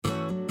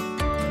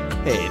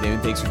Hey there,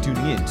 and thanks for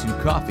tuning in to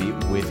Coffee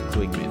with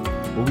Klingman,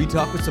 where we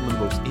talk with some of the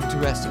most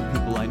interesting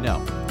people I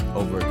know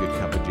over a good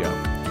cup of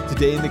joe.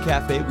 Today in the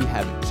cafe, we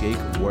have Jake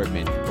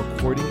Wortman,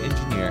 recording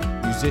engineer,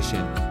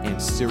 musician,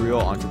 and serial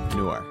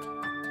entrepreneur.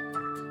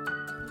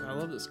 I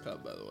love this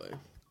cup, by the way.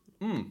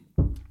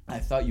 I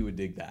thought you would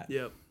dig that.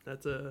 Yep,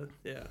 that's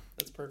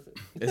perfect.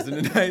 Isn't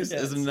it nice?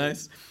 Yeah, Isn't it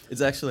nice? It's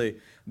actually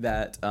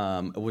that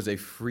it was a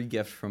free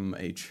gift from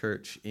a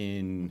church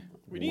in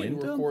We need to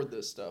Wyndham? record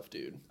this stuff,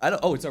 dude.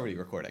 Oh, it's already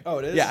recording. Oh,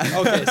 it is? Yeah.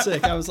 Okay,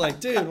 sick. I was like,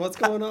 dude, what's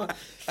going on?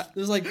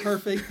 There's like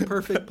perfect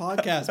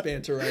podcast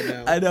banter right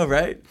now. I know,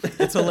 right?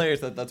 It's hilarious.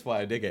 That's why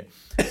I dig it.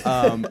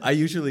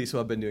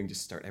 I've been doing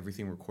just start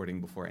everything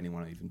recording before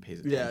anyone even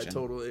pays attention. Yeah,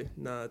 totally.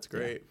 No, it's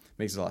great. Yeah.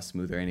 Makes it a lot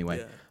smoother anyway.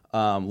 Yeah.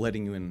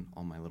 Letting you in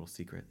all my little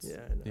secrets. Yeah,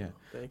 I know. Yeah.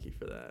 Thank you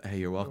for that. Hey,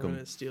 you're welcome. I'm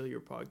going to steal your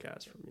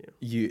podcast from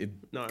you.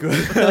 No,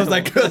 Good. I was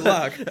like, good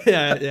luck.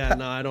 yeah,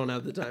 no, I don't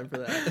have the time for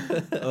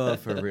that. Oh,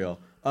 for real.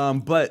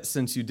 But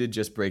since you did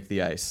just break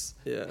the ice,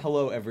 Yeah.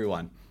 hello,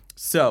 everyone.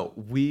 So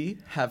we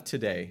have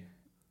today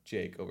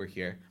Jake over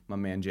here, my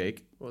man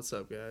Jake. What's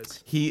up,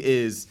 guys? He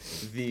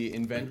is the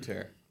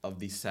inventor of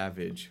the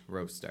Savage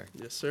Roaster.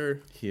 Yes,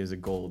 sir. He is a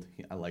gold.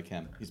 I like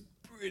him. He's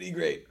pretty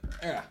great.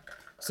 Yeah.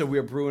 So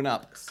we're brewing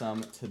up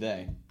some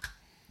today.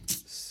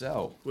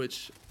 So.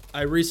 Which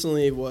I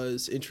recently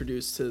was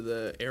introduced to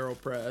the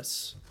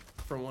AeroPress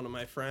from one of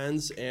my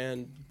friends,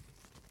 and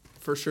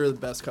for sure the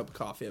best cup of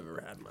coffee I've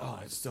ever had in my life.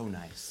 Oh, it's so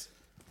nice.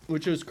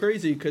 Which was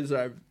crazy because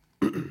I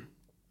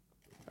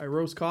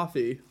roast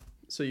coffee,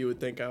 so you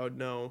would think I would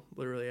know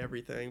literally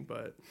everything,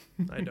 but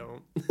I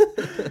don't.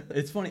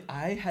 It's funny.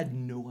 I had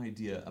no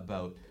idea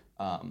about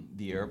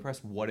the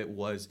AeroPress, what it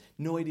was.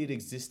 No idea it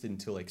existed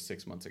until like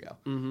 6 months ago.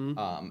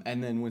 Mm-hmm.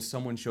 And then when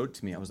someone showed it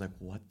to me, I was like,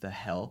 what the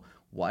hell?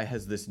 Why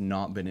has this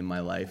not been in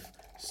my life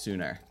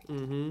sooner?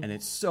 Mm-hmm. And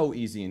it's so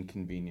easy and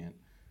convenient.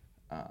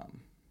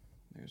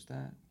 There's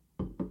that.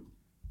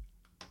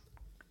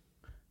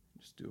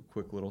 Just do a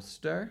quick little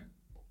stir.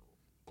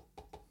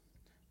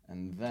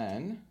 And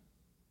then,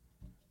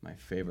 my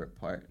favorite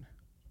part.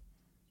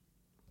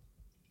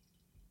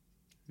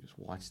 Just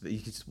watch that. You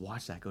can just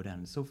watch that go down.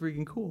 It's so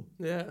freaking cool.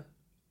 Yeah.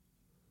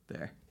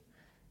 There.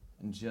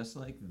 And just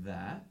like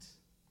that.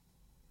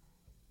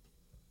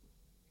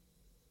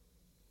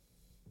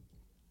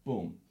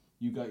 Boom.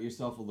 You got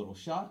yourself a little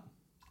shot.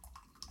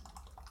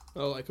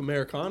 Oh, like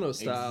Americano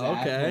style.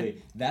 Exactly.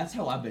 Okay. That's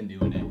how I've been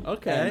doing it.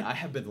 Okay. And I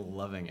have been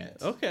loving it.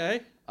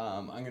 Okay.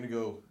 I'm going to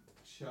go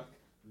chuck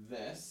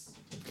this.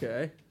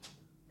 Okay.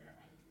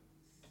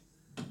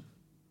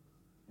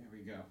 There we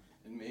go.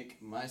 And make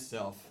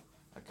myself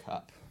a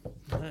cup.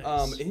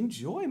 Nice.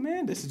 Enjoy,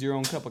 man. This is your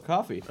own cup of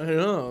coffee. I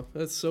know.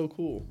 That's so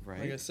cool.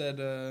 Right? Like I said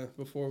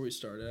before we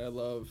started, I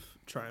love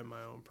trying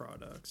my own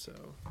products.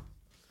 So.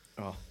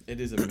 Oh, it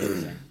is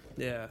amazing.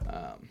 Yeah.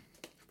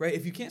 Right?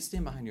 If you can't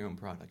stand behind your own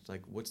product,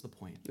 like, what's the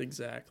point?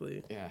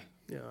 Exactly. Yeah.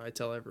 You know, I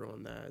tell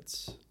everyone that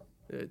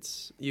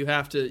it's you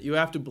have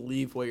to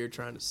believe what you're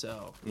trying to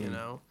sell, you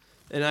know?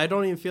 And I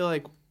don't even feel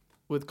like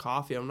with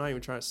coffee, I'm not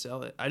even trying to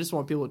sell it. I just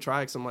want people to try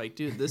it because I'm like,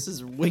 dude, this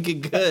is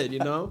wicked good, you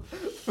know?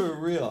 For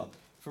real.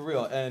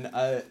 And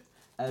I,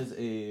 as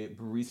a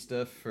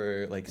barista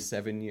for like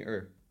 7 years,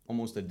 or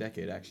almost a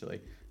decade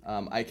actually,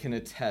 I can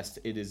attest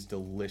it is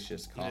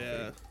delicious coffee.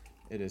 Yeah.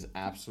 It is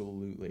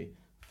absolutely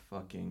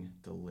fucking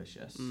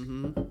delicious.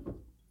 Mm-hmm.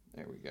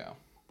 There we go.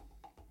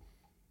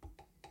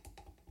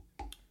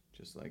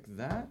 Just like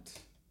that.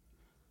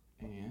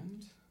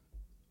 And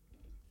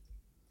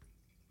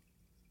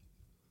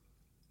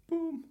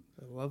boom.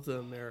 I love the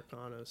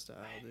Americano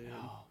style, dude.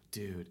 Oh,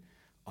 dude.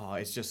 Oh,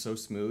 it's just so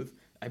smooth.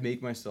 I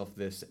make myself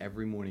this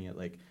every morning at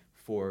like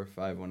 4 or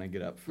 5 when I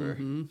get up for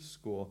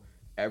school.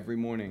 Every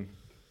morning.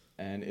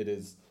 And it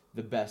is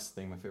the best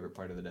thing, my favorite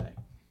part of the day.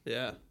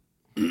 Yeah.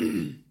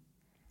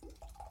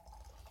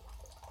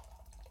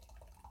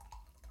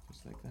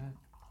 Just like that.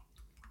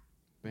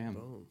 Bam.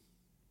 Boom.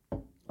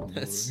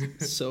 That's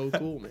so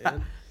cool,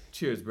 man.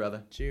 Cheers,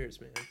 brother. Cheers,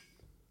 man.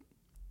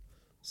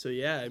 So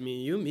yeah, I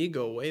mean, you and me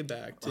go way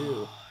back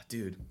too. Oh,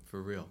 dude,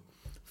 for real.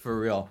 For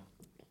real.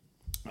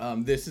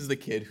 This is the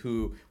kid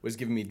who was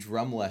giving me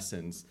drum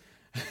lessons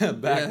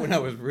back when I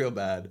was real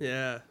bad.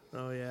 Yeah.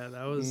 Oh yeah,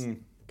 that was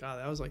God,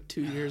 that was like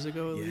 2 years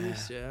ago at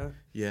least, yeah.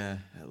 Yeah,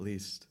 at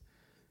least.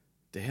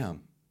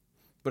 Damn.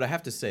 But I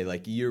have to say,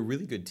 like, you're a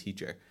really good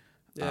teacher.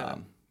 Yeah.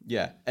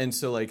 Yeah. And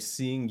so, like,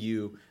 seeing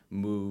you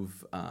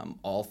move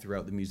all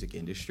throughout the music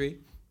industry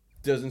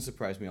doesn't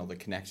surprise me. All the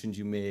connections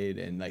you made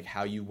and, like,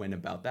 how you went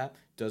about that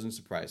doesn't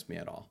surprise me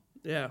at all.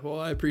 Yeah, well,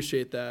 I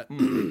appreciate that.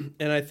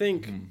 And I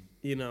think,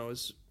 you know,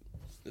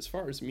 as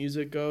far as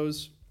music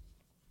goes,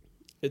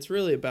 it's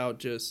really about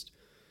just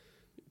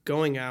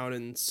going out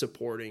and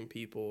supporting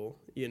people,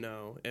 you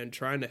know, and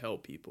trying to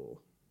help people.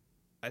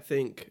 I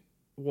think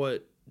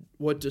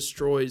what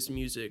destroys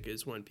music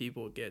is when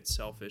people get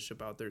selfish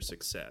about their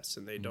success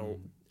and they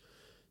don't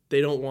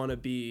want to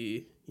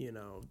be, you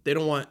know, they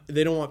don't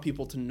want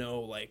people to know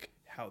like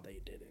how they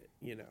did it,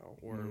 you know,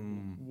 or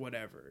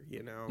whatever,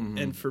 you know.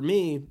 And for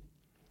me,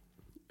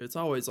 it's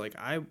always like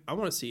I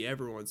want to see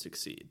everyone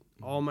succeed.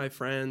 All my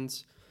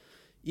friends,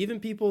 even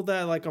people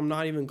that like I'm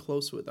not even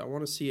close with, I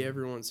want to see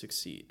everyone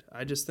succeed.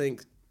 I just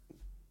think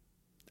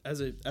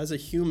as a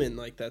human,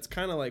 like that's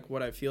kind of like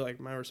what I feel like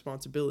my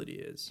responsibility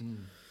is.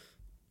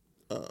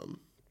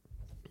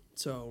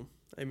 So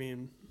I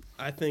mean,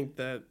 I think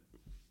that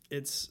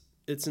it's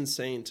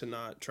insane to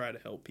not try to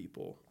help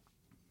people,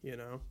 you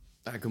know?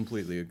 I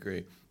completely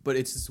agree. But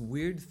it's this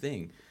weird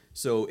thing.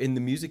 So in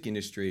the music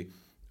industry,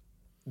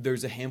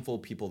 there's a handful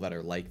of people that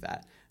are like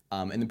that.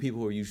 And the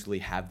people who usually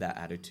have that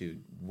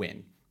attitude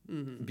win.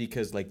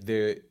 Because like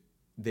they're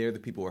the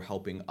people who are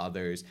helping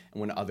others.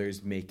 And when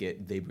others make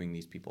it, they bring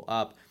these people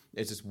up.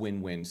 It's this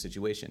win-win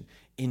situation.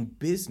 In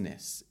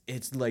business,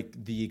 it's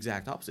like the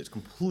exact opposite. It's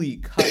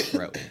complete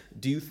cutthroat.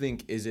 Do you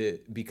think, is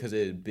it because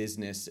a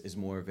business is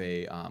more of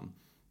a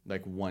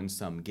like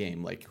one-sum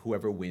game? Like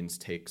whoever wins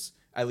takes,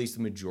 at least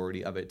the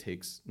majority of it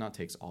takes, not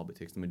takes all, but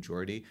takes the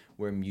majority,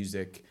 where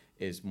music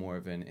is more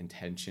of an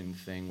intention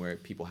thing where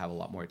people have a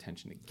lot more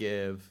attention to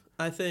give?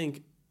 I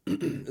think,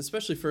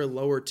 especially for a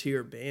lower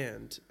tier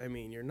band, I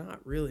mean, you're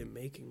not really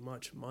making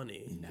much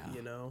money,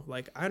 you know?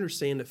 Like, I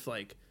understand if,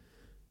 like,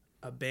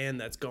 a band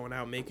that's going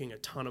out making a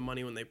ton of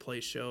money when they play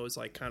shows,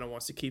 like, kind of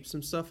wants to keep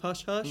some stuff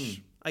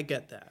hush-hush. I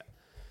get that.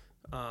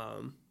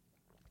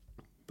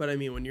 But, I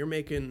mean, when you're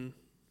making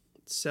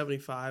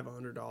 $75,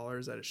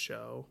 $100 at a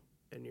show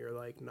and you're,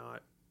 like,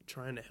 not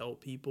trying to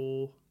help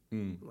people,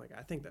 like,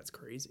 I think that's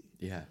crazy.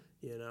 Yeah.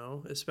 You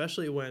know?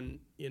 Especially when,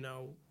 you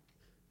know,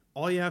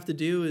 all you have to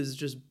do is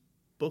just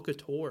book a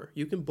tour.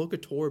 You can book a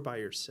tour by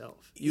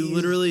yourself. You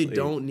literally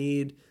don't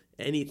need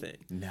anything.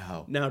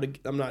 No. Now,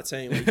 I'm not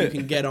saying like you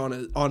can get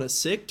on a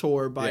sick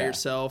tour by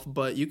yourself,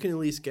 but you can at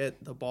least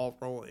get the ball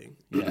rolling.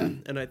 Yeah.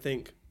 And I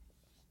think,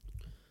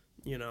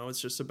 you know,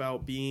 it's just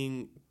about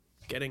getting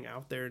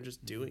out there and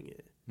just doing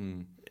it.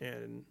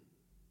 And,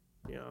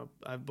 you know,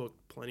 I've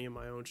booked plenty of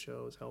my own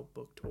shows, helped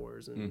book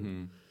tours,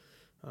 and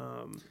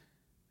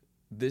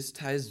this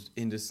ties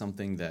into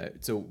something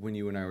that, so when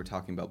you and I were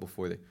talking about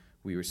before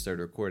we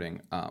started recording,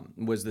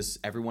 was this,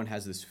 everyone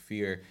has this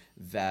fear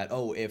that,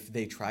 oh, if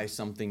they try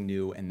something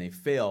new and they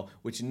fail,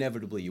 which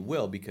inevitably you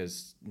will,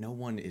 because no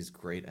one is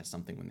great at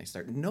something when they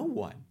start. No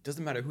one,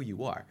 doesn't matter who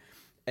you are,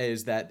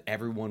 is that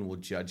everyone will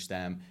judge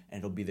them and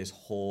it'll be this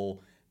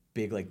whole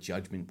big like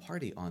judgment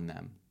party on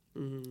them.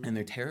 And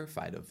they're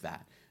terrified of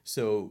that.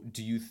 So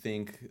do you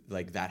think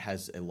like that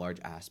has a large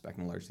aspect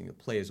and a large thing to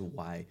play as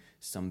why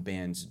some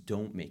bands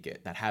don't make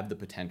it, that have the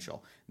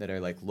potential, that are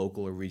like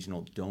local or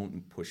regional,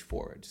 don't push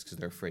forward just because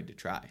they're afraid to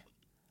try?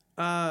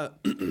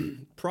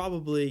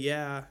 Probably,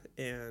 yeah.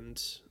 And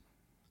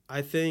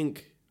I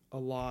think a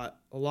lot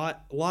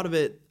of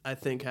it, I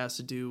think, has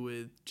to do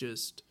with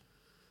just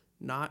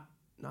not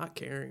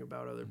caring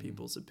about other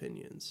people's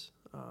opinions.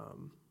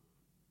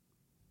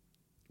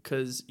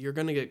 Because you're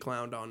going to get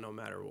clowned on no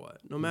matter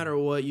what. No matter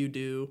what you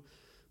do,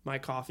 my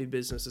coffee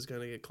business is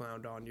going to get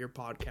clowned on. Your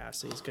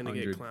podcasting is going to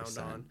get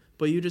clowned on.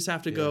 But you just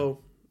have to go,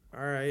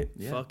 all right,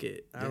 fuck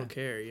it. I don't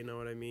care. You know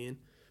what I mean?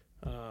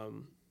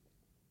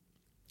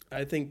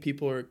 I think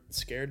people are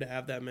scared to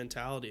have that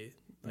mentality.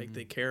 Like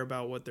they care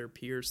about what their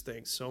peers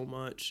think so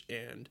much.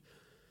 And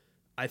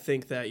I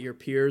think that your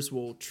peers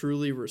will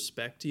truly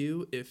respect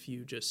you if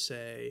you just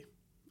say,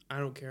 I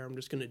don't care. I'm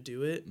just going to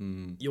do it.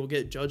 You'll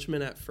get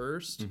judgment at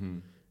first.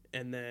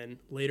 And then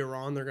later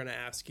on, they're going to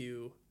ask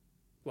you,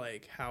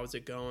 like, how's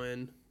it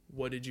going?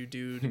 What did you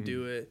do to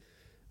do it?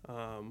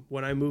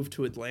 When I moved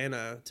to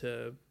Atlanta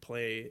to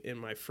play in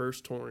my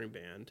first touring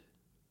band,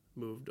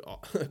 moved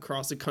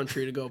across the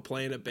country to go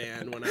play in a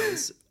band when I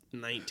was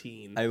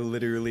 19. I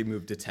literally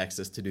moved to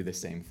Texas to do the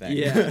same thing.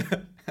 Yeah.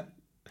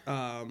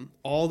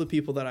 All the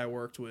people that I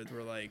worked with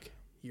were like,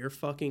 you're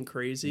fucking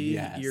crazy.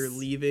 Yes. You're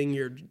leaving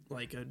your,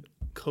 like, a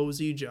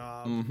cozy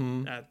job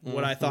at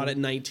what I thought at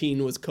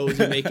 19 was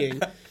cozy,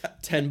 making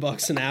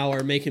 $10 an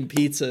hour making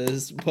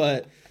pizzas,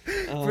 but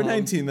for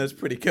 19 that's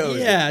pretty cozy.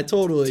 Yeah,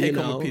 totally. Take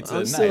you home know, a pizza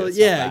I'm at still, night.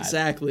 yeah,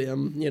 exactly.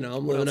 I'm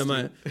living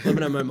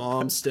at my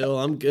mom's still.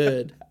 I'm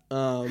good.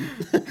 But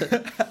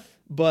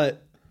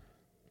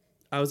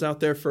I was out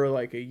there for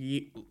like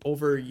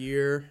over a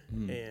year,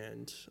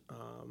 and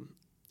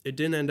it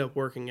didn't end up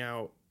working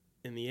out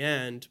in the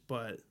end,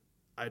 but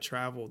I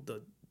traveled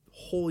the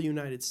whole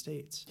United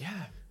States.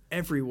 Yeah.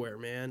 Everywhere,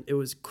 man. It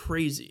was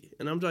crazy.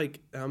 And I'm like,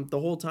 the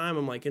whole time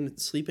I'm like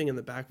sleeping in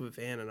the back of a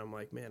van, and I'm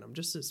like, man, I'm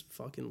just this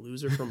fucking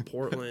loser from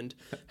Portland.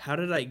 How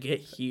did I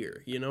get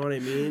here? You know what I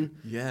mean?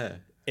 Yeah.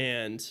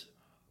 And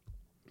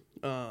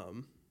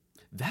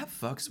that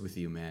fucks with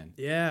you, man.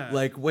 Yeah.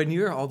 Like when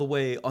you're all the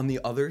way on the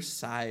other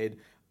side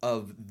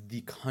of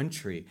the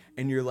country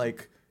and you're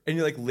like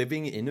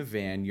living in a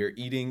van, you're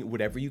eating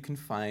whatever you can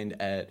find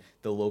at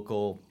the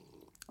local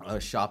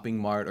shopping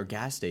mart or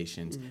gas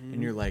stations,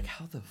 and you're like,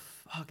 how the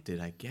fuck did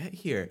I get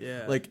here?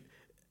 Yeah. Like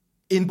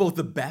in both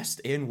the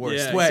best and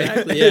worst way.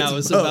 Exactly. Yeah, I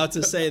was about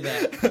to say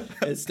that.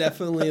 It's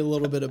definitely a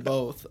little bit of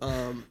both.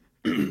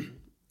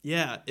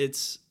 Yeah,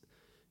 it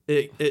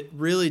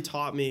really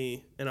taught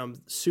me, and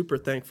I'm super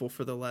thankful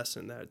for the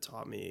lesson that it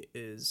taught me,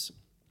 is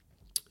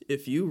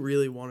if you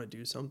really want to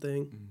do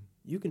something,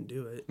 you can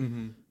do it.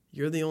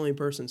 You're the only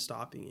person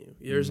stopping you.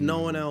 There's no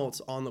one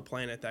else on the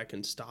planet that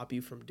can stop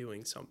you from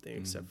doing something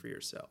except for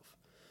yourself.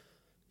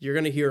 You're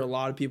going to hear a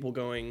lot of people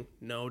going,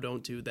 no,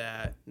 don't do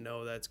that.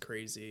 No, that's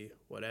crazy,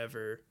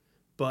 whatever.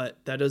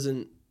 But that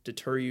doesn't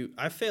deter you.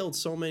 I failed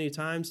so many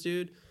times,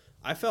 dude.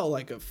 I felt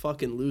like a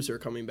fucking loser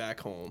coming back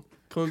home.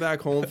 Coming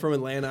back home from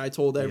Atlanta, I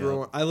told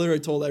everyone, I literally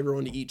told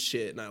everyone to eat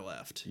shit and I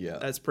left. Yeah.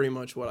 That's pretty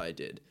much what I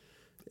did.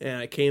 And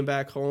I came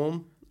back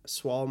home,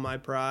 swallowed my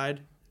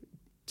pride,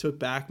 took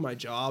back my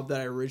job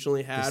that I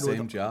originally had.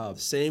 Same job.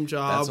 Same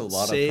job. That's a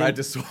lot of pride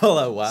to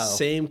swallow. Wow.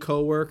 Same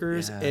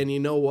coworkers. Yeah. And you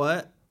know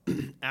what?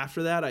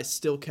 After that, I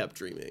still kept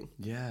dreaming.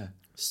 Yeah.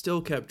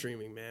 Still kept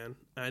dreaming, man.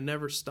 I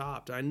never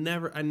stopped. I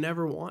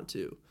never want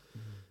to.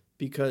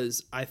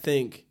 Because I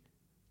think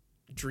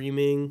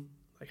dreaming,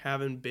 like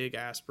having big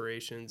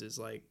aspirations is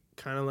like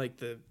kind of like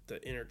the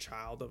inner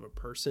child of a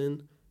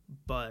person,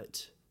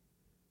 but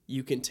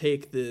you can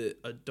take the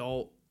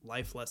adult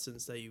life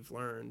lessons that you've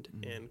learned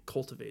and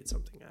cultivate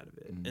something out of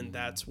it. And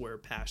that's where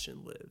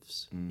passion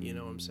lives. You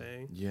know what I'm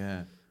saying?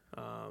 Yeah.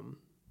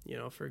 You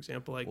know, for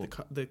example, like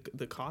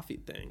the coffee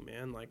thing,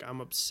 man, like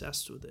I'm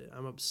obsessed with it.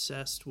 I'm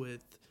obsessed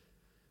with,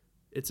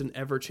 it's an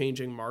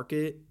ever-changing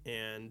market,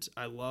 and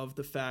I love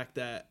the fact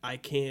that I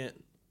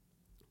can't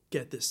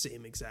get the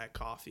same exact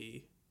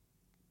coffee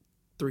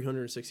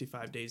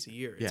 365 days a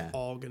year. It's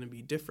all going to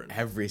be different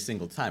every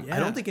single time. Yeah. I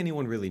don't think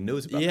anyone really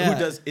knows about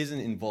who isn't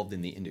involved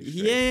in the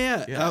industry.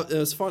 Yeah. It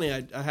was funny.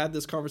 I had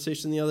this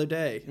conversation the other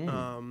day.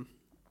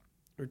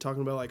 We were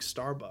talking about like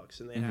Starbucks,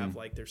 and they have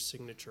like their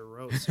signature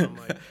roast. So I'm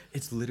like,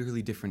 it's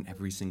literally different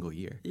every single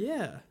year.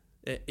 Yeah,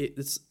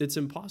 it's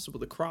impossible.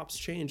 The crops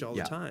change all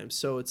the time,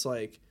 so it's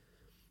like,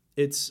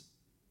 it's,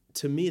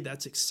 to me,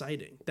 that's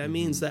exciting. That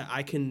means that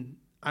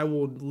I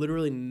will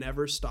literally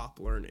never stop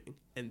learning.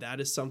 And that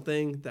is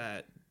something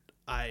that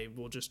I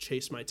will just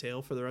chase my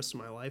tail for the rest of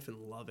my life and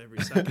love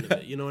every second of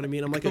it. You know what I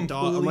mean? I'm like a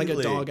dog. I'm like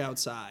a dog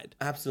outside.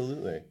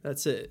 Absolutely.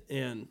 That's it.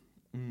 And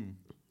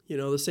you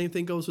know, the same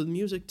thing goes with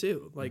music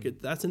too.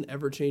 Like that's an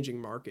ever-changing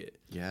market.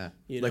 Yeah.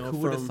 You like know, who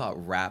would have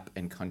thought rap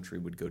and country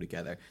would go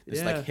together?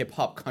 This like hip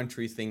hop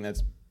country thing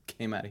that's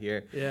came out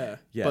here. Yeah.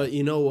 But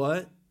you know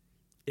what?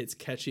 It's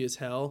catchy as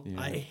hell.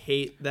 Yeah. I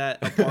hate that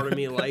a part of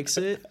me likes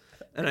it.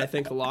 And I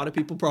think a lot of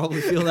people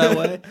probably feel that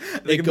way.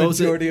 The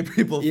majority of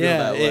people feel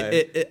that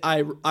way.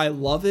 I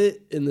love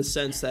it in the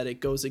sense that it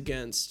goes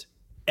against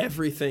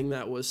everything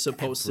that was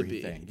supposed to be.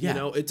 Yeah, you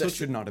know, that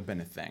should not have been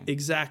a thing.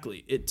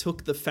 Exactly. It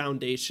took the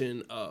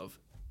foundation of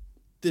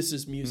this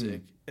is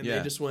music, and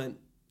they just went,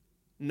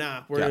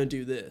 nah, we're going to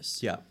do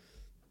this. Yeah.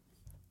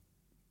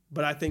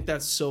 But I think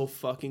that's so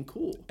fucking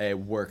cool. It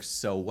works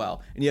so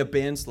well. And you have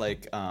bands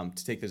like,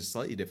 to take this a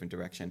slightly different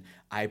direction,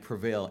 I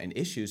Prevail and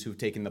Issues, who've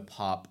taken the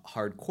pop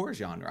hardcore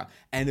genre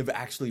and have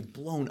actually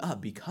blown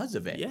up because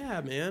of it. Yeah,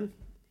 man.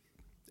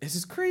 It's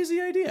this crazy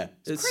idea.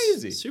 It's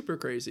crazy. Super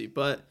crazy.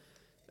 But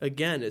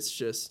again, it's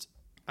just,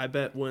 I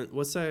bet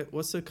what's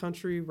the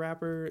country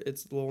rapper?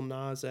 It's Lil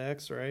Nas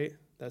X, right?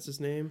 That's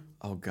his name?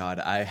 Oh, God.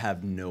 I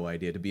have no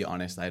idea. To be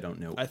honest, I don't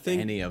know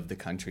any of the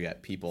country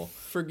people.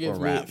 Forgive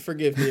me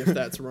if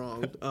that's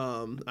wrong.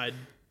 I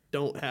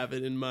don't have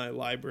it in my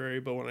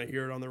library, but when I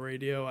hear it on the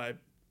radio, I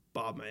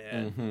bob my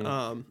head.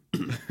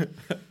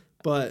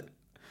 But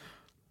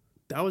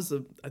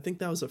I think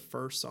that was the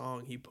first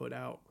song he put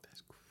out.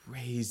 That's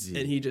crazy.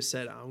 And he just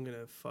said, I'm going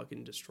to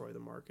fucking destroy the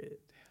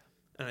market.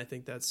 And I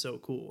think that's so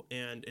cool.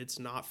 And it's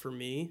not for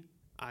me.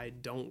 I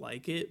don't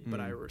like it, but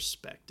I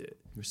respect it.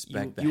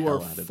 You are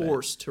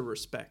forced to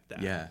respect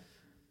that. Yeah.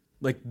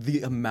 Like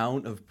the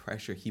amount of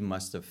pressure he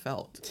must have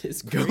felt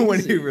it's crazy. When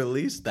he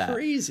released that.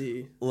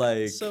 Crazy.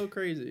 Like so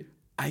crazy.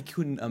 I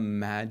couldn't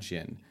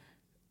imagine,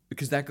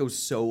 because that goes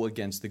so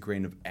against the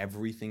grain of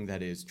everything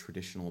that is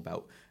traditional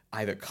about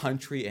either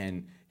country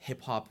and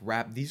hip hop,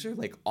 rap. These are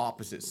like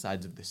opposite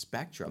sides of the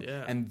spectrum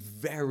and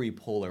very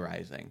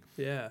polarizing.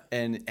 Yeah.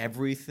 And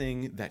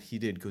everything that he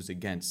did goes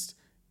against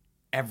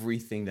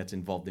everything that's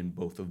involved in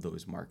both of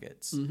those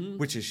markets,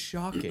 which is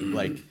shocking.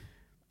 Like,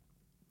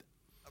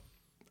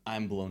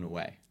 I'm blown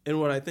away. And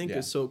what I think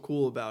is so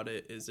cool about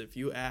it is if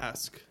you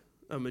ask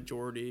a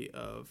majority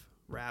of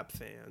rap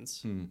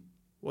fans,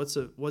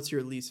 what's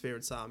your least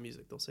favorite style of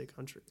music? They'll say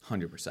country.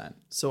 100%.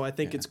 So I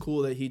think it's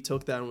cool that he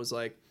took that and was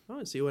like, I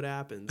want to see what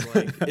happens.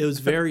 Like, it was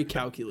very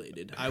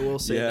calculated. I will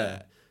say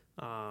that.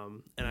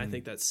 And I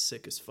think that's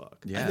sick as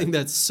fuck. Yeah. I think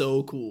that's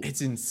so cool. It's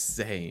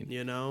insane.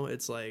 You know,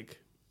 it's like,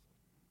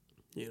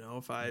 you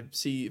know,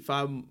 if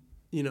I'm,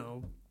 you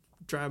know,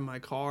 driving my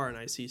car and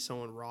I see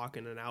someone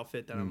rocking an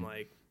outfit that I'm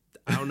like,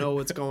 I don't know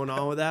what's going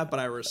on with that,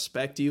 but I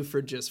respect you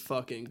for just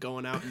fucking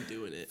going out and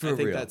doing it. I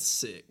think that's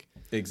sick.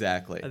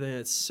 Exactly. I think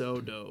it's so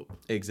dope.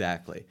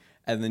 Exactly.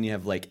 And then you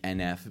have like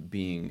NF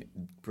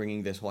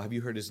bringing this whole. Have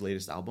you heard his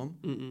latest album?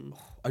 Mm-mm.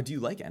 Or do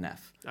you like NF?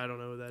 I don't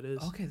know who that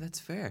is. Okay,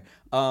 that's fair.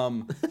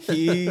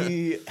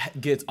 He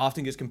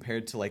often gets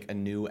compared to like a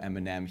new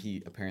Eminem.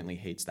 He apparently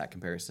hates that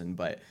comparison,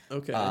 but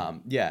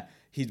yeah,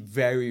 he's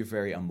very,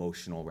 very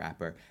emotional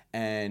rapper.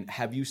 And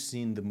have you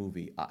seen the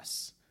movie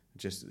Us?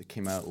 it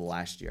came out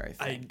last year,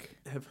 I think.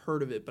 I have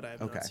heard of it, but I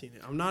have not seen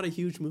it. I'm not a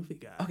huge movie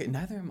guy. Okay,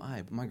 neither am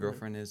I, but my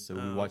girlfriend is, so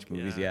we watch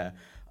movies. Yeah.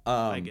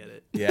 I get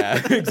it.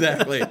 Yeah,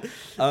 exactly.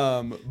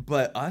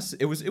 But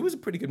it was a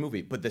pretty good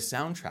movie. But the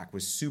soundtrack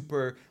was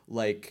super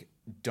like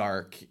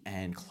dark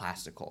and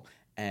classical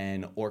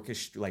and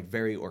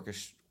very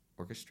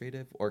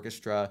orchestrative,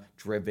 orchestra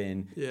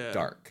driven,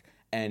 dark.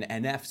 And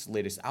NF's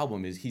latest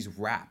album he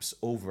raps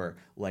over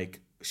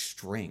like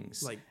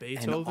strings, like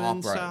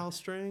Beethoven style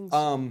strings.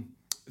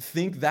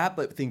 Think that,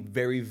 but think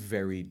very,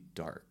 very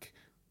dark,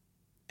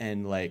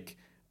 and like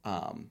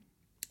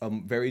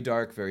very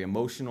dark, very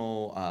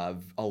emotional.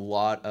 A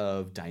lot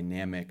of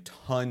dynamic,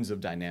 tons of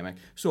dynamic.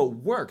 So it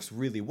works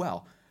really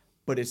well,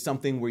 but it's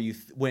something where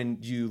when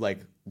you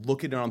like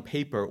look at it on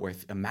paper or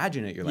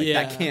imagine it, you're like,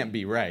 that can't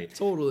be right.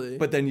 Totally.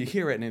 But then you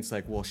hear it and it's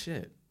like, well,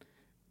 shit.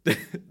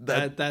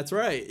 That's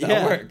right.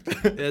 That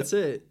worked. That's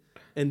it.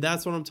 And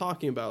that's what I'm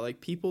talking about.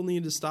 Like, people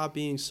need to stop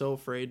being so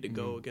afraid to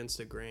go against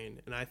the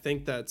grain. And I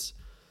think that's,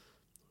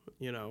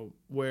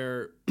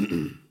 where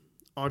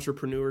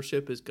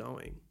entrepreneurship is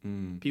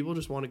going. People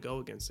just want to go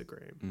against the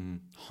grain.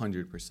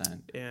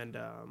 100%. And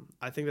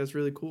I think that's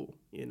really cool.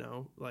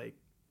 Like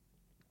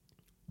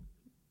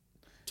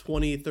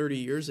 20, 30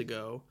 years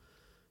ago,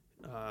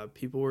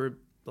 people were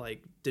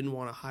like, didn't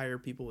want to hire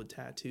people with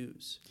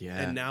tattoos. Yeah.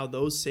 And now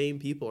those same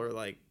people are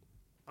like,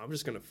 I'm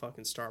just going to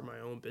fucking start my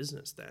own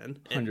business then.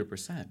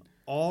 100%.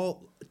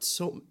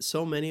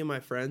 So many of my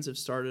friends have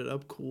started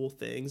up cool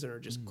things and are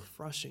just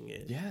crushing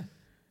it. Yeah.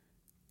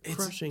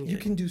 Crushing You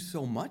it. can do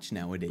so much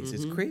nowadays.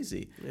 It's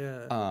crazy.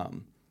 Yeah.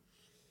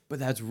 But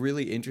that's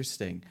really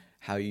interesting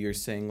how you're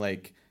saying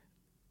like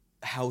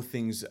how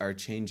things are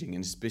changing,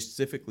 and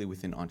specifically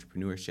within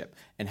entrepreneurship,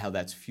 and how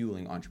that's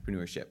fueling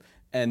entrepreneurship.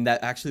 And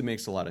that actually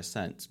makes a lot of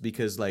sense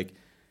because like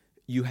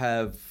you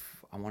have,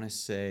 I want to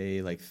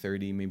say like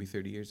 30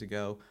 years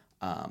ago,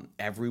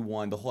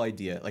 the whole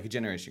idea, like a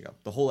generation ago,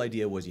 the whole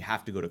idea was you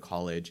have to go to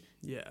college.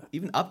 Yeah.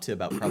 Even up to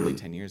about probably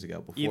 10 years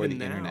ago before Even the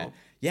now. internet.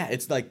 Yeah,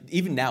 it's like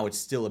even now it's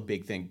still a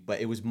big thing, but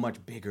it was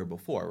much bigger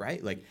before,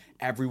 right? Like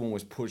everyone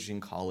was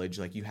pushing college.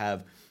 Like you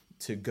have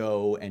to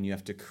go and you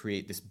have to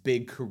create this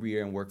big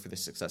career and work for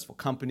this successful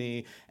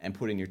company and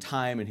put in your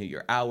time and hit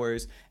your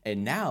hours.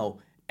 And now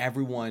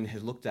everyone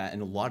has looked at,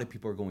 and a lot of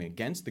people are going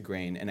against the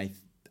grain. And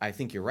I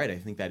think you're right. I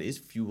think that is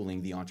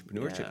fueling the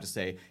entrepreneurship to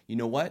say, you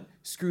know what?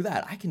 Screw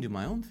that. I can do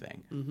my own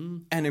thing. Mm-hmm.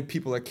 And then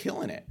people are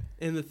killing it.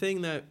 And the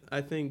thing that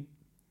I think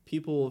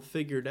people have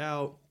figured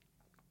out,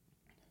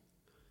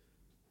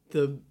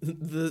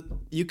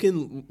 you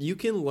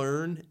can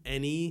learn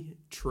any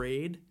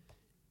trade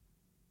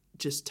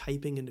just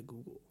typing into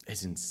Google.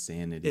 It's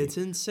insanity. It's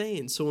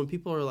insane. So when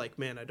people are like,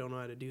 man, I don't know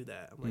how to do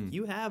that. I'm like,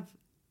 you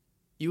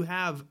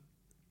have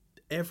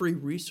every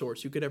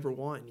resource you could ever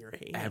want in your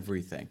hand.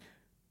 Everything.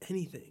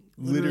 Anything.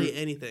 Literally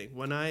anything.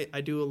 When I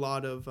do a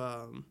lot of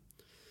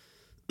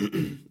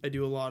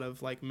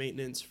like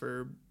maintenance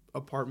for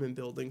apartment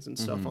buildings and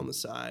stuff on the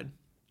side.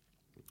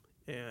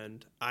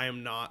 And I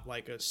am not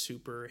like a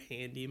super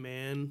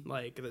handyman.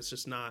 Like, that's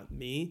just not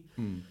me.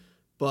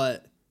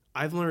 But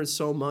I've learned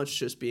so much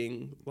just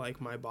being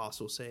like, my boss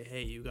will say,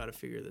 hey, you got to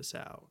figure this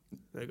out.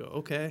 And I go,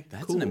 okay,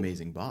 That's cool. an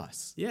amazing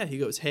boss. Yeah, he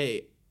goes,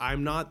 hey,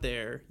 I'm not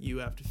there. You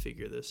have to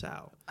figure this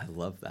out. I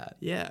love that.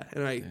 Yeah,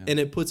 and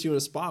it puts you in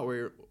a spot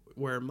where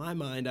in my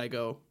mind I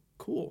go,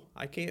 cool,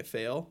 I can't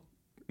fail.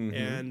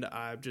 And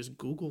I just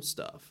Google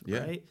stuff,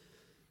 right?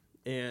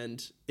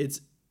 And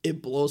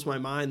it blows my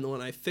mind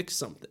when I fix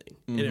something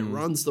and it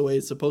runs the way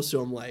it's supposed to.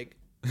 I'm like,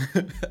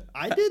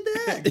 I did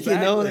that. Exactly. You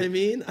know what I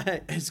mean?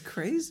 It's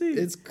crazy.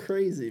 It's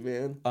crazy,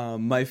 man.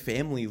 My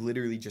family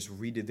literally just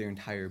redid their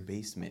entire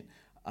basement.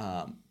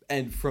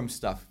 And from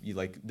stuff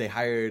they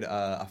hired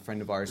a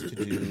friend of ours to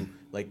do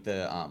like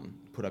the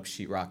put up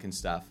sheetrock and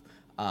stuff,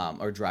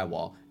 or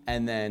drywall.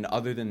 And then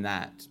other than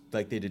that,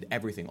 like they did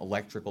everything,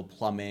 electrical,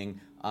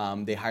 plumbing.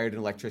 They hired an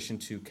electrician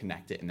to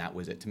connect it, and that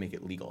was it, to make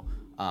it legal.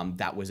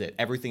 That was it.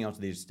 Everything else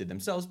they just did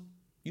themselves.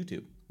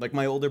 YouTube. Like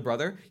my older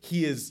brother,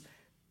 he's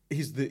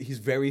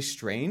very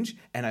strange,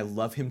 and I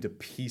love him to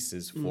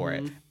pieces for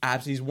it.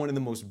 Absolutely, he's one of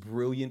the most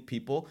brilliant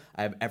people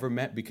I have ever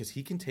met because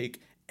he can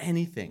take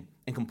anything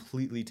and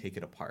completely take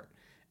it apart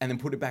and then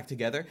put it back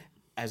together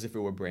as if it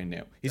were brand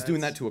new. He's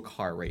doing that to a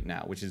car right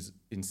now, which is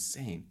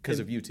insane because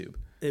of YouTube.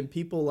 And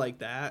people like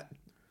that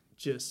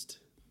just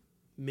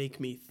make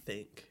me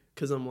think,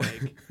 because I'm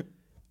like,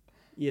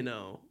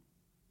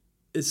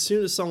 as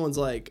soon as someone's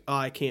like, oh,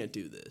 I can't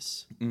do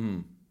this,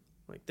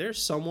 like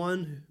there's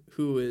someone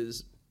who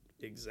is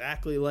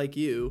exactly like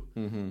you,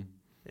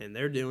 and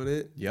they're doing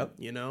it. Yep.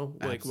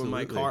 Like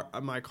Absolutely.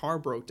 when my car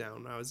broke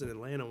down, I was in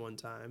Atlanta one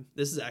time.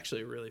 This is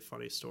actually a really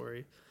funny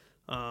story.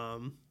 I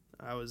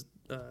was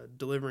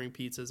delivering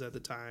pizzas at the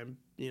time,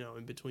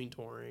 in between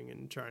touring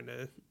and trying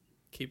to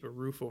keep a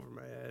roof over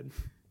my head.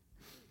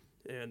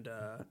 And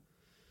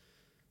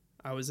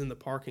I was in the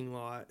parking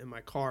lot and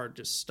my car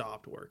just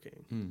stopped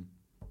working.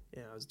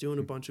 And I was doing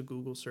a bunch of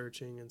Google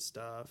searching and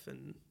stuff,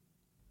 and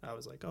I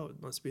was like, oh,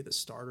 it must be the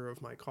starter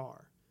of my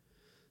car.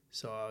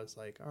 So I was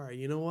like, all right,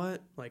 you know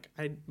what? Like,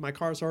 my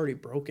car's already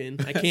broken.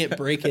 I can't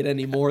break it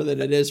any more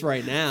than it is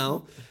right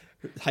now.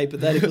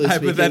 Hypothetically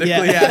speaking.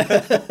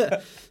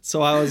 Yeah.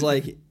 So I was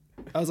like,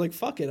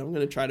 fuck it. I'm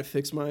going to try to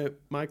fix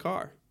my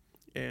car.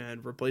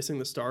 And replacing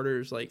the starter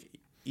is like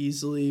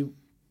easily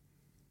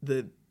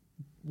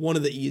one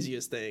of the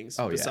easiest things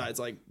besides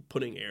like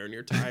putting air in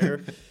your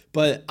tire.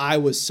 But I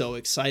was so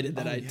excited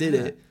that I did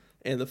it.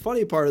 And the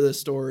funny part of the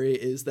story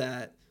is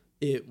that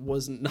it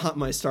was not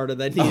my starter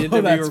that needed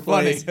to be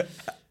replaced. Funny.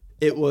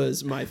 It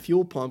was my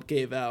fuel pump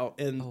gave out.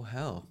 And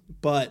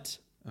But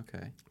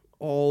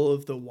all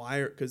of the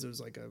wire, because it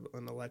was like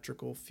an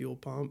electrical fuel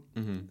pump.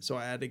 Mm-hmm. So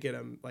I had to get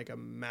a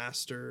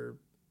master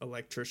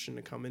electrician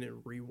to come in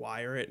and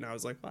rewire it, and I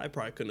was like, well, I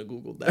probably couldn't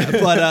have Googled that,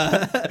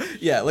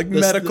 but like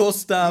medical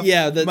stuff.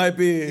 Might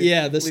be.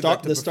 Yeah, the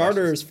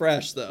starter is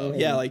fresh though. Mm-hmm.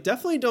 Yeah, like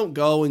definitely don't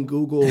go and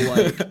Google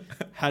like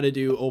how to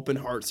do open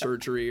heart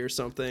surgery or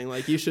something.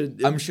 Like you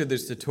should. I'm sure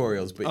there's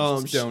tutorials, but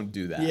you just don't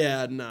do that.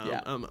 Yeah, no, yeah.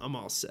 I'm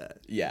all set.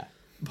 Yeah,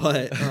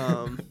 but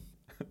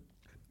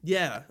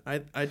yeah,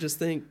 I just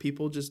think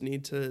people just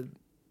need to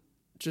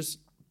just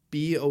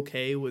be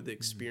okay with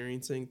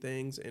experiencing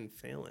things and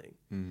failing.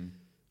 Mm-hmm.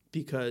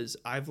 Because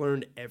I've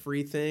learned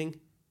everything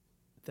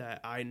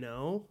that I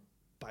know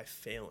by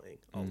failing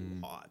a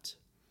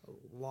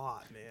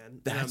lot,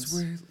 man. That's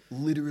where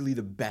literally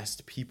the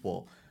best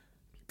people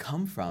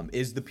come from,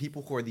 is the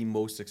people who are the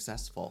most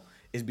successful,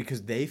 is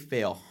because they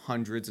fail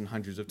hundreds and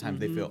hundreds of times.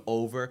 Mm-hmm. They fail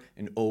over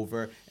and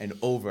over and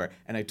over.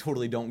 And I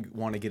totally don't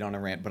want to get on a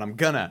rant, but I'm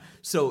gonna.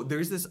 So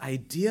there's this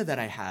idea that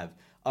I have,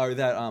 or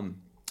that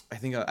I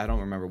think, I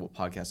don't remember what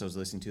podcast I was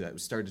listening to that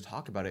started to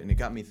talk about it, and it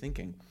got me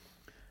thinking.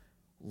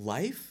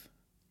 Life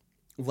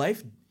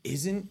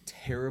isn't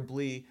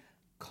terribly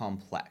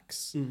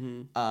complex.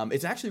 Mm-hmm.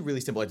 It's actually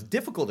really simple. It's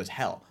difficult as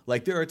hell.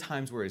 Like there are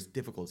times where it's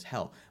difficult as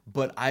hell,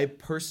 but I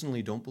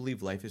personally don't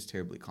believe life is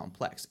terribly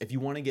complex. If you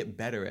want to get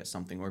better at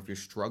something, or if you're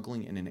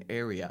struggling in an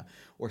area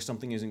or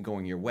something isn't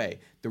going your way,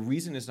 the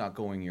reason it's not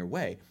going your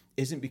way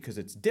isn't because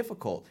it's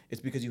difficult.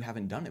 It's because you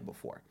haven't done it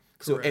before.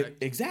 Correct. So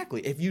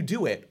exactly, if you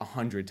do it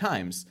 100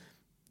 times,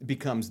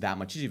 becomes that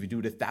much easier. If you do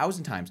it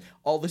 1,000 times,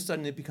 all of a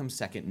sudden it becomes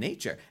second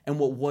nature. And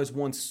what was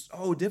once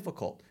so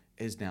difficult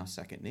is now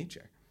second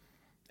nature.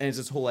 And it's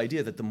this whole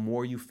idea that the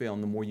more you fail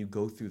and the more you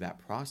go through that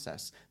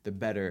process, the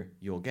better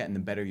you'll get, and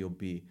the better you'll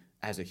be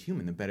as a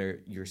human, the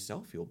better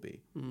yourself you'll be.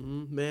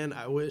 Mm-hmm. Man,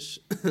 I wish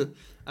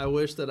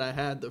that I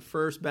had the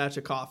first batch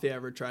of coffee I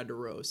ever tried to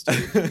roast.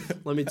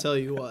 Dude. Let me tell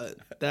you what,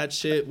 that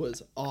shit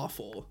was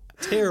awful.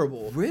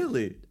 Terrible.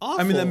 Really?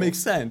 Awful. I mean, that makes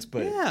sense,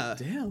 but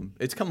damn,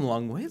 it's come a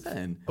long way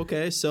then.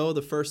 Okay, so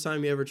the first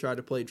time you ever tried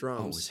to play drums.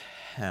 Oh, it was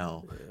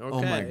hell. Okay.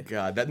 Oh my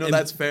God.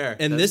 That's fair.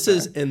 And this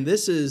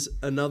is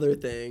another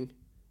thing.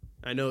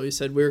 I know you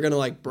said we were going to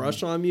like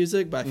brush on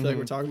music, but I feel like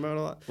we're talking about it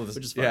a lot, which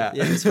is fine. Yeah,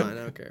 it's fine.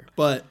 I don't care.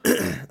 But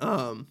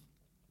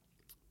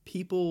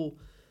people,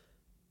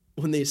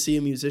 when they see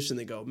a musician,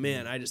 they go,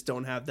 man, I just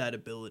don't have that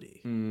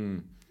ability.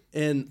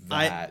 And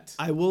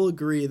I will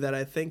agree that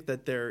I think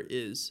that there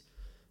is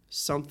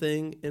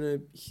something in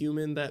a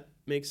human that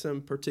makes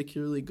them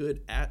particularly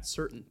good at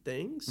certain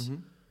things.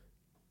 Mm-hmm.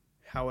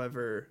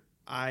 However,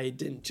 I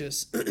didn't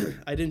just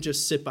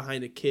sit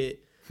behind a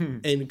kit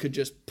and could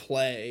just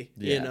play,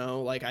 you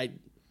know, like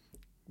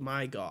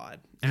my God,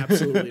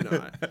 absolutely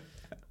not.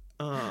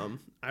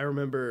 I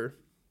remember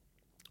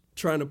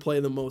trying to play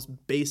the most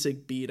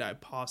basic beat I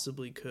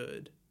possibly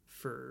could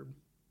for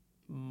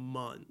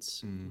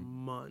months.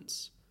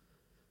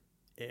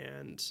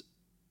 And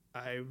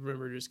I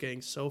remember just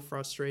getting so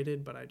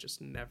frustrated, but I just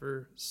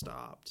never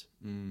stopped.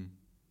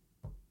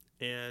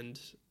 And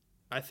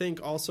I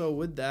think also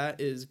with that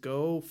is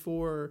go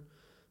for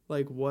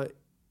like what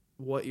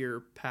your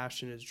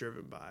passion is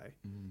driven by.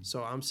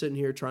 So I'm sitting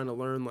here trying to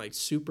learn like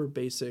super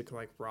basic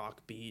like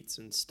rock beats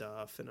and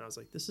stuff, and I was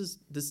like, this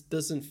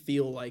doesn't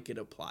feel like it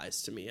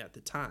applies to me at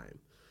the time.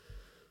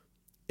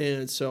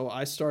 And so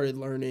I started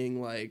learning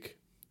like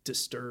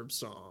Disturbed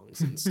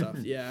songs and stuff.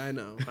 Yeah, I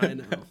know.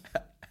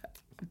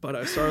 But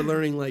I started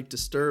learning like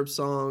Disturbed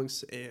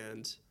songs,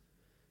 and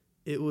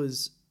it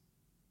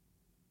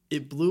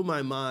blew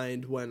my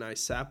mind when I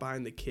sat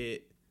behind the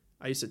kit.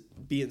 I used to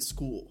be in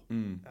school.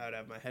 I would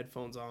have my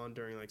headphones on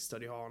during like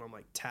study hall, and I'm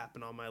like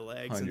tapping on my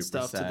legs 100%. And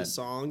stuff to the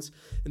songs.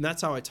 And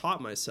that's how I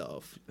taught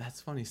myself. That's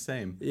funny.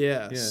 Same.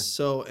 Yeah.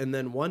 So, and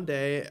then one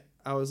day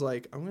I was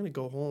like, I'm going to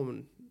go home,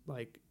 and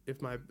like,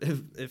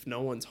 if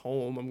no one's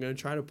home, I'm going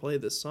to try to play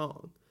this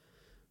song.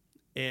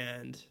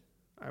 And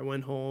I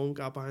went home,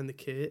 got behind the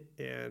kit,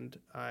 and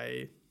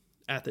I,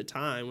 at the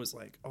time, was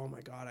like, oh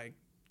my God, I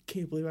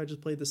can't believe I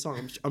just played this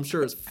song. I'm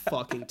sure it's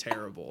fucking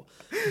terrible.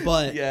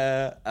 But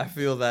yeah, I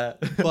feel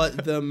that.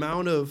 But the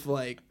amount of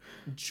like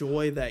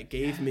joy that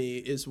gave me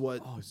is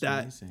what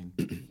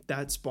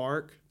that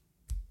spark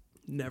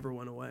never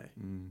went away.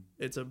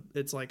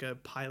 It's like a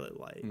pilot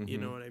light, you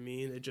know what I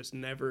mean? It just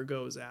never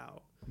goes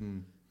out.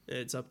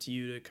 It's up to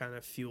you to kind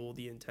of fuel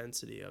the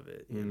intensity of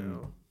it, you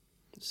know?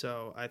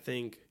 So I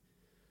think,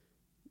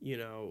 you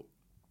know,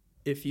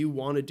 if you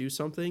want to do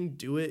something,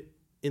 do it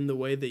in the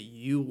way that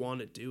you want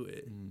to do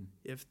it.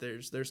 If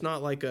there's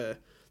not like a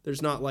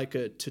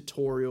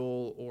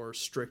tutorial or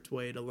strict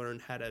way to learn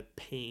how to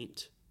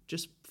paint.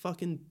 Just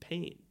fucking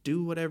paint.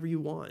 Do whatever you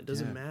want. It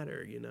doesn't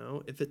matter, you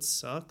know? If it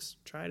sucks,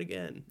 try it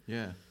again.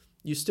 Yeah.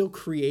 You still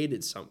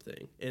created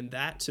something, and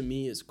that to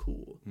me is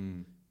cool.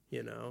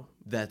 You know?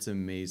 That's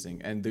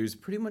amazing. And there's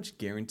pretty much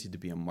guaranteed to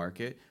be a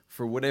market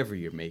for whatever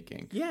you're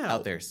making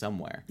out there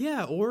somewhere.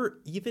 Yeah, or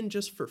even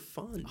just for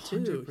fun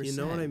too. You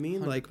know what I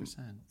mean? 100%. Like,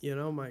 you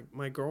know,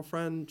 my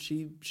girlfriend,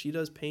 she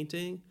does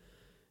painting,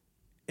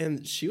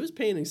 and she was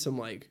painting some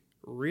like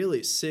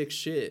really sick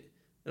shit.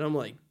 And I'm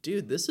like,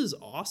 dude, this is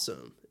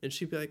awesome. And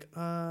she'd be like,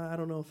 I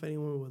don't know if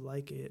anyone would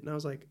like it. And I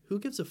was like, who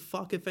gives a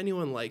fuck if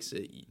anyone likes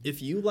it?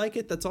 If you like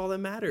it, that's all that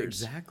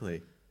matters.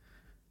 Exactly.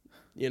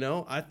 You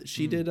know,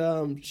 she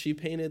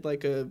painted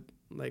like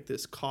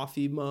this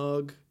coffee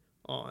mug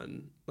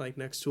on like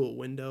next to a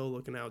window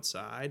looking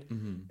outside,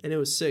 and it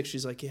was sick.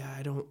 She's like, yeah,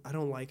 I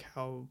don't like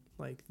how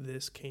like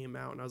this came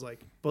out. And I was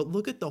like, but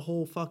look at the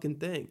whole fucking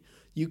thing.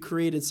 You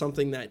created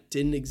something that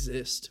didn't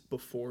exist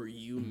before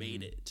you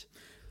made it.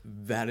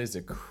 That is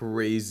a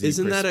crazy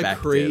Isn't perspective. that a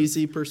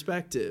crazy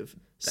perspective?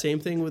 Same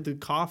thing with the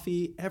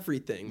coffee,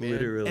 everything, man.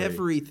 Literally.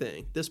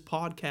 Everything. This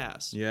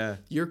podcast. Yeah.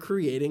 You're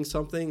creating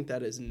something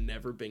that has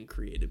never been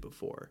created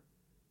before.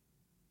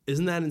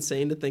 Isn't that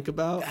insane to think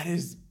about? That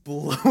is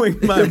blowing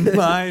my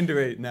mind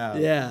right now.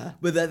 Yeah.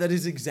 But that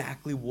is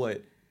exactly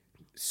what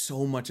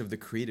so much of the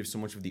creative, so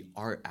much of the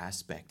art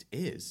aspect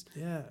is.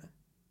 Yeah.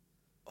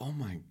 Oh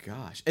my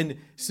gosh. And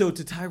so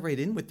to tie right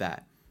in with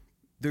that,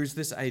 there's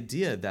this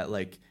idea that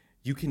like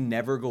you can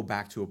never go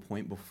back to a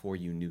point before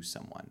you knew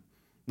someone.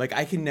 Like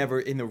I can never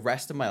in the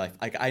rest of my life,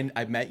 like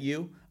I met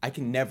you, I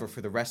can never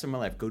for the rest of my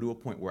life go to a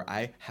point where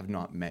I have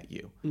not met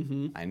you.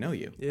 I know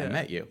you. Yeah. I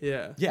met you.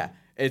 Yeah. Yeah.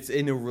 It's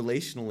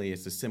relationally,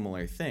 it's a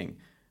similar thing.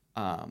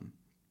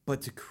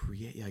 But to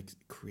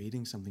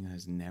creating something that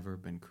has never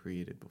been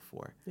created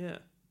before. Yeah.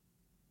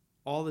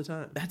 All the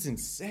time. That's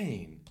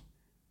insane.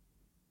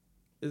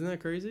 Isn't that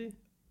crazy?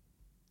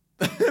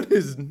 That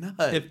is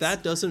nuts. If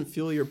that doesn't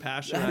fuel your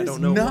passion, That I is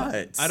don't know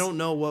nuts. I don't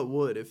know what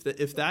would.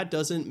 If that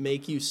doesn't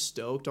make you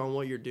stoked on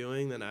what you're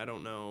doing, then I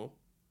don't know.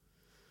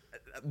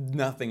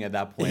 Nothing at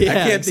that point. Yeah, I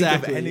can't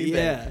exactly. think of anything.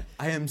 Yeah.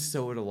 I am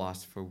so at a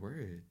loss for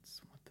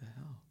words. What the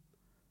hell?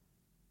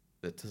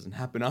 That doesn't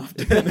happen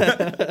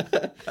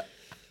often.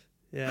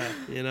 Yeah,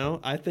 you know,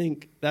 I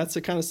think that's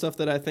the kind of stuff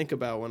that I think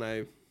about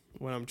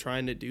when I'm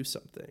trying to do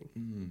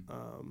something.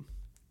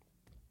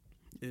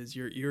 Is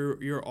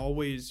you're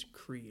always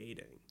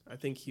creating. I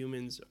think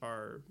humans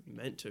are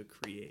meant to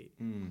create.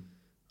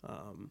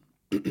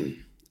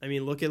 I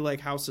mean, look at like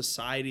how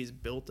society's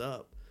built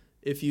up.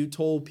 If you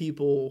told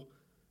people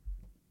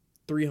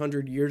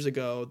 300 years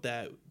ago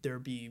that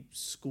there'd be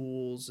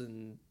schools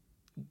and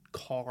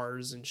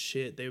cars and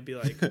shit, they would be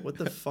like, what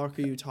the fuck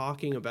are you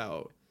talking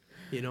about?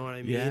 You know what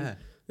I mean? Yeah.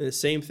 And the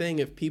same thing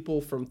if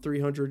people from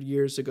 300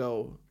 years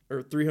ago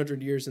or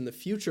 300 years in the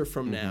future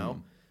from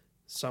now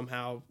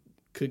somehow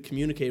could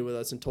communicate with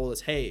us and told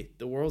us, hey,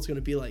 the world's going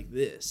to be like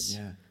this.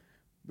 Yeah.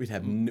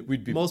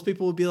 We'd be Most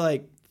people would be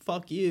like,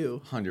 fuck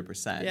you.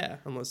 100%. Yeah,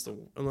 unless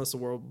the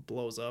world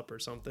blows up or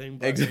something.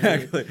 But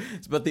Exactly.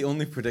 It's about the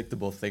only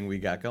predictable thing we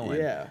got going.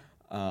 Yeah.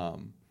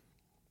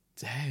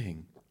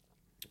 Dang,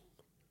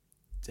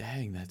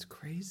 that's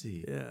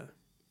crazy. Yeah.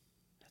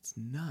 That's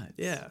nuts.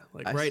 Yeah.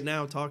 Like right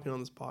now talking on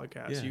this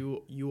podcast,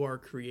 you are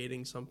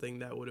creating something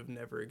that would have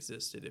never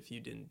existed if you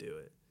didn't do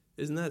it.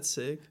 Isn't that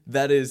sick?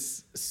 That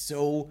is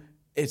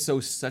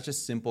such a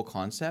simple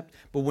concept,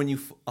 but when you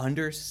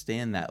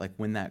understand that, like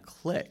when it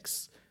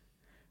clicks,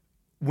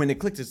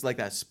 it's like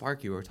that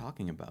spark you were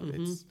talking about.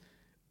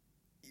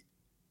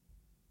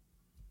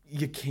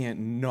 You can't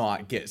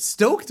not get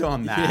stoked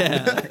on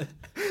that.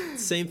 Yeah.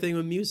 Same thing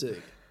with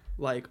music.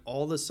 Like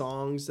all the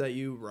songs that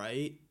you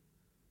write,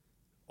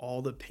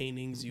 all the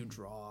paintings you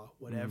draw,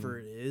 whatever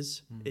it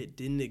is, it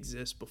didn't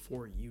exist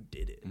before you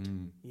did it.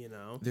 You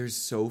know? There's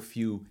so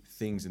few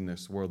things in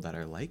this world that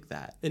are like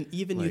that. And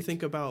even you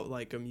think about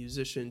like a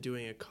musician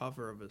doing a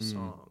cover of a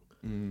song.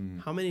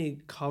 How many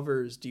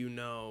covers do you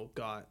know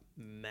got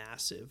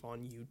massive on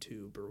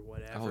YouTube or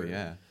whatever? Oh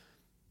yeah.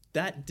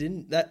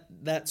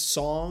 That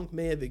song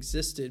may have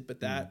existed,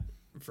 but that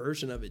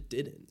version of it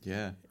didn't.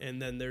 Yeah.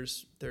 And then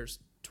there's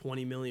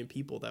 20 million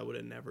people that would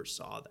have never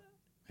saw that.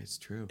 It's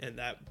true. And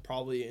that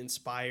probably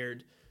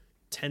inspired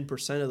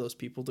 10% of those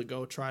people to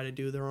go try to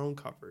do their own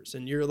covers.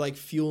 And you're like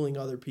fueling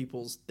other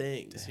people's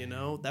things, you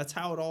know? That's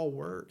how it all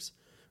works.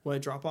 When I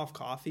drop off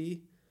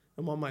coffee,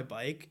 I'm on my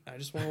bike. I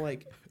just want to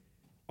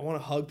I want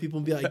to hug people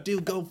and be like,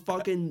 dude, go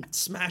fucking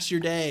smash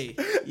your day.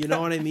 You know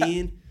what I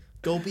mean?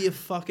 Go be a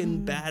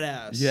fucking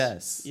badass.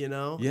 Yes. You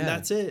know? Yeah. And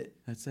that's it.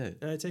 That's it.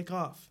 And I take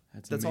off.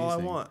 That's amazing. all I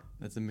want.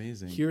 That's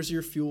amazing. Here's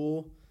your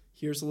fuel.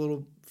 Here's a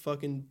little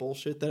fucking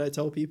bullshit that I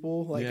tell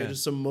people. Like,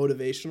 just some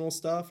motivational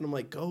stuff. And I'm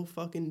like, go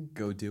fucking...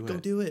 Go do it. Go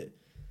do it.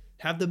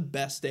 Have the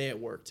best day at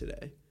work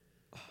today.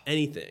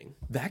 Anything.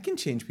 That can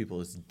change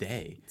people's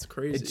day. It's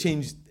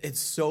crazy. It's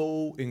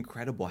so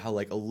incredible how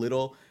like a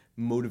little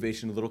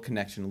motivation, a little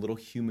connection, a little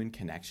human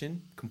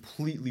connection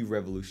completely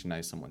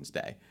revolutionize someone's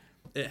day.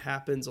 It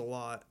happens a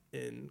lot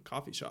in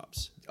coffee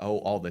shops. Oh,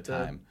 all the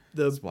time.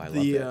 That's why I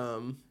love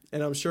it.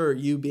 And I'm sure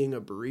you being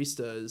a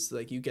barista is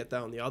like, you get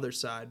that on the other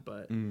side,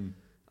 but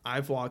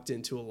I've walked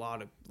into a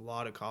lot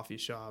of coffee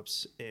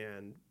shops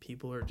and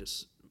people are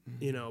just,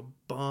 you know,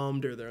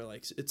 bummed, or they're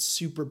like, it's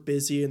super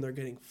busy and they're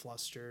getting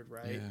flustered,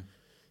 right? Yeah.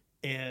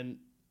 And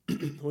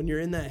when you're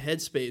in that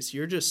headspace,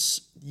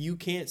 you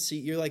can't see,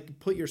 you're like,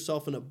 put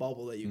yourself in a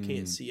bubble that you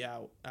can't see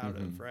out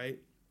of, right?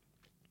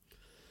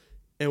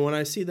 And when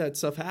I see that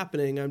stuff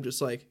happening, I'm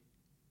just like,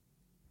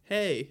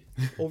 hey,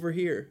 over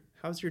here,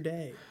 how's your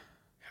day?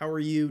 How are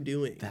you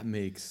doing? That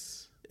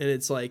makes... And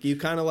it's like, you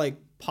kind of like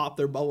pop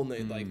their bubble and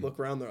they like look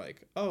around. They're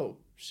like, oh,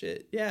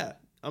 shit. Yeah,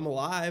 I'm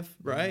alive,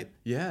 right?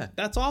 Yeah.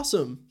 That's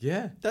awesome.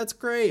 Yeah. That's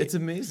great. It's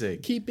amazing.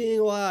 Keep being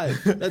alive.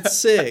 That's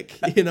sick.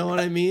 You know what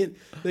I mean?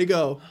 They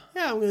go,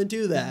 yeah, I'm going to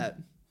do that.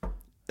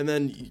 And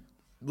then you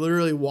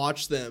literally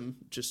watch them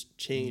just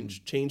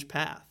change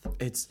path.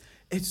 It's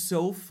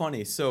so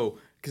funny. So,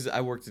 because I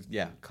worked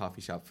at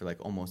coffee shop for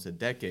like almost a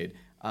decade,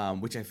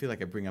 which I feel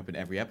like I bring up in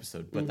every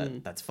episode,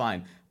 but that's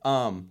fine.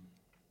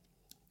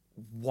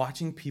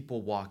 Watching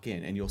people walk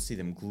in and you'll see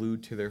them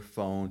glued to their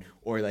phone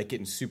or like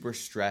getting super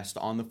stressed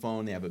on the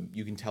phone.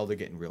 You can tell they're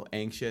getting real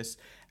anxious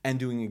and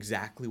doing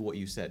exactly what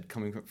you said,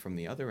 coming from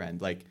the other end,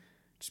 like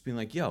just being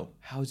like, yo,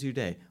 how's your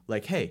day?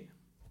 Like, hey,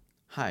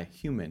 hi,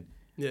 human.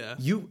 Yeah.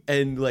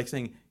 And like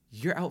saying,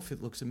 your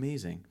outfit looks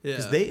amazing. Yeah.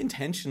 Because they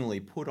intentionally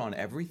put on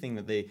everything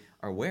that they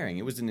are wearing.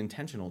 It was an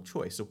intentional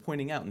choice. So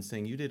pointing out and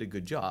saying, you did a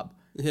good job.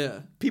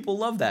 Yeah. People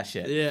love that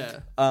shit. Yeah.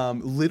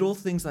 Little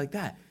things like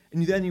that.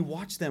 And then you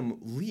watch them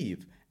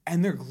leave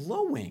and they're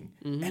glowing.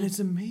 And it's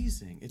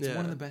amazing. It's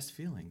one of the best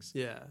feelings.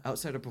 Yeah.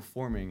 Outside of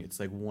performing, it's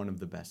like one of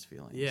the best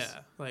feelings. Yeah.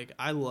 Like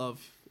I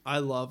love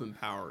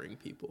empowering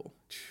people.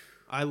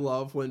 I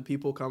love when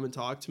people come and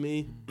talk to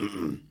me.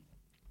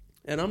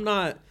 And I'm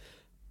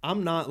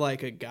not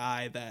like a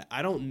guy that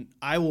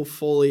I will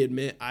fully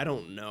admit I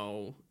don't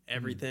know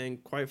everything.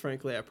 Quite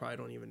frankly, I probably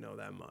don't even know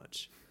that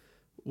much.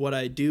 What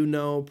I do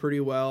know pretty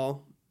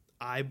well,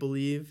 I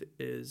believe,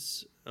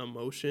 is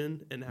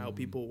emotion and how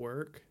people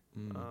work.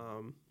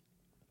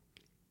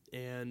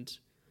 And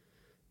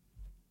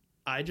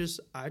I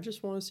just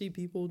want to see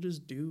people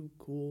just do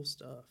cool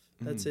stuff.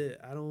 That's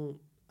it.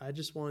 I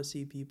just want to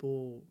see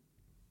people,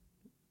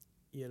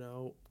 you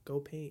know, go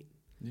paint.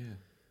 Yeah.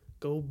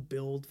 Go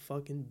build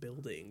fucking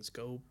buildings.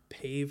 Go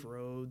pave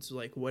roads.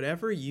 Like,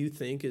 whatever you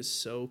think is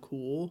so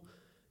cool,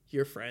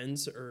 your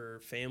friends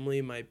or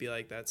family might be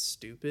like, that's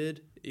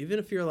stupid. Even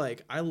if you're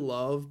like, I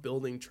love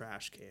building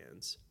trash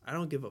cans. I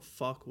don't give a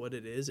fuck what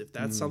it is. If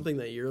that's something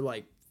that you're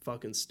like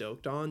fucking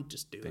stoked on,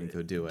 just do it.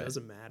 Go do it. It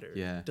doesn't matter.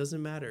 Yeah. It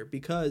doesn't matter.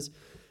 Because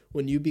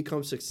when you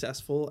become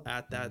successful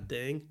at that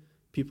thing,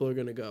 people are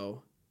going to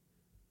go,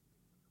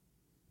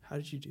 how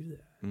did you do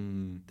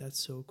that?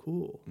 That's so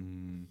cool.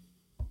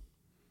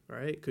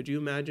 Right? Could you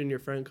imagine your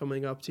friend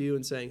coming up to you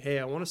and saying, hey,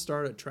 I want to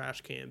start a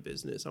trash can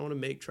business. I want to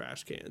make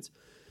trash cans.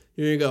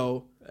 You're going to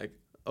go, like,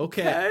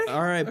 okay.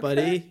 All right,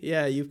 buddy.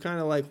 Yeah, you've kind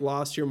of like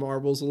lost your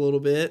marbles a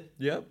little bit.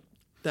 Yep.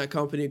 That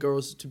company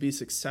goes to be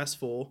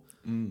successful.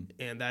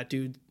 And that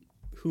dude,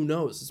 who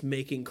knows, is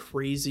making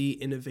crazy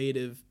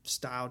innovative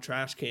style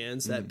trash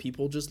cans that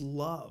people just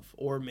love.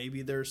 Or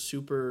maybe they're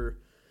super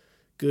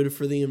good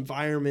for the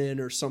environment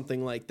or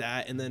something like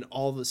that. And then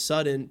all of a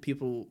sudden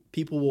people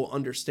will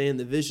understand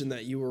the vision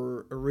that you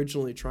were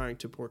originally trying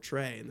to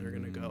portray. And they're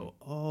going to go,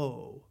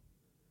 oh,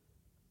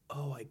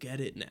 I get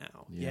it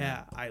now.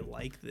 Yeah, I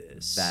like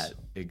this. That,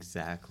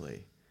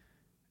 exactly.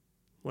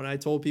 When I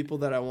told people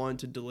that I wanted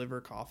to deliver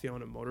coffee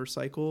on a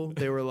motorcycle,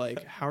 they were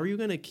like, how are you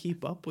going to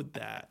keep up with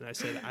that? And I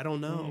said, I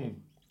don't know.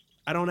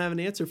 I don't have an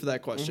answer for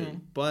that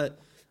question, but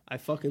I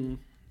fucking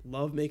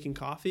love making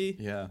coffee.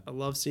 Yeah. I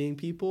love seeing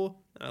people.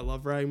 I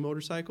love riding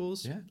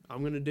motorcycles. Yeah.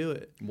 I'm going to do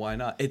it. Why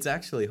not? It's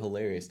actually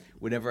hilarious.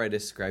 Whenever I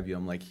describe you,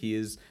 I'm like, he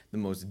is the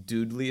most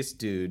dudeliest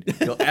dude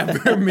you'll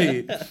ever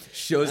meet.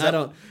 Shows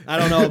up. I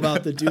don't know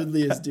about the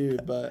dudeliest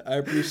dude, but I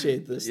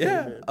appreciate this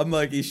statement. Yeah. I'm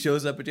like, he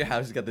shows up at your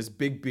house. He's got this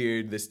big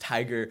beard, this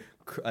tiger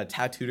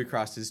tattooed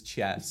across his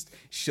chest.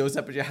 Shows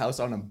up at your house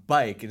on a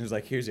bike and is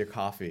like, here's your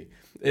coffee.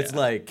 It's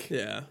like,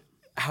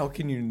 how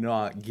can you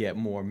not get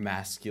more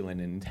masculine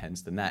and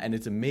intense than that? And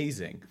it's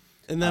amazing.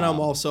 And then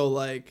I'm also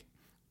like,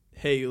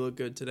 hey, you look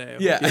good today.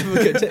 Yeah.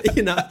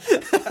 You know,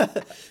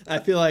 I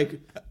feel like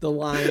the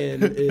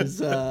lion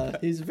is,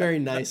 he's a very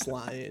nice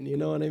lion. You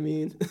know what I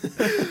mean?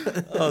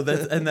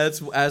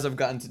 That's, as I've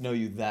gotten to know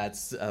you,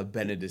 that's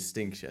been a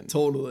distinction.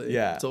 Totally.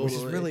 Yeah. Totally. Which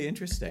is really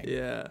interesting.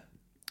 Yeah.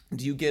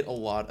 Do you get a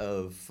lot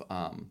of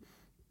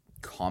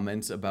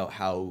comments about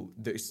how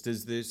there's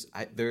this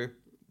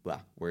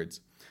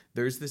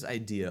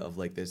idea of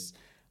like this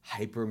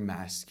hyper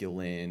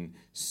masculine,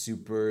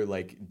 super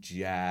like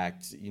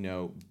jacked, you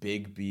know,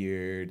 big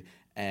beard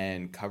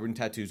and covered in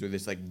tattoos, or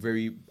this like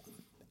very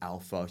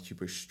alpha,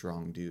 super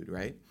strong dude,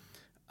 right?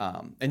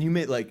 And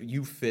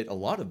you fit a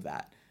lot of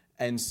that.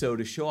 And so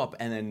to show up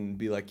and then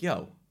be like,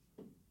 yo,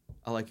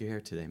 I like your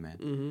hair today, man.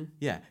 Mm-hmm.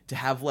 Yeah, to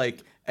have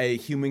like a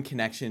human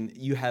connection,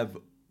 you have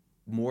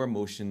more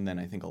emotion than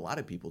I think a lot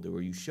of people do,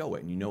 or you show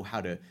it and you know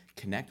how to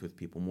connect with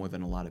people more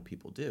than a lot of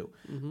people do.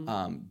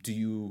 Do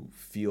you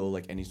feel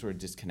like any sort of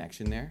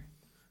disconnection there?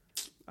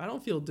 I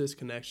don't feel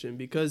disconnection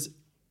because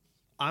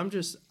I'm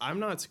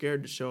not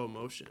scared to show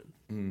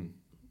emotion.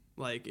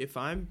 Like if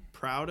I'm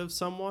proud of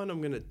someone, I'm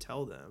going to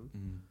tell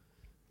them.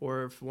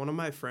 Or if one of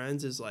my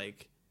friends is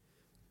like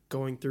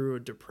going through a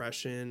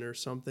depression or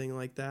something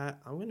like that,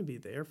 I'm going to be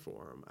there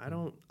for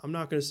them. I'm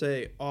not going to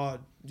say, oh,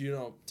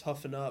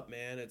 toughen up,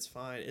 man. It's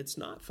fine. It's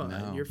not fine.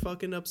 No. You're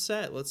fucking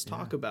upset. Let's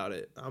talk about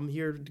it. I'm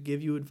here to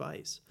give you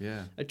advice.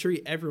 Yeah. I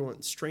treat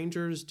everyone,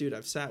 strangers, dude,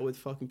 I've sat with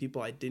fucking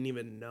people I didn't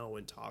even know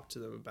and talked to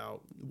them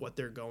about what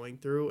they're going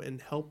through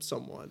and helped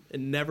someone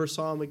and never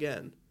saw them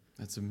again.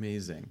 That's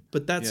amazing.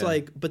 But that's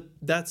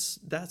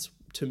that's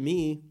to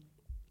me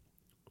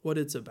what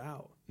it's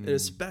about. And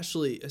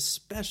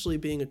especially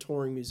being a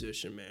touring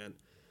musician, man.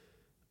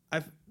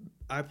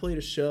 I played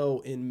a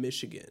show in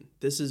Michigan.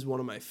 This is one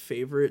of my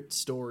favorite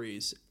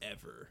stories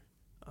ever.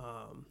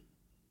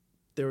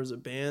 There was a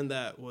band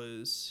that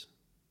was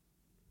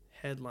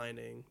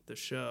headlining the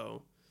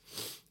show,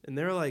 and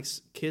they're like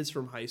kids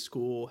from high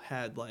school,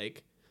 had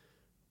like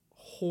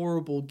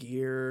horrible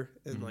gear,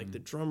 and like the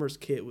drummer's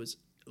kit was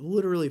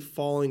literally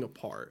falling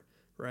apart.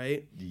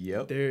 Right?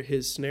 Yep.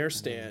 His snare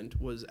stand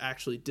was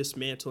actually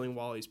dismantling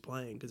while he's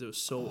playing because it was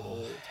so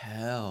old.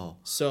 Hell.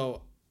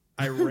 So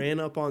I ran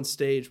up on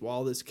stage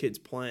while this kid's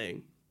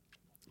playing,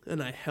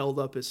 and I held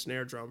up his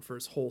snare drum for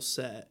his whole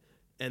set.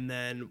 And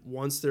then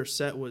once their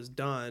set was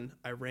done,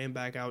 I ran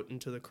back out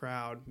into the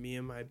crowd. Me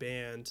and my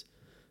band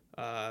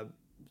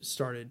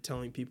started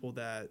telling people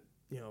that,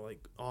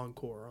 like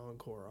encore,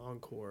 encore,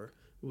 encore.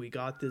 We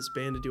got this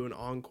band to do an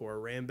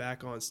encore, ran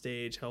back on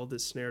stage, held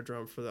this snare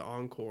drum for the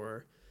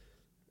encore.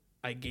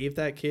 I gave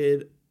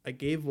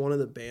one of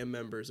the band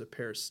members a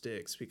pair of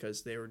sticks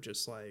because they were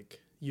just like,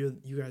 you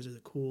guys are the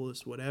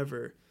coolest,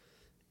 whatever.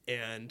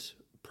 And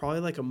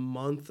probably like a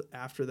month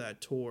after that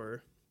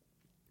tour,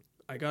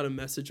 I got a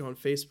message on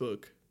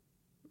Facebook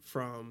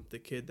from the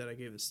kid that I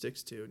gave the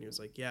sticks to. And he was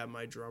like, yeah,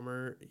 my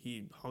drummer,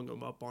 he hung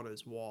them up on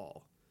his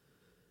wall.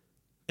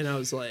 And I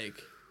was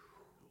like,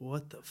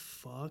 what the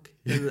fuck?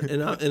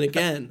 And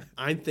again,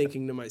 I'm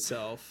thinking to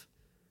myself,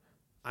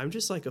 I'm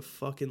just like a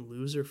fucking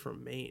loser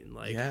from Maine.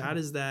 Like, how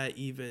does that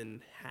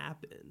even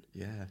happen?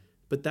 Yeah.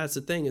 But that's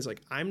the thing is,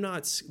 like, I'm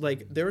not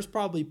like, there was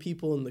probably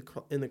people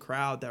in the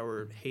crowd that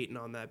were hating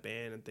on that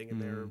band and thinking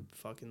they're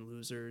fucking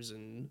losers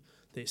and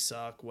they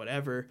suck,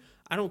 whatever.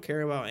 I don't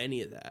care about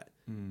any of that.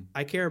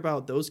 I care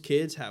about those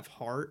kids have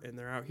heart and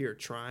they're out here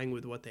trying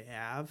with what they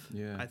have.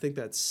 Yeah. I think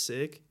that's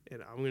sick,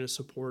 and I'm going to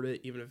support it,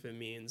 even if it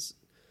means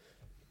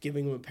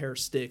giving him a pair of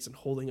sticks and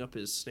holding up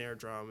his snare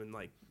drum and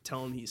like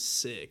tell him he's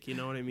sick. You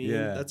know what I mean?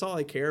 Yeah. That's all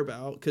I care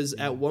about. Because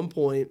at one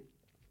point,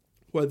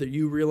 whether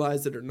you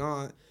realize it or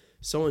not,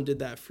 someone did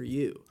that for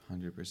you.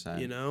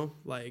 100%.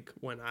 Like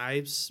when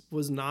I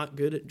was not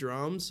good at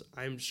drums,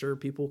 I'm sure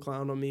people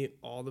clowned on me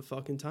all the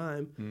fucking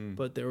time.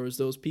 But there was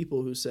those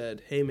people who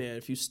said, hey man,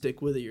 if you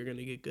stick with it, you're going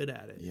to get good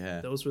at it.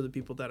 Yeah. Those were the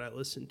people that I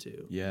listened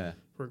to. Yeah.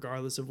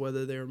 Regardless of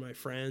whether they were my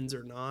friends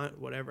or not,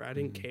 whatever. I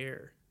didn't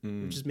care.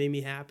 It just made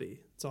me happy.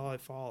 That's all I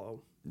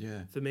follow.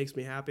 Yeah. If it makes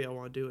me happy, I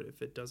want to do it.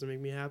 If it doesn't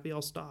make me happy,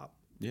 I'll stop.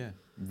 Yeah.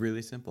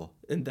 Really simple.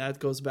 And that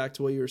goes back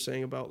to what you were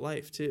saying about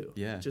life too.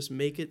 Yeah. Just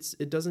make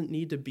it doesn't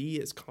need to be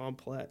as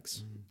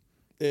complex.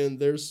 And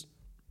there's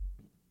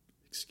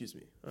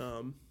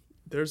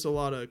a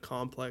lot of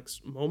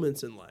complex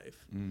moments in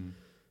life.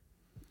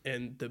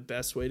 And the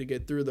best way to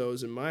get through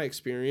those, in my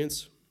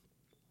experience,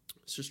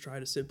 is just try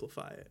to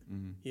simplify it.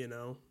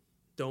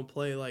 Don't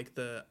play like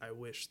I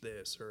wish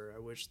this or I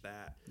wish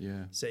that.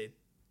 Yeah. Say,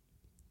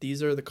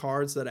 these are the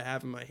cards that I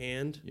have in my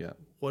hand. Yeah.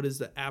 What is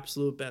the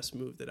absolute best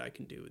move that I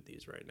can do with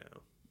these right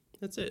now?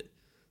 That's it.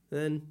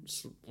 Then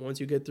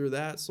once you get through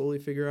that, slowly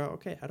figure out,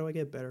 okay, how do I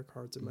get better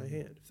cards in my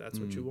hand if that's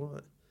what you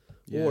want?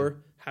 Yeah. Or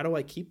how do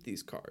I keep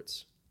these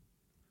cards?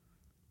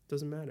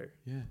 Doesn't matter.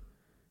 Yeah.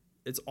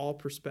 It's all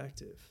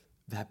perspective.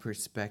 That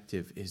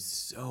perspective is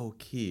so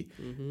key.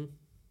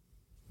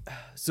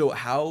 So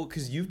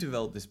because you've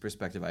developed this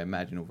perspective, I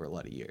imagine, over a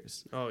lot of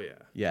years. Oh, yeah.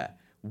 Yeah.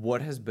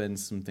 What has been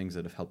some things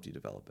that have helped you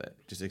develop it?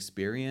 Just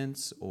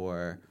experience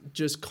or?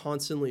 Just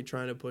constantly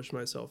trying to push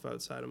myself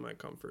outside of my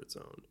comfort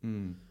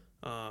zone.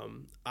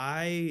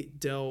 I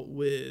dealt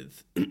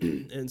with,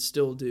 and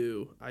still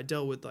do, I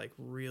dealt with like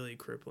really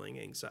crippling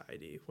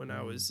anxiety when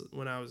I was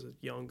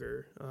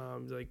younger,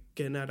 like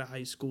getting out of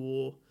high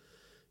school.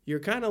 You're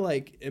kind of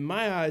like, in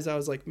my eyes, I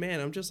was like, man,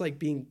 I'm just like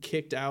being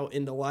kicked out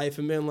into life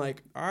and being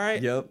like, all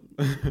right, yep.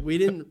 We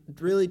didn't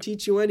really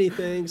teach you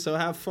anything, so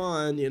have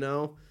fun,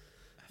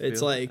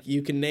 It's like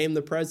you can name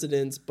the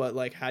presidents, but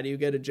like, how do you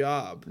get a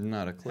job?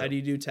 Not a clue. How do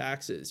you do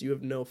taxes? You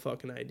have no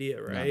fucking idea,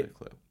 right? Not a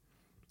clue.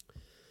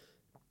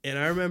 And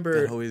I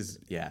remember,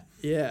 yeah,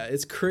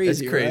 it's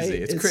crazy. It's crazy.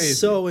 Right? It's crazy.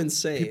 So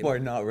insane. People are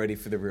not ready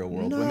for the real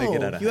world when they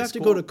get out of high school. You have to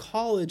go to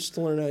college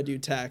to learn how to do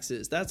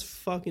taxes. That's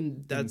dog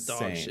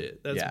Insane.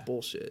 shit. That's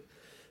bullshit.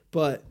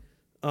 But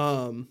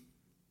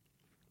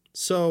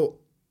So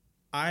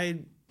I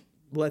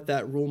let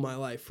that rule my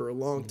life for a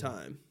long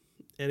time.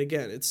 And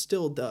again, it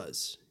still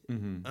does.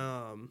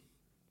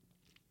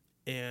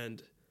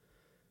 And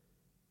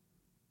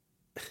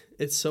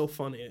it's so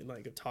funny,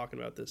 like, talking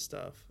about this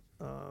stuff.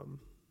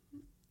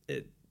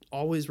 It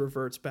always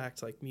reverts back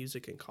to, like,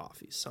 music and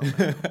coffee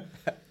somehow.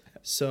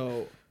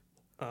 So,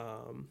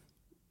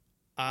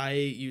 I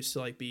used to,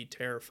 like, be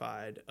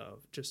terrified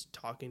of just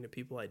talking to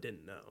people I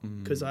didn't know.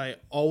 Because I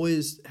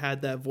always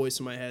had that voice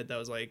in my head that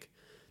was like,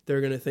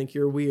 they're going to think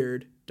you're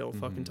weird. Don't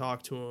fucking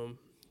talk to them.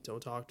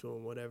 Don't talk to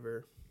them,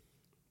 whatever.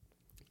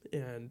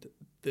 And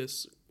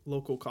this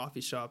local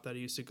coffee shop that I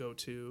used to go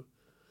to,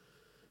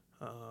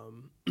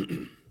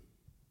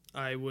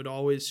 I would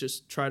always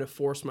just try to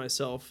force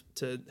myself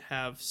to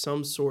have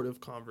some sort of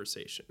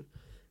conversation.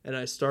 And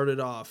I started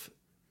off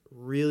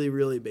really,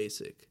 really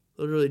basic.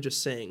 Literally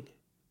just saying,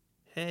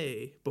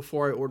 hey,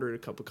 before I ordered a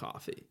cup of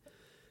coffee.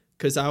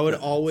 Because I would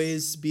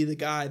always be the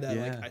guy that,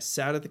 like, I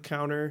sat at the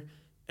counter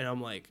and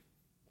I'm, like,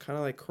 kind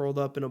of, like, curled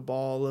up in a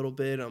ball a little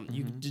bit.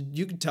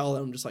 You could tell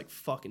that I'm just, like,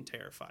 fucking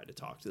terrified to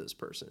talk to this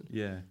person.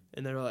 Yeah.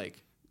 And they're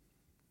like,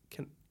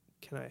 can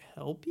I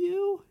help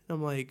you? And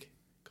I'm like,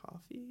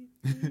 coffee?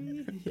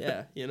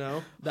 Yeah, you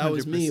know? That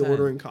was me 100%.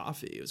 ordering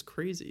coffee. It was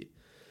crazy.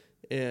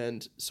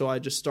 And so I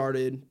just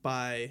started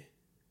by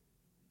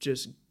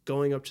just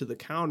going up to the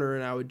counter,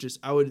 and I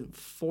would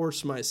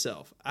force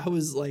myself. I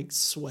was, like,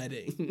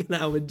 sweating. And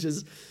I would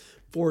just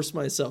force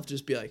myself,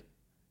 just be like,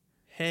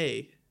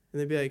 hey.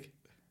 And they'd be like,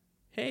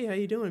 hey, how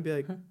you doing? I'd be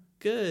like,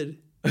 good.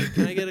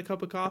 Can I get a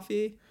cup of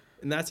coffee?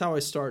 And that's how I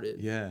started.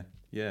 Yeah.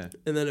 Yeah.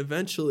 And then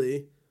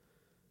eventually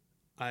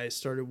I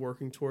started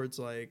working towards,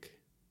 like,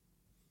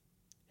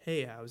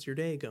 hey, how's your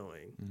day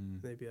going?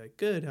 And they'd be like,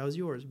 good. How's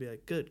yours? I'd be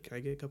like, good. Can I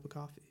get a cup of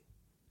coffee?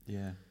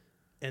 Yeah.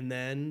 And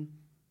then,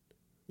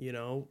 you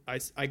know,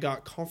 I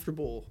got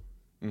comfortable.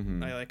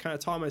 I, like, kind of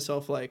taught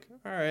myself, like,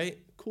 all right,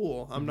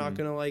 cool. I'm not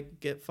going to, like,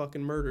 get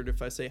fucking murdered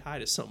if I say hi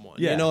to someone.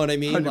 Yeah, you know what I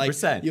mean? 100%.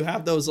 Like, you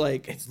have those,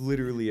 like... It's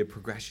literally a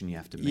progression you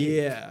have to make.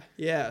 Yeah,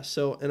 yeah.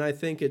 So, and I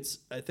think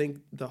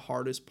the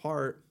hardest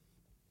part,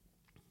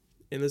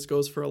 and this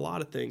goes for a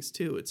lot of things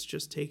too, it's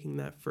just taking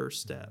that first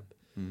step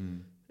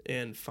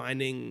and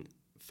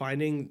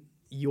finding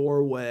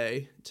your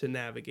way to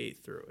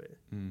navigate through it.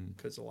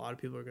 Because a lot of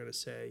people are going to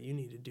say, you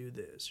need to do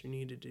this, you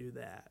need to do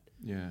that.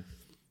 Yeah.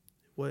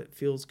 What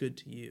feels good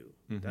to you?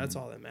 That's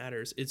all that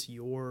matters. It's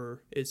your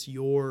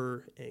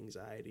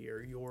anxiety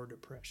or your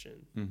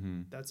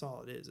depression. That's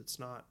all it is. It's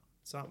not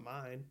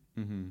mine.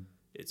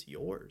 It's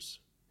yours.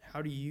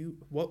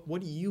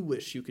 What do you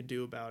wish you could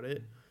do about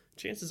it?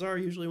 Chances are,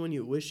 usually when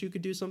you wish you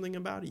could do something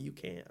about it, you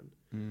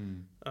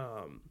can.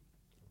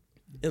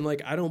 And,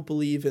 like, I don't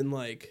believe in,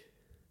 like,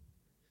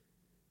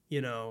 you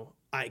know,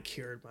 I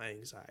cured my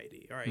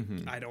anxiety, or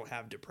I don't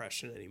have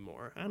depression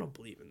anymore. I don't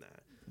believe in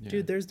that. Yeah.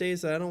 Dude, there's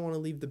days that I don't want to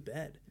leave the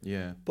bed.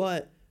 Yeah.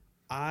 But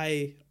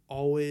I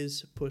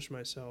always push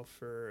myself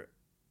for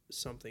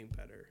something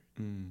better.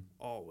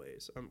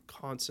 Always. I'm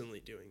constantly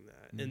doing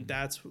that. And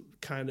that's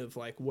kind of,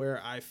 like, where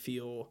I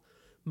feel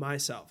my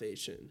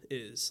salvation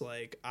is.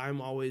 Like, I'm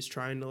always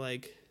trying to,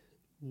 like,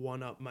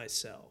 one up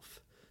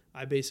myself.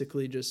 I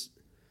basically just,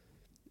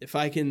 if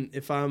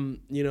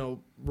I'm, you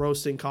know,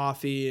 roasting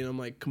coffee and I'm,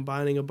 like,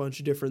 combining a bunch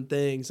of different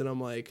things and I'm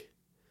like,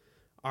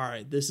 all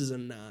right, this is a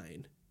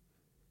 9.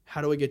 How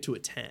do I get to a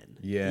 10?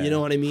 Yeah. You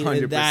know what I mean?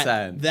 100%.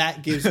 And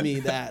that gives me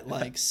that,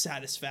 like,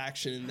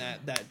 satisfaction and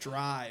that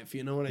drive,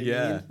 you know what I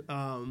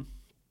mean?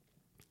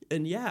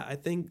 And yeah, I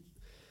think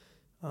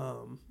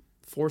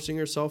forcing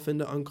yourself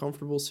into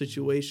uncomfortable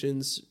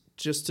situations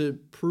just to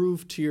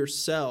prove to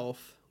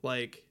yourself,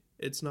 like,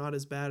 it's not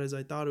as bad as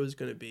I thought it was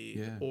going to be.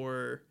 Yeah.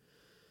 Or,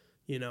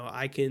 you know,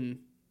 I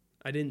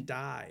didn't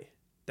die.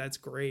 That's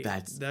great.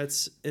 And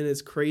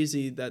it's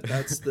crazy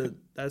that's the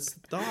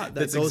thought that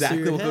that's goes exactly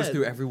through your what head. Goes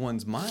through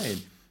everyone's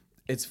mind.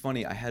 It's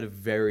funny. I had a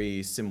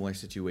very similar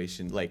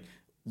situation, like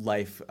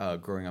life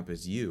growing up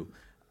as you.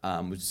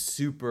 Was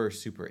super,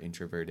 super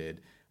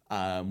introverted.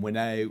 When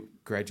I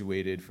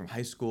graduated from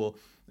high school,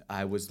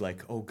 I was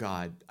like, oh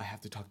God, I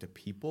have to talk to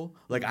people.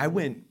 Like, I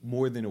went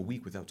more than a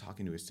week without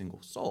talking to a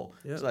single soul.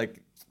 Yep. It's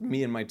like,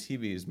 me and my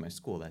TV is my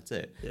school. That's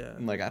it. Yeah.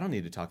 I'm like, I don't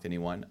need to talk to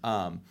anyone.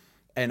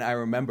 And I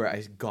remember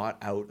I got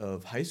out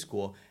of high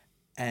school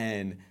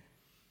and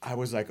I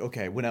was like,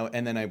 okay,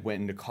 and then I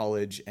went into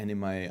college, and in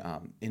my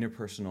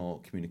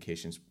interpersonal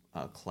communications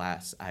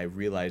class, I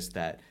realized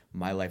that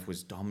my life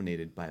was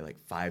dominated by, like,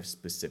 5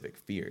 specific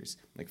fears,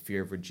 like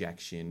fear of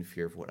rejection,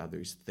 fear of what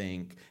others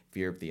think,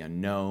 fear of the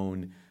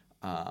unknown,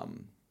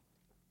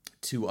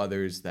 2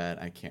 others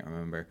that I can't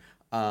remember.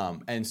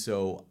 And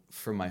so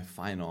for my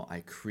final,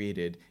 I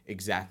created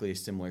exactly a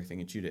similar thing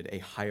that you did, a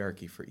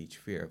hierarchy for each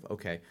fear of,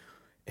 okay,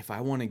 if I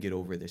want to get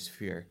over this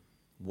fear,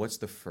 what's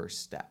the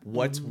first step?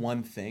 What's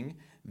one thing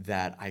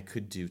that I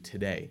could do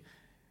today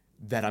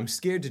that I'm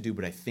scared to do,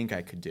 but I think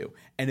I could do?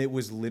 And it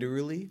was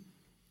literally,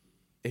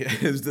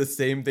 it was the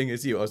same thing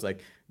as you. I was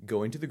like,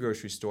 go into the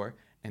grocery store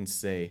and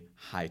say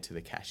hi to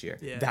the cashier.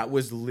 Yeah. That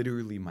was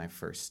literally my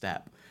first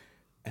step.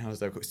 And I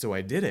was like, so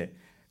I did it.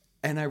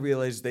 And I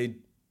realized they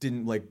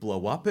didn't like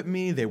blow up at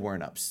me. They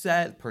weren't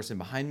upset. The person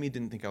behind me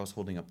didn't think I was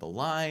holding up the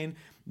line.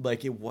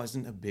 Like it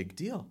wasn't a big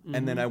deal. Mm-hmm.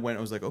 And then I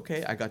was like,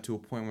 okay, I got to a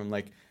point where I'm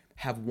like,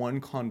 have one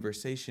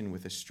conversation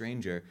with a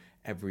stranger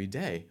every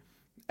day.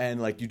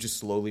 And like you just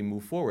slowly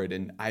move forward.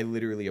 And I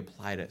literally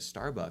applied at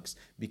Starbucks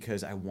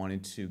because I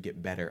wanted to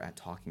get better at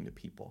talking to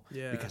people.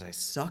 Yeah. Because I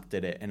sucked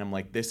at it. And I'm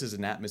like, this is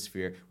an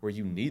atmosphere where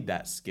you need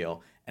that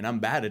skill. And I'm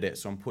bad at it.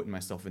 So I'm putting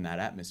myself in that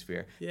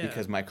atmosphere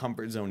because my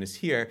comfort zone is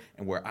here.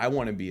 And where I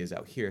want to be is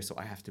out here. So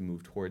I have to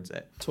move towards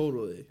it.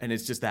 Totally. And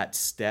it's just that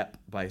step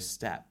by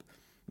step.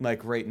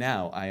 Like right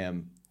now, I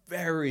am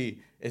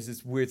it's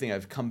this weird thing.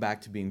 I've come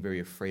back to being very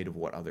afraid of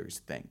what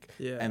others think.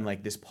 Yeah. And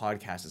like this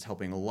podcast is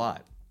helping a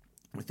lot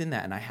within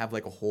that. And I have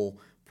like a whole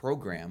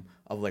program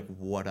of like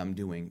what I'm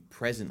doing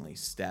presently,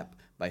 step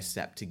by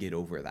step, to get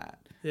over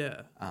that.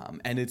 Yeah.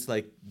 And it's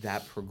like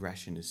that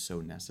progression is so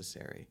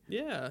necessary.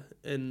 Yeah.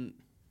 And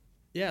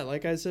yeah,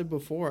 like I said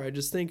before, I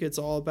just think it's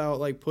all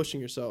about like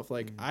pushing yourself.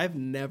 Like I've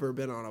never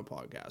been on a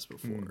podcast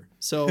before.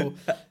 So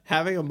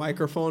having a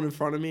microphone in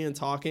front of me and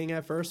talking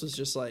at first was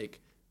just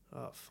like,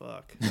 oh,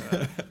 fuck.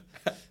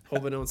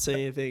 Hope I don't say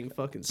anything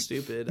fucking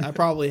stupid. I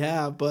probably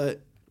have,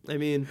 but I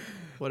mean,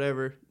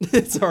 whatever.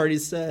 It's already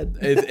said.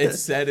 It's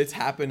said, it's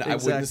happened.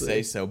 Exactly. I wouldn't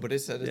say so, but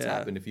it's said, it's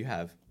happened. If you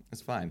have,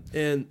 it's fine.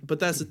 But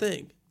that's the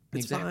thing.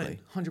 It's exactly.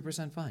 fine.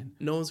 100% fine.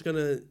 No one's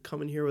gonna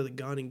come in here with a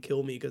gun and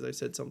kill me because I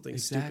said something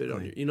stupid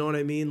on you. You know what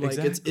I mean? Like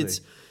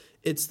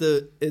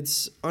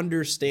it's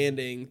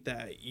understanding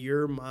that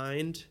your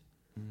mind,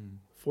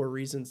 for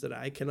reasons that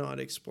I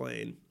cannot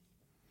explain,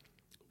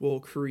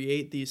 will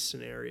create these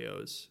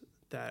scenarios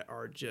that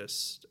are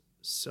just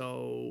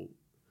so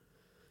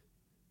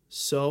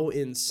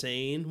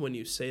insane when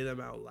you say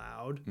them out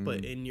loud,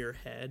 but in your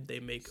head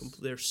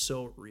they're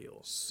so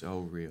real. So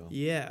real.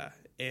 Yeah.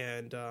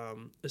 And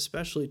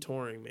especially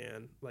touring,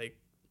 man. Like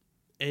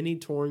any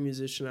touring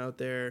musician out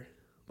there,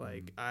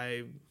 like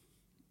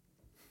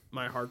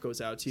my heart goes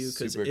out to you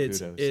because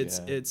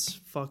it's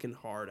fucking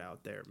hard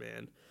out there,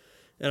 man.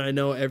 And I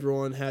know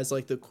everyone has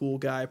like the cool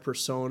guy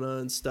persona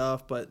and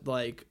stuff, but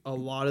like a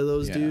lot of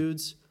those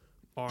dudes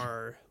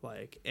are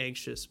like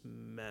anxious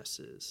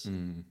messes.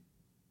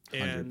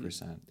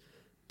 100%.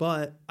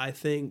 But I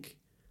think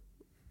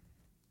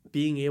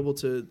being able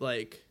to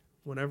like,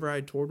 whenever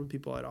I toured with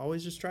people, I'd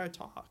always just try to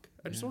talk.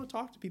 I just want to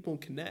talk to people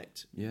and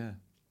connect. Yeah.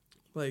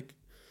 Like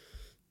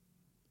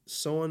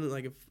someone,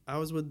 like if I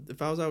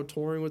was out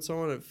touring with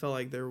someone, it felt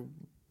like they're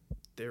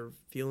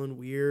feeling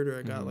weird, or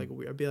I got like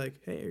weird, I'd be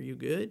like, hey, are you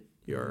good?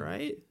 You all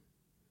right?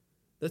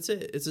 That's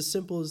it. It's as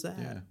simple as that.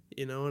 Yeah.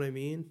 You know what I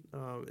mean?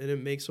 And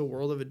it makes a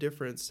world of a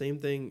difference. Same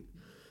thing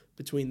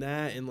between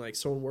that and like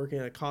someone working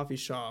at a coffee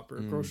shop or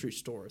a grocery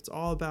store. It's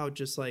all about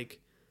just like,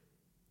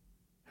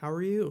 how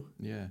are you?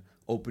 Yeah.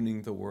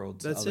 Opening the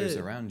world to others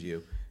around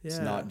you. Yeah. It's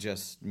not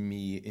just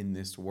me in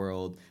this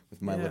world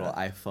with my little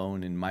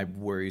iPhone and my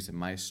worries and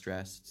my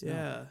stress.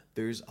 No,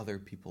 there's other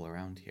people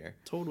around here.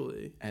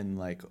 Totally. And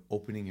like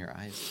opening your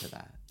eyes to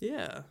that.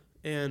 Yeah.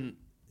 And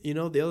you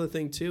know, the other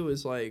thing too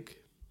is like,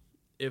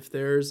 if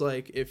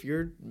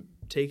you're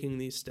taking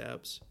these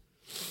steps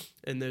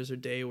and there's a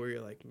day where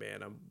you're like,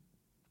 man,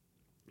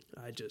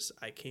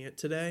 I can't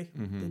today,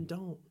 then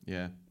don't.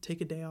 Yeah.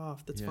 Take a day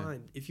off. That's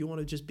fine. If you want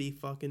to just be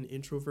fucking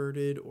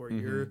introverted, or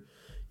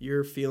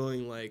you're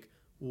feeling like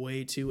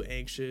way too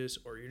anxious,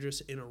 or you're just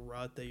in a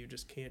rut that you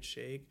just can't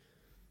shake,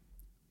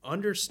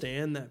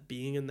 understand that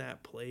being in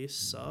that place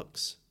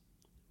sucks,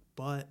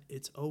 but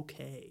it's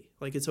okay.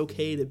 Like it's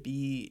okay to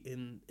be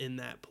in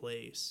that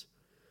place.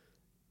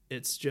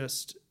 It's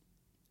just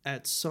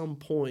at some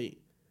point,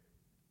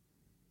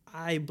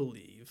 I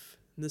believe,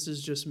 and this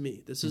is just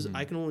me. This is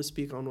I can only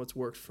speak on what's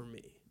worked for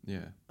me.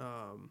 Yeah.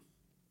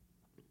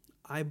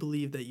 I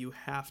believe that you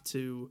have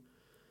to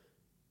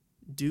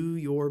do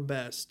your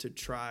best to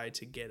try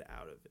to get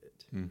out of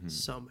it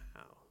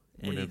somehow.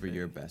 Whatever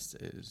your best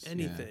is.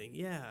 Anything,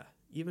 yeah.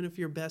 Even if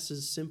your best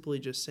is simply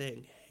just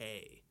saying,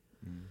 hey,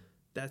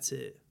 that's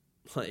it.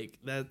 Like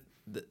that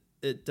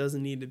it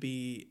doesn't need to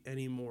be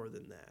any more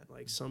than that.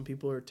 Like some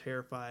people are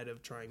terrified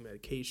of trying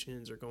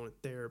medications or going to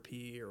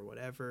therapy or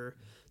whatever.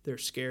 They're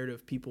scared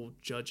of people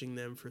judging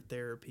them for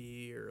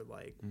therapy or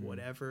like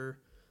whatever.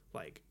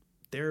 Like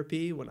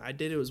therapy, when I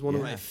did it, was one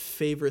of my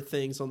favorite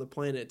things on the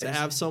planet. To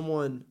have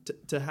someone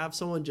to have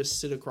someone just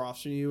sit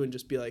across from you and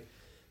just be like,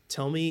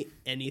 tell me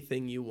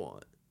anything you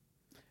want.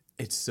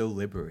 It's so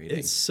liberating.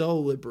 It's so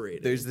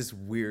liberating. There's this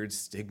weird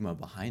stigma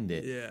behind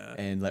it,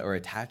 and or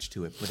attached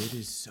to it, but it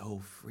is so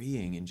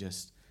freeing and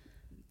just,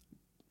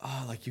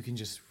 like you can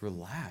just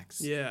relax,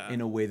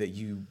 in a way that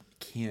you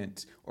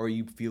can't, or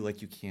you feel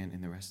like you can't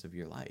in the rest of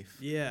your life.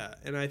 Yeah,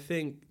 and I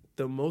think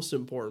the most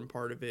important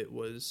part of it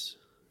was,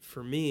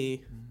 for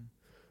me,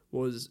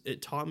 was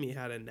it taught me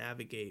how to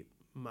navigate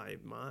my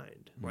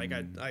mind. Like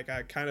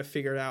I kind of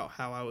figured out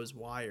how I was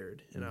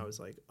wired, and I was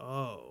like,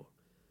 oh,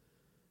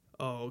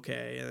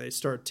 okay. And they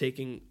start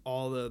taking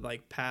all the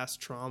like past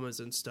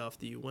traumas and stuff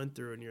that you went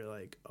through, and you're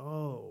like,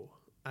 oh,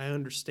 I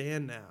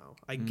understand now.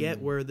 I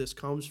get where this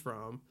comes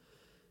from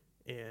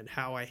and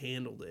how I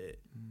handled it.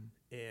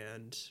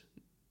 And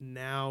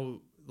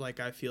now, like,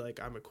 I feel like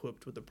I'm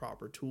equipped with the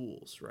proper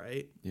tools,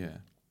 right? Yeah.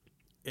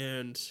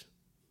 And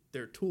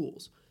they're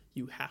tools.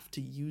 You have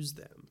to use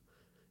them.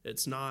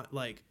 It's not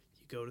like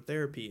you go to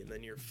therapy and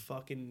then you're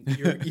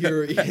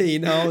you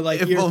know,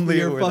 like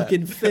you're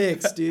fucking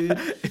fixed, dude.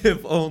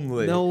 If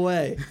only. No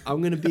way.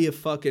 I'm going to be a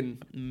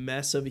fucking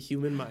mess of a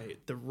human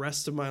the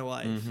rest of my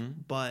life,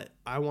 but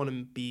I want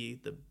to be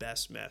the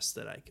best mess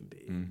that I can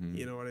be.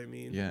 You know what I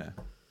mean? Yeah.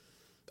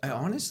 I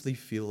honestly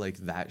feel like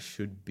that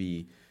should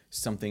be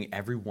something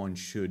everyone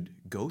should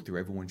go through,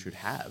 everyone should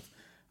have,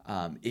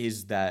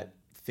 is that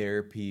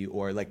therapy,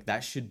 or like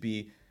that should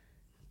be,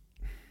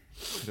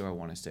 how do I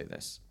want to say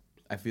this?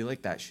 I feel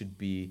like that should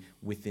be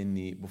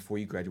before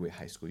you graduate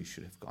high school, you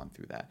should have gone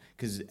through that.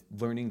 Because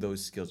learning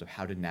those skills of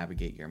how to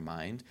navigate your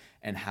mind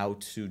and how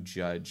to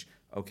judge,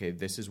 okay,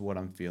 this is what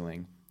I'm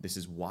feeling, this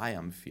is why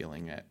I'm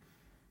feeling it,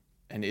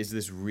 and is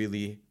this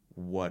really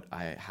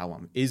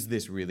is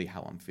this really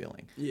how I'm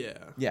feeling? Yeah.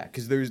 Yeah,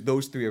 because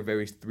those three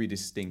are three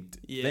distinct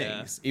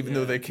things, even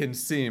though they can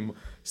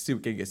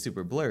get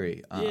super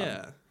blurry.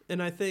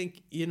 And I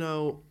think, you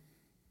know,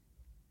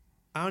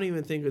 I don't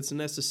even think it's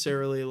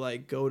necessarily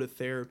like go to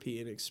therapy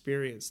and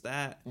experience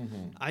that.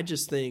 I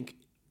just think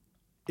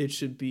it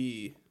should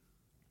be,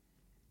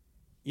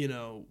 you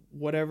know,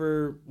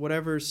 whatever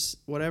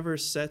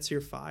sets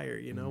your fire,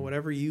 you know,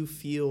 whatever you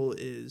feel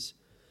is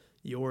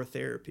your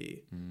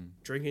therapy.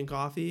 Drinking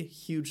coffee,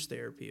 huge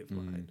therapy of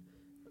mine.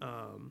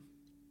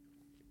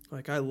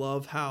 Like, I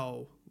love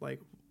how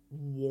like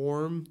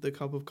warm the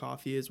cup of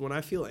coffee is when I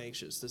feel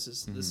anxious. This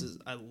is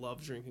I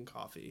love drinking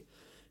coffee.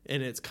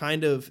 And it's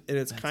kind of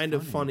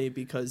funny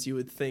because you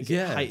would think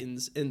it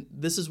heightens, and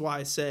this is why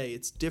I say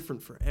it's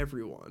different for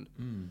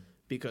everyone.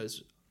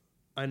 Because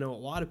I know a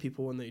lot of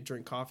people, when they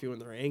drink coffee when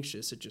they're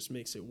anxious, it just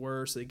makes it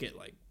worse. They get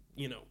like,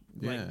 you know,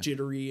 like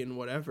jittery and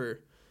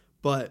whatever.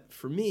 But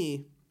for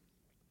me,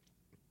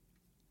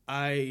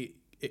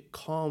 it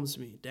calms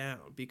me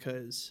down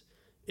because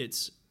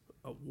it's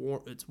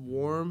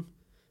warm.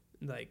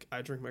 Like,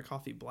 I drink my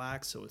coffee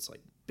black, so it's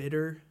like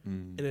bitter,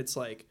 and it's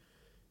like,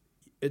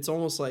 it's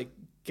almost like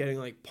getting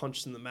like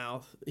punched in the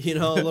mouth, you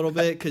know, a little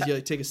bit, because you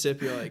like take a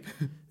sip, you're like,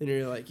 and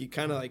you're like, you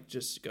kind of like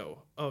just go,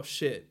 oh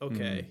shit,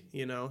 okay,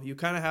 you know, you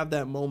kind of have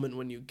that moment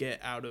when you get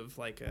out of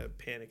like a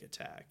panic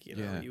attack, you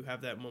know, you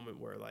have that moment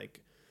where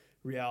like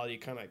reality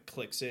kind of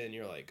clicks in,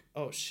 you're like,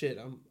 oh shit,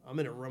 I'm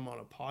in a room on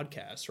a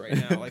podcast right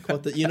now, like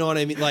what the, you know what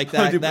I mean, like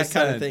that 100%. That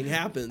kind of thing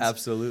happens.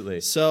 Absolutely.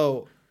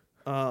 So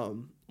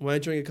when I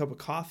drink a cup of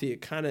coffee,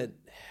 it kind of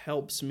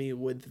helps me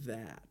with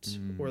that,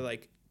 or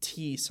like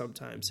tea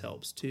sometimes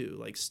helps too,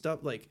 like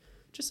stuff like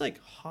just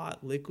like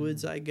hot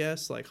liquids, I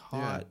guess, like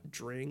hot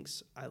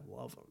drinks. I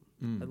love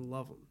them. I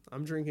love them.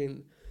 I'm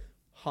drinking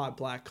hot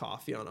black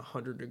coffee on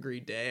 100-degree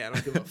day. I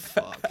don't give a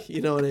fuck.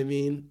 You know what I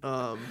mean?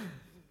 I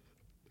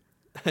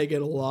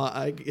get a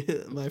lot.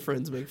 My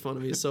friends make fun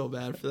of me so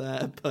bad for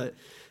that, but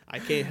I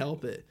can't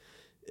help it.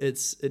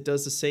 It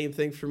does the same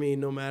thing for me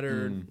no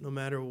matter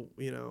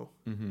you know,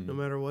 no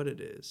matter what it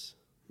is.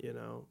 You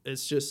know,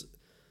 it's just,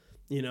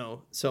 you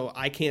know, so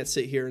I can't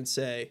sit here and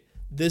say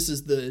this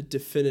is the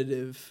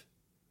definitive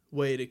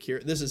way to cure.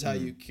 This is how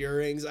you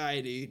cure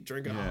anxiety.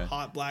 Drink a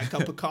hot black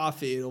cup of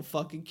coffee. It'll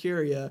fucking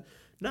cure you.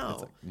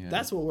 No,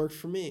 that's what works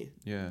for me.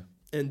 Yeah.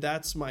 And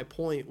that's my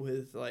point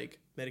with like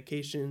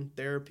medication,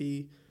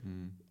 therapy,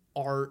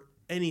 art,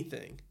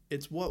 anything.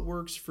 It's what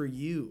works for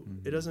you.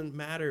 It doesn't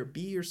matter.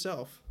 Be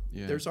yourself.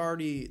 Yeah.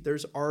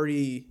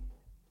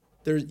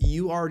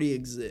 You already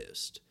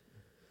exist.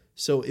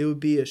 So it would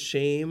be a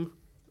shame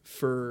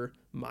for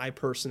my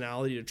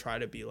personality to try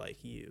to be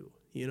like you.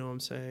 You know what I'm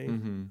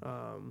saying?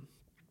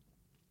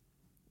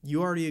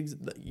 You already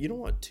you don't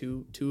want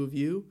two of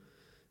you,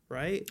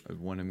 right?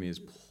 One of me is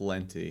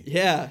plenty.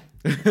 Yeah.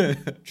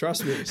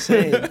 Trust me.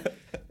 Same.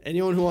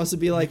 Anyone who wants to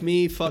be like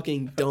me,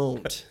 fucking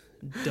don't.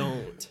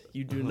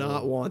 You do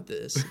not want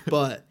this.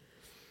 But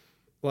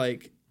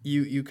like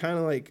you kind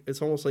of like,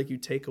 it's almost like you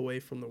take away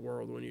from the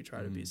world when you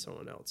try to be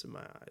someone else in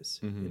my eyes.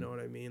 You know what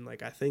I mean?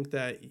 Like, I think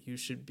that you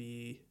should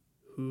be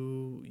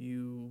whoever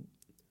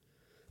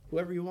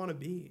you want to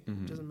be.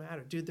 It doesn't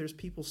matter. Dude, there's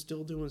people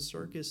still doing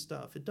circus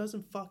stuff. It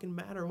doesn't fucking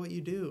matter what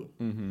you do.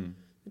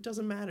 It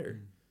doesn't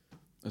matter.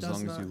 As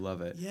long as you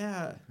love it.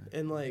 Yeah.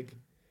 And like,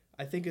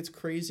 I think it's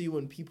crazy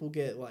when people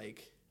get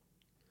like,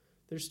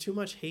 there's too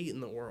much hate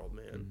in the world,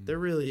 man. There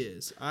really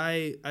is.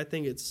 I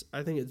think it's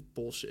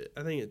bullshit.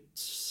 I think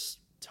it's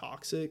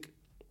toxic.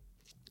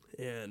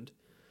 And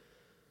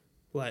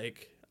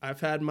like,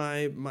 I've had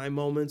my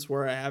moments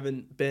where I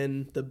haven't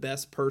been the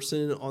best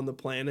person on the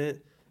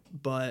planet,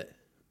 but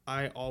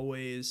I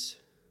always,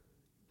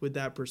 with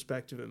that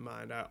perspective in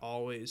mind, I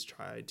always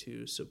try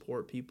to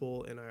support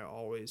people, and I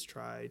always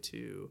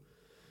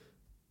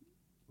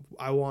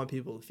I want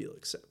people to feel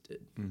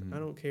accepted. I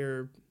don't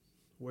care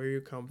where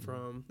you come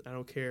from. I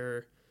don't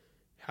care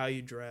how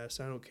you dress.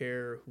 I don't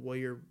care what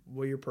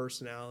your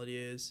personality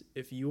is.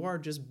 If you are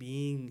just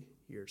being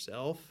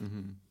yourself,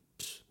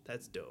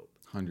 That's dope.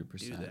 100%.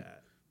 Do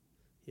that.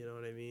 You know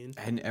what I mean?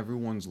 And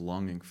everyone's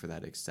longing for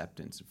that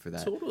acceptance, for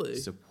that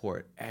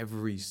support.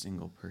 Every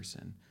single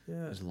person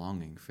is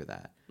longing for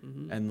that.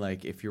 Mm-hmm. And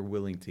like, if you're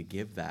willing to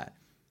give that,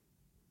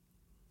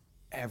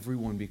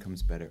 everyone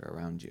becomes better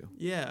around you.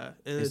 Yeah.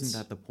 And isn't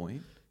that the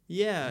point?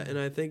 Yeah. And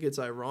I think it's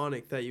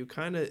ironic that you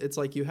it's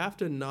like you have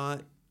to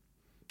not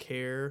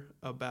care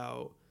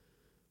about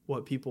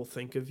what people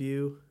think of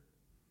you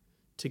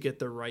to get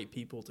the right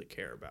people to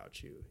care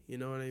about you. You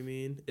know what I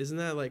mean? Isn't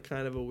that like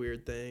kind of a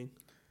weird thing?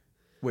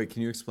 Wait,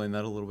 can you explain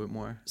that a little bit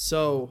more?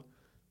 So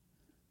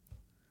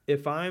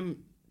if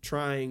I'm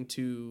trying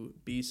to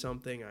be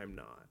something I'm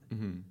not,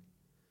 mm-hmm.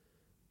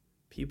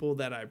 people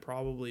that I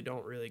probably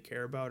don't really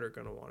care about are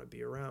going to want to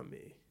be around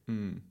me.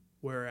 Mm.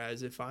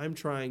 Whereas if I'm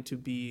trying to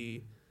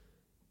be,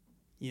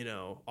 you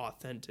know,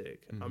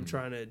 authentic, mm-hmm. I'm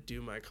trying to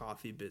do my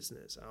coffee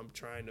business, I'm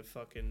trying to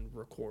fucking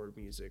record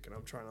music, and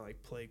I'm trying to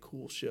like play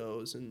cool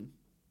shows and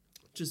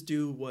just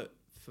do what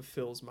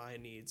fulfills my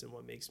needs and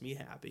what makes me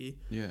happy.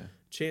 Yeah.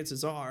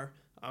 Chances are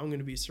I'm going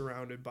to be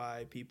surrounded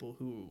by people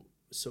who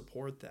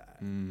support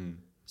that. Mm.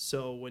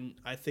 So when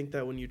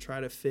you try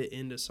to fit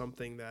into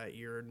something that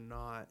you're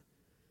not,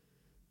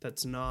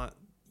 that's not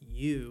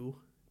you,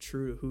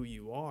 true to who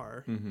you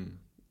are, mm-hmm.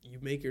 you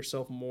make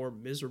yourself more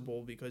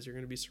miserable because you're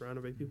going to be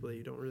surrounded by people that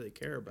you don't really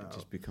care about. It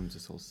just becomes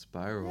this whole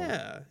spiral.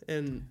 Yeah.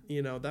 And,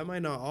 you know, that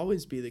might not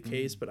always be the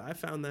case, but I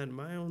found that in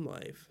my own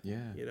life.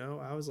 Yeah. You know,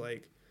 I was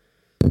like,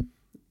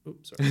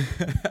 oops, sorry.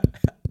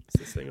 Is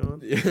this thing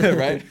on? Yeah,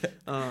 right.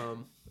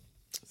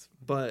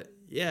 But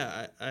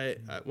yeah, I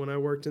when I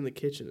worked in the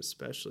kitchen,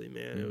 especially,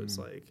 man, it was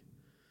like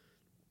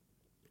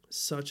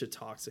such a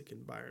toxic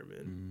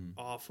environment,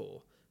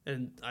 awful.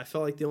 And I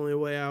felt like the only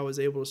way I was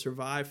able to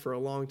survive for a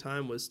long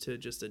time was to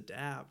just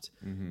adapt.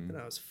 Mm-hmm. And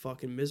I was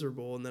fucking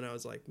miserable. And then I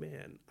was like,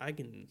 man,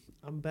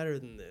 I'm better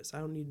than this. I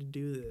don't need to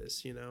do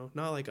this, you know?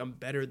 Not like I'm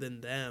better than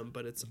them,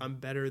 but I'm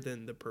better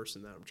than the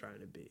person that I'm trying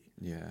to be.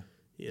 Yeah.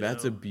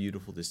 That's a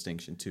beautiful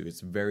distinction too.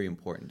 It's a very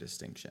important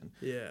distinction.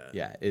 Yeah.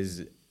 Yeah.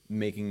 Is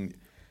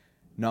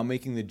not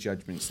making the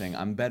judgment saying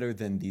I'm better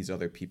than these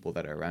other people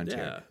that are around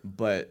here,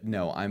 but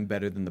no, I'm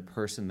better than the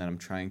person that I'm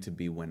trying to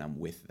be when I'm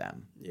with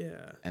them.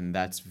 Yeah. And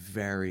that's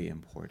very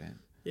important.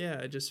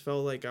 Yeah. I just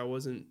felt like I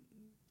wasn't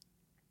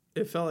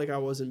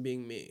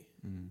being me.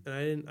 Mm.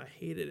 And I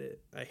hated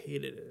it.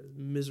 It was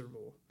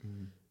miserable.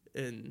 Mm.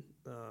 And,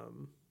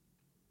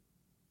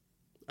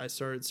 I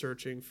started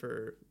searching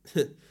for,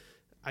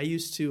 I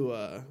used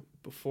to,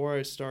 before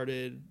I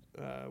started,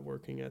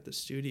 working at the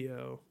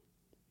studio,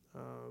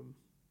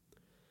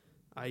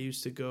 I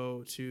used to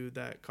go to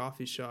that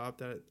coffee shop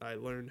that I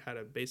learned how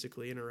to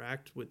basically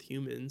interact with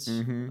humans.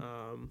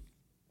 Mm-hmm.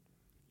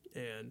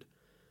 And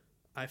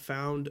I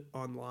found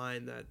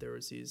online that there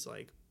was these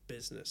like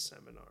business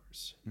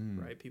seminars,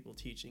 right? People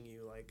teaching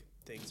you like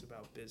things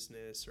about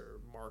business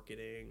or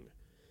marketing.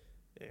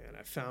 And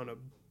I found a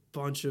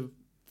bunch of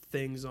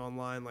things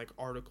online, like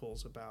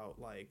articles about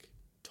like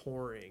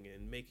touring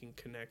and making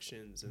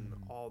connections and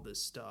all this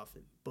stuff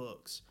and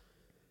books.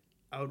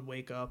 I would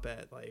wake up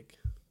at like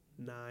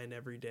 9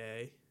 every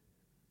day.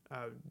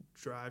 I would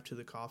drive to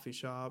the coffee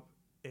shop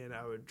and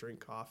I would drink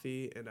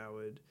coffee and I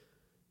would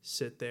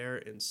sit there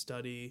and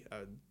study.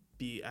 I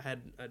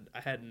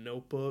had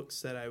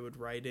notebooks that I would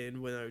write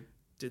in when I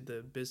did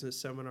the business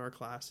seminar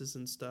classes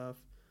and stuff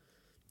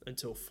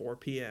until 4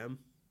 p.m.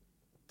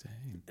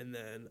 Dang. And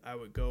then I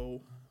would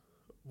go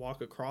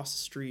walk across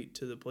the street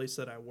to the place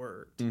that I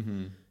worked.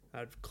 Mm-hmm.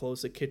 I'd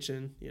close the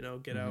kitchen, you know,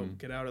 get out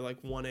at like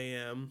 1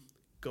 a.m.,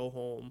 go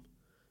home,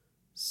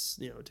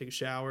 you know, take a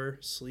shower,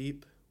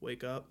 sleep,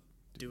 wake up,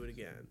 do it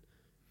again.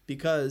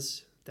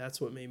 Because that's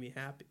what made me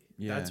happy.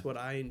 Yeah. That's what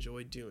I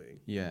enjoyed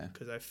doing. Yeah.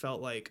 Because I felt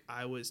like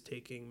I was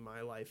taking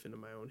my life into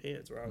my own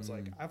hands, where I was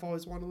like, I've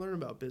always wanted to learn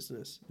about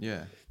business.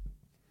 Yeah.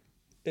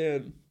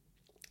 And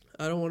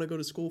I don't want to go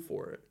to school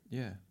for it.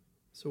 Yeah.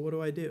 So what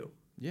do I do?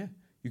 Yeah.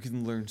 You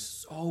can learn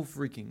so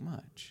freaking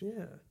much.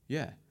 Yeah.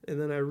 Yeah. And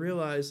then I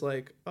realized,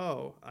 like,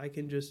 oh, I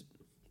can just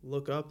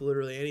look up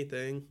literally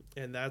anything.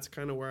 And that's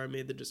kind of where I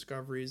made the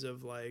discoveries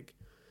of, like,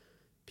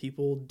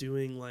 people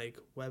doing, like,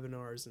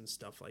 webinars and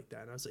stuff like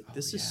that. And I was like,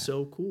 this is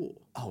so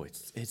cool. Oh,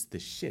 it's the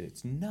shit.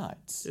 It's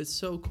nuts. It's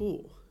so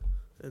cool.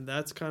 And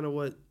that's kind of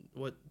what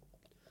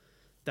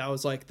that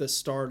was, like, the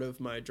start of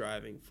my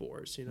driving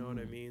force. You know what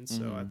I mean?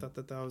 So I thought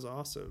that was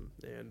awesome.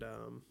 And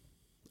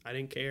I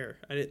didn't care.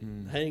 I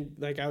didn't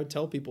like, I would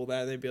tell people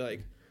that and they'd be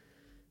like,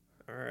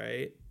 all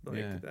right,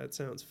 like that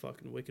sounds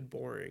fucking wicked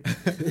boring.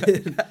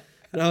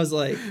 And I was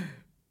like,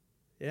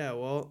 yeah,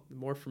 well,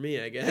 more for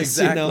me, I guess.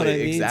 Exactly. You know what I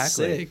mean?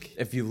 Exactly. Sick.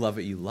 If you love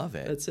it, you love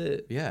it. That's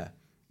it. Yeah.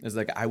 It's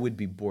like, I would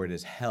be bored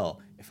as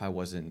hell if I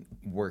wasn't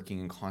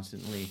working and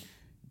constantly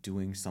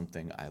doing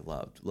something I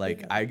loved.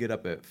 Like, I get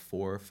up at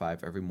 4 or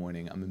 5 every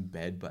morning. I'm in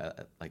bed by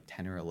like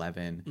 10 or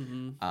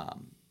 11.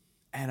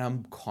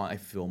 And I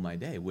fill my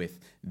day with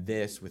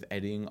this, with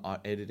editing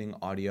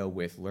audio,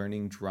 with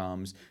learning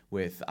drums,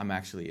 I'm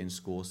actually in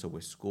school, so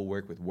with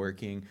schoolwork, with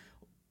working,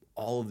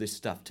 all of this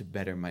stuff to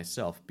better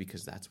myself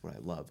because that's what I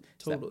love.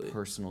 It's Totally. that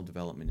personal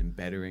development and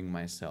bettering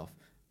myself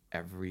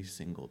every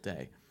single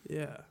day.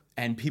 Yeah.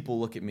 And people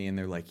look at me and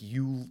they're like,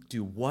 you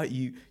do what?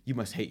 You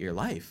must hate your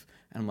life.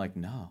 And I'm like,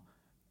 no,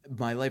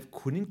 my life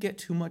couldn't get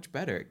too much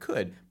better. It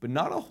could, but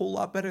not a whole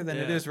lot better than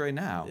it is right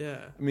now. Yeah.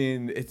 I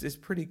mean, it's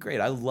pretty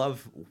great. I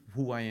love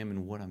who I am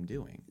and what I'm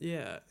doing.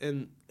 Yeah.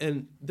 And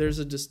there's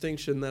a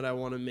distinction that I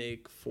want to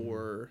make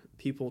for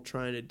people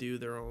trying to do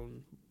their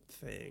own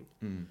thing.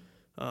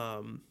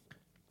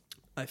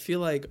 I feel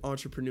like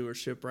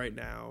entrepreneurship right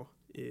now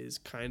is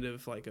kind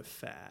of like a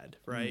fad,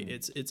 right?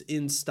 It's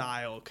in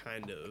style,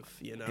 kind of,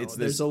 you know.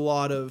 There's a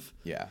lot of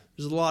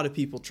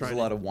people trying.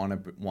 There's a lot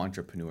of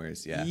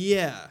entrepreneurs, yeah.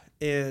 Yeah,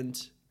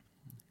 and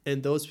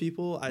those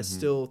people, I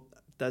still,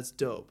 that's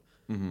dope.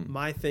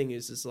 My thing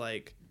is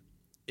like,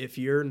 if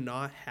you're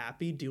not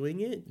happy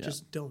doing it,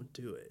 just don't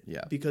do it.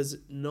 Yeah. Because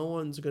no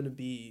one's gonna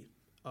be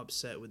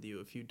upset with you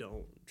if you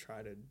don't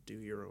try to do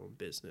your own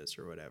business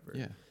or whatever.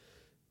 Yeah.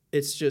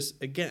 It's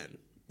just, again,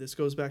 this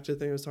goes back to the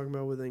thing I was talking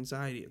about with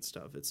anxiety and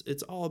stuff.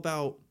 It's all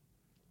about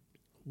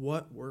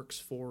what works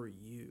for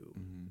you.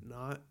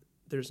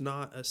 There's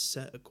not a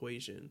set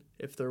equation.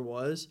 If there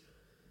was,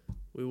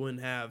 we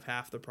wouldn't have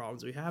half the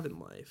problems we have in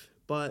life.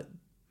 But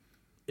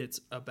it's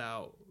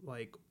about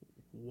like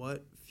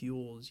what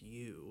fuels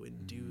you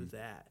and do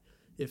that.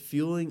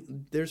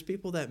 There's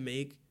people that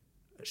make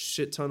a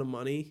shit ton of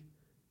money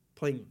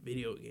playing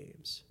video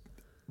games.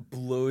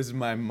 Blows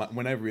my mind.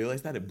 When I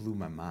realized that, it blew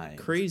my mind.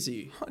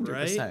 Crazy,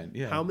 100%, right?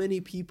 Yeah. How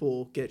many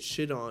people get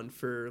shit on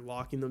for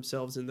locking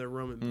themselves in their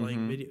room and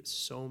playing videos?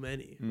 So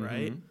many,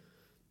 right?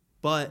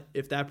 But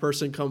if that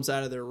person comes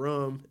out of their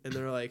room and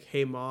they're like,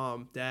 "Hey,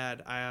 mom,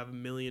 dad, I have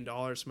 $1 million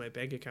in my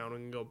bank account.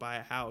 I'm gonna go buy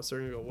a house." They're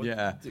gonna go, "What?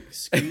 Yeah.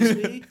 Excuse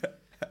me."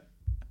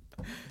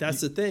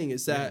 That's the thing,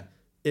 is that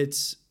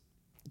it's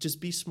just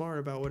be smart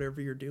about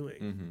whatever you're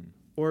doing.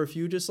 Or if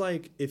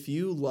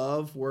you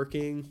love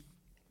working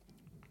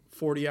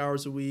 40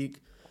 hours a week,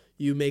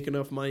 you make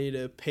enough money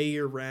to pay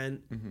your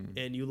rent,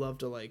 and you love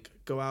to like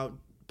go out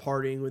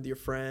partying with your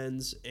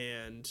friends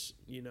and,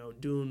 you know,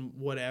 doing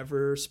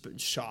whatever,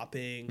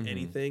 shopping,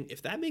 anything.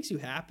 If that makes you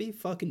happy,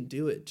 fucking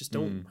do it. Just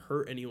don't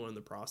hurt anyone in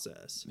the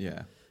process.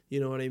 Yeah. You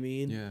know what I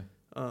mean? Yeah.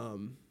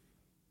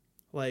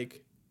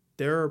 Like,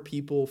 there are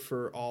people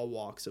for all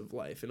walks of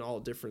life and all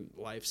different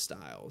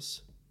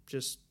lifestyles.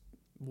 Just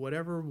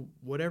whatever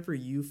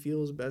you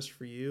feel is best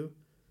for you,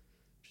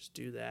 just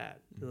do that.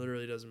 It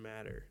literally doesn't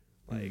matter.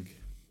 Like,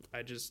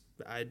 I just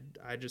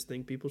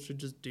think people should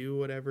just do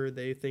whatever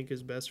they think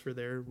is best for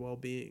their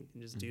well-being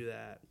and just do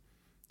that.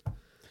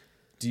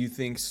 Do you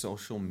think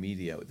social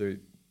media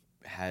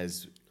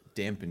has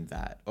dampened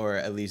that, or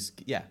at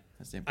least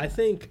has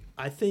dampened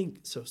I think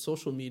so.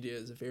 Social media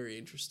is a very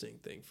interesting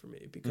thing for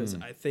me because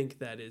I think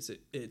that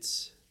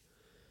it's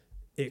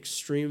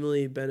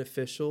extremely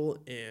beneficial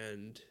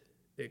and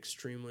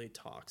extremely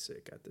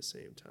toxic at the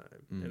same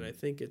time. And I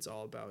think it's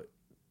all about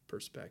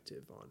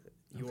perspective on it.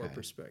 Your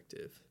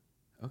perspective.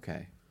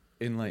 Okay.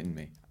 Enlighten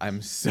me.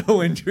 I'm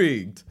so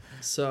intrigued.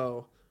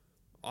 So,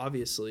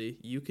 obviously,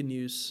 you can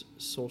use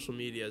social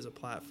media as a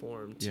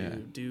platform to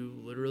do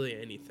literally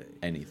anything.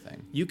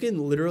 Anything. You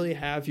can literally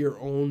have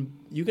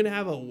you can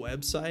have a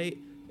website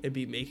and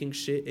be making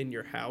shit in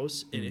your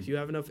house. And if you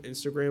have enough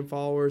Instagram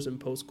followers and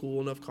post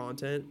cool enough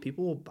content,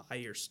 people will buy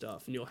your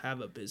stuff and you'll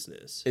have a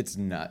business. It's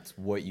nuts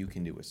what you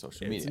can do with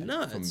social media from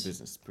a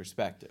business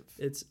perspective.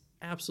 It's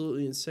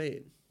absolutely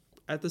insane.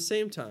 At the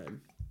same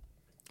time,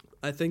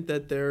 I think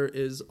that there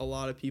is a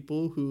lot of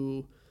people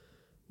who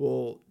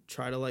will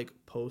try to like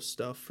post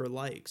stuff for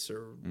likes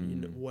or you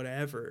know,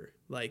 whatever.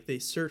 Like, they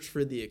search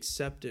for the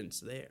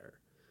acceptance there,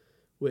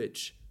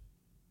 which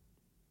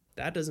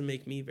that doesn't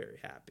make me very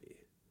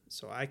happy.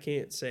 So I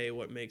can't say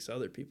what makes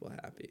other people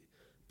happy.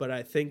 But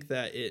I think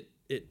that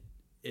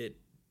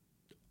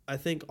I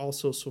think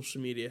also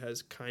social media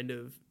has kind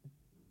of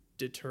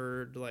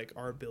deterred like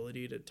our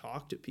ability to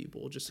talk to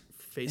people just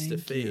face to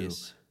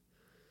face.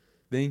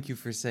 Thank you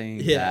for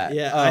saying that.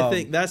 Yeah, I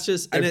think that's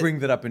just... I bring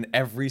that up in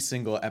every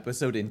single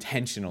episode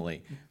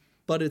intentionally.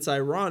 But it's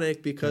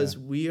ironic because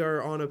we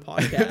are on a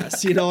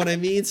podcast, you know what I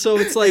mean? So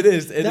it's like...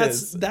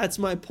 That's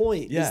my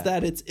point, is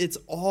that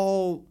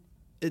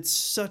it's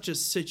such a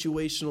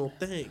situational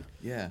thing.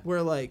 Yeah.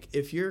 Where, like,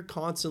 if you're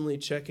constantly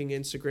checking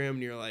Instagram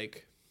and you're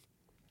like,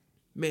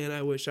 man,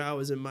 I wish I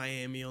was in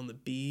Miami on the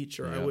beach,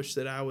 or I wish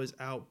that I was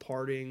out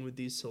partying with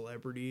these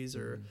celebrities,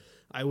 or...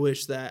 I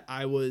wish that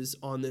I was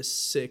on this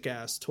sick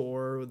ass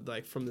tour with,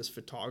 like, from this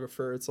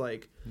photographer. It's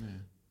like,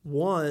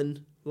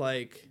 one,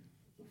 like,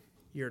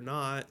 you're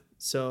not.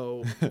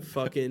 So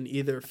fucking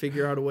either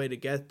figure out a way to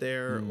get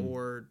there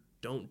or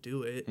don't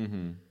do it.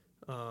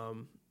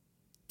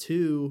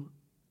 Two,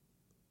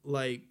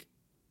 like,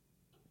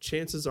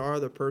 chances are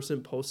the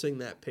person posting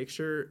that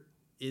picture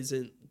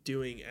isn't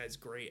doing as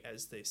great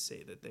as they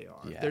say that they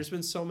are. There's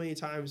been so many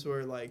times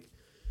where, like,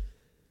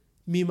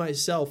 me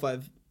myself,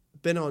 I've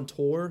been on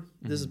tour.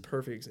 This is a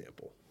perfect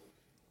example.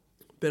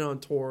 Been on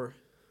tour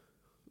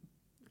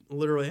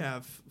literally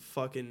have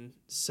fucking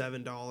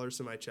 $7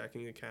 in my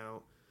checking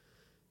account,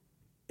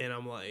 and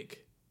I'm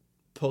like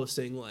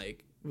posting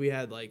like we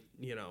had like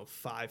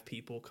 5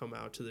 people come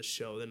out to the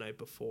show the night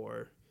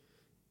before,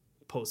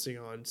 posting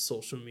on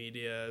social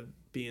media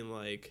being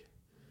like,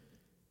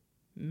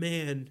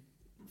 man,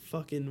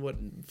 fucking what,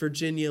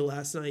 Virginia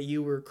last night,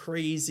 you were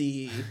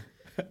crazy.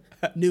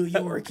 New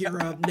York, you're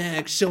up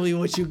next. Show me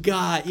what you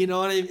got. You know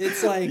what I mean?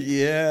 It's like,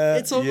 yeah,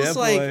 it's almost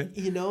like, I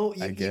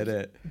get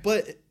it.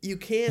 But you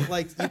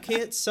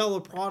can't sell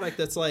a product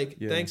that's like,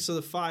 thanks to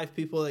the 5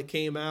 people that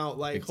came out,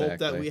 like, hope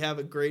that we have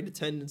a great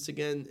attendance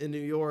again in New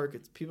York.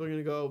 People are going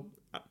to go,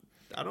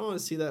 I don't want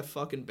to see that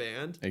fucking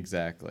band.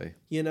 Exactly.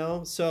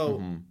 So,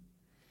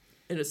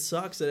 and it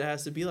sucks that it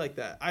has to be like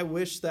that. I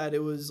wish that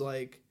it was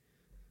like,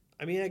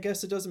 I mean, I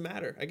guess it doesn't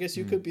matter. I guess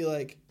you could be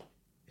like,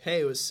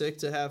 hey, it was sick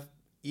to have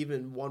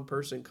even one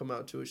person come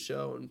out to a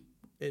show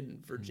in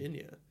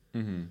Virginia.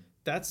 Mm-hmm.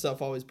 That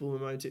stuff always blew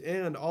my mind too.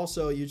 And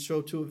also, you'd show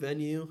up to a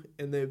venue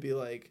and they'd be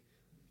like,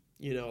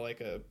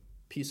 like a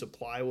piece of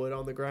plywood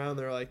on the ground.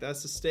 They're like,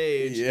 that's the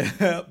stage.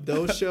 Yeah.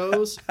 Those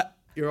shows,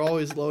 you're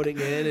always loading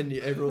in and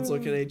everyone's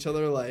looking at each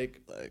other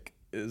like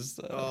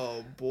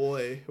oh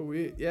boy,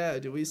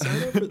 did we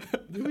sign up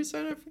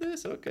for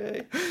this?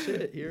 Okay,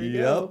 shit, here we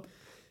go.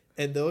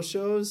 And those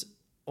shows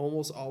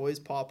almost always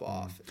pop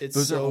off.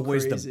 Those are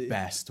always crazy. The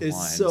best ones.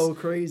 It's so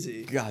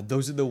crazy. God,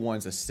 those are the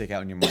ones that stick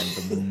out in your mind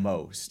the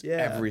most.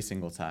 Every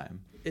single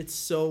time. It's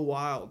so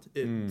wild.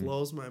 It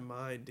blows my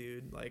mind,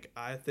 dude. Like,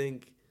 I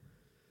think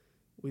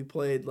we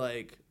played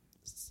like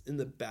in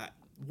the back,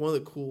 one of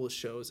the coolest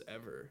shows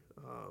ever.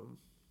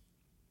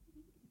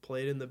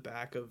 Played in the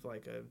back of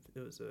like it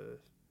was a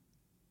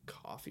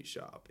coffee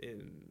shop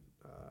in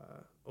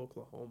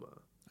Oklahoma.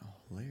 Oh,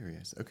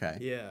 hilarious. Okay.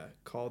 Yeah,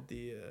 called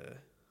the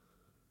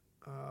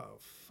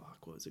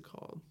what was it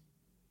called?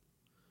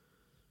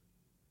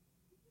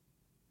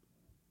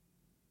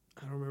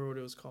 I don't remember what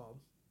it was called.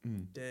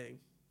 Dang.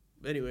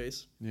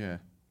 Anyways. Yeah.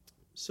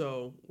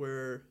 So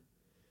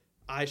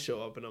I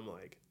show up and I'm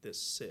like, this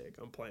is sick.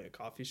 I'm playing a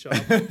coffee shop.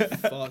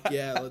 Fuck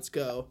yeah, let's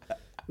go.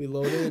 We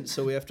load in,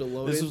 so we have to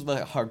load in. This was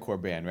like a hardcore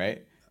band,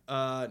 right?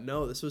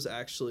 No, this was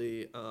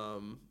actually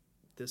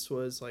this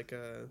was like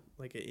an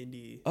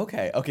indie.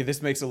 Okay,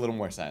 this makes a little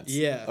more sense.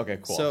 Yeah. Okay,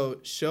 cool. So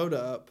showed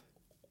up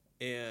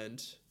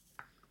and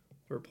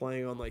we're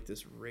playing on like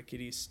this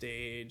rickety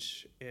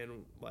stage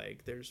and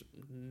like there's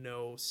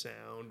no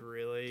sound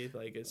really.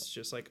 Like it's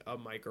just like a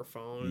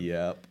microphone.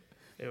 Yep.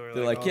 And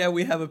they're like, yeah,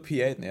 we have a PA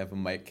and they have a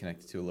mic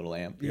connected to a little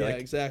amp. You're like,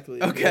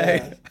 exactly.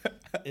 Okay. Yeah.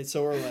 And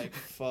so we're like,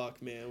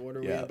 fuck, man, what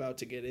are we about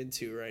to get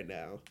into right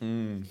now?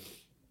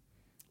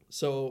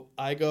 So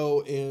I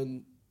go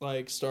and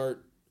like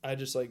I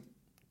just like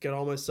get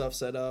all my stuff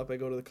set up. I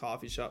go to the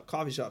coffee shop.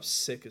 Coffee shop's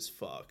sick as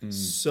fuck.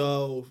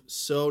 So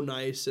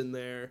nice in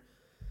there.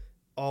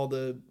 All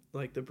the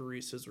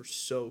baristas were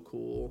so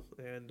cool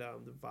and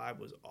the vibe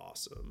was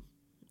awesome.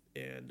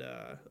 And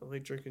I'm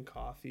like drinking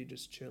coffee,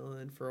 just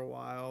chilling for a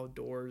while.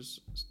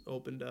 Doors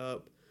opened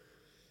up.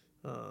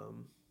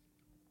 And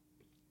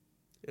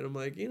I'm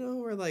like,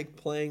 we're like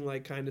playing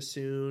like kind of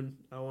soon.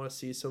 I want to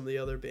see some of the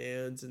other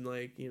bands. And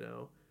like,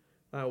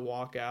 I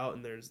walk out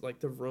and there's like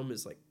the room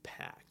is like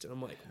packed. And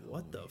I'm like,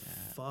 what the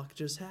fuck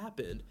just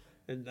happened?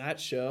 And that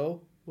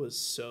show was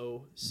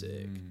so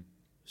sick.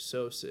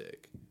 So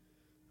sick.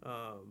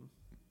 And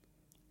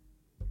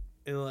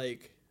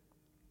like,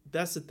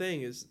 that's the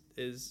thing is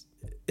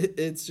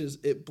it's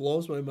just, it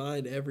blows my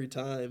mind every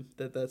time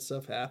that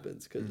stuff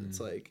happens. Cause it's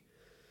like,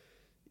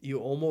 you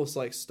almost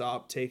like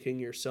stop taking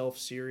yourself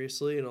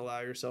seriously and allow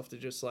yourself to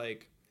just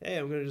like, hey,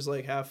 I'm going to just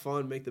like have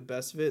fun, make the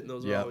best of it. And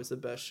those are always the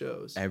best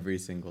shows. Every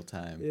single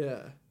time.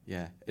 Yeah.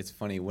 Yeah. It's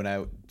funny.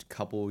 A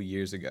couple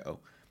years ago,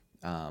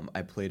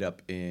 I played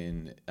up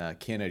in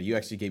Canada. You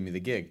actually gave me the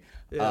gig.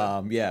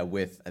 Yeah.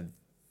 With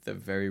the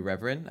Very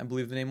Reverend, I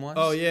believe the name was.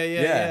 Oh,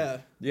 yeah.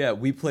 Yeah,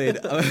 we played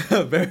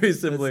a very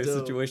similar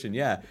situation.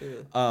 Yeah.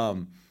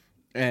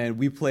 And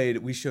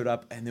we showed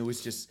up and there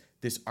was just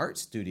this art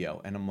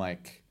studio. And I'm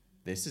like,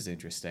 this is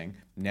interesting.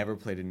 Never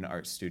played in an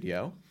art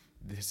studio.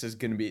 This is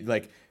going to be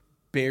like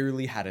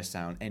barely had a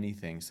sound,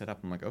 anything set up.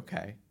 I'm like,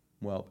 okay,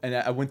 well, and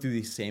I went through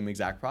the same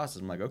exact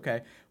process. I'm like,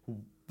 okay,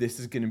 this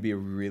is going to be a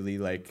really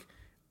like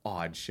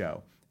odd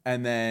show.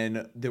 And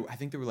then I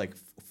think there were like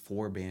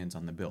 4 bands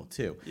on the bill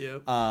too.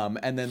 Yep.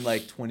 And then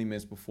like 20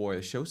 minutes before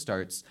the show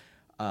starts,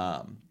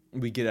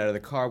 we get out of the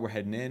car, we're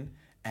heading in.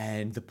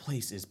 And the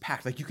place is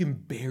packed. Like, you can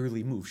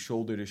barely move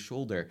shoulder to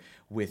shoulder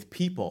with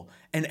people.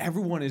 And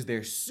everyone is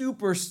there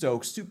super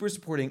stoked, super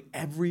supporting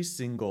every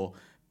single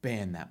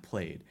band that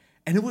played.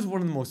 And it was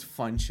one of the most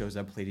fun shows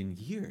I've played in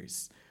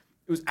years.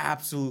 It was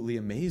absolutely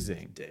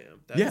amazing.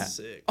 Damn, that's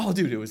sick. Oh,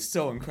 dude, it was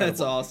so incredible. That's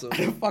awesome.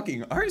 At a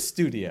fucking art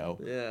studio.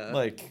 Yeah.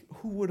 Like,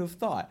 who would have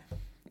thought?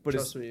 But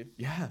trust me,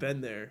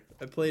 been there.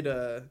 I played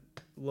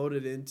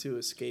loaded into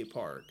a skate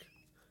park.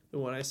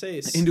 And when I say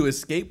into a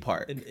skate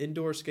park, an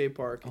indoor skate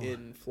park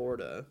in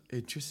Florida.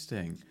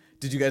 Interesting.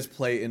 Did you guys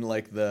play in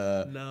like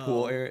the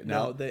pool area?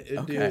 No,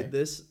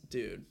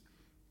 dude.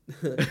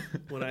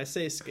 when I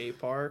say skate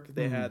park,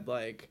 they had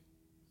like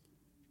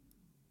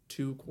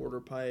 2 quarter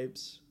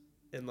pipes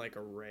and like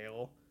a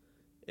rail,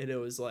 and it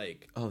was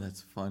like, Oh,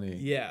 that's funny.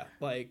 yeah,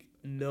 like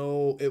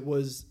no, it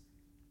was.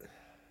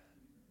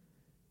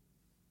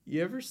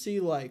 You ever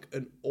see like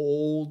an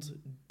old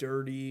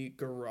dirty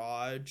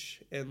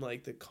garage and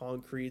like the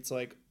concrete's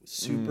like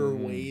super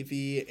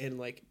wavy and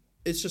like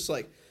it's just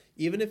like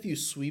even if you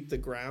sweep the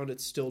ground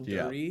it's still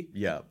dirty.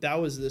 Yeah. That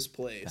was this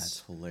place.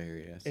 That's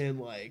hilarious. And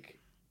like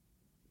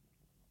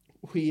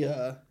we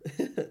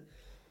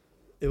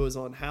it was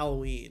on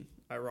Halloween,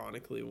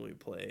 ironically, when we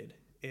played.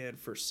 And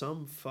for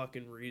some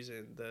fucking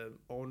reason, the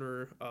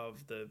owner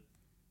of the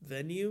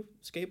venue,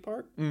 skate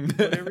park,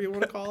 whatever you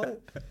want to call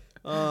it,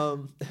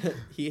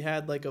 he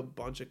had like a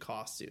bunch of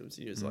costumes.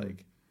 He was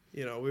like,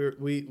 you know,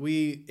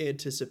 we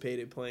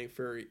anticipated playing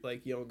for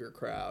like younger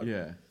crowd.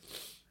 Yeah.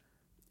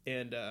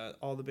 And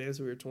all the bands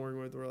we were touring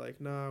with were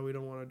like, nah, we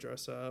don't want to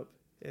dress up.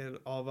 And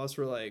all of us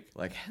were like,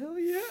 hell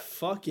yeah.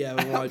 Fuck yeah,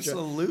 we want to dress up.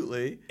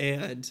 Absolutely.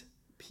 And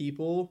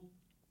people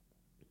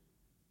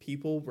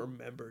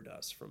remembered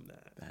us from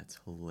that. That's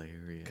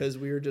hilarious. Because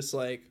we were just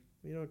like,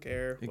 we don't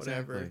care,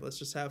 whatever. Exactly. Let's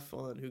just have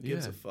fun. Who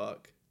gives a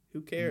fuck?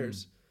 Who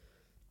cares?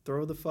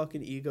 Throw the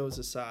fucking egos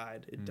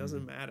aside. It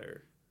doesn't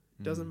matter.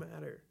 It doesn't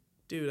matter.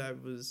 Dude, I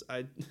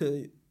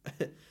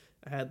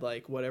had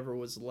like whatever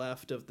was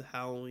left of the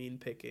Halloween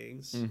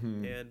pickings.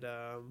 And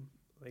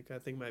like I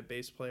think my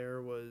bass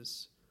player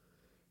was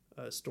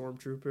a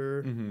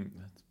stormtrooper.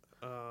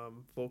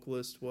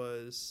 Vocalist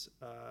was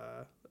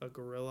a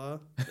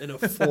gorilla in a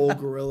full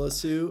gorilla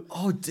suit.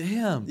 Oh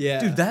damn! Yeah,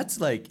 dude, that's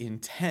like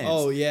intense.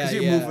 Oh yeah, 'cause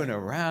you're moving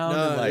around.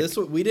 No, and like... this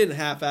we didn't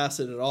half-ass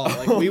it at all.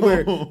 Like we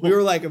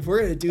were like, if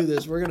we're gonna do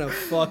this, we're gonna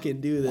fucking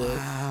do this.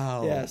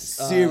 Wow. Yes.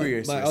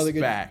 Serious my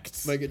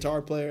respect. My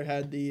guitar player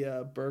had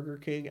the Burger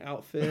King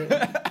outfit.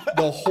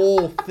 The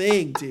whole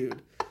thing,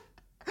 dude.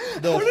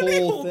 The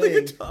whole thing.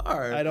 The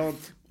guitar? I don't.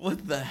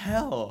 What the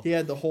hell? He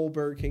had the whole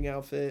Burger King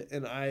outfit,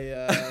 and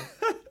I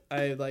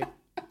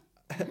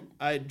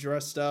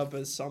dressed up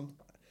as some.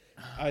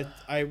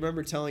 I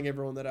remember telling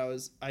everyone that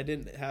I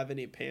didn't have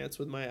any pants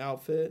with my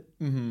outfit.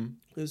 It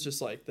was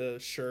just like the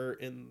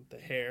shirt and the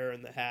hair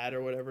and the hat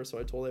or whatever. So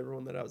I told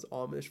everyone that I was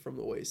Amish from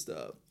the waist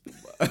up.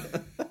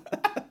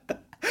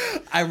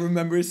 I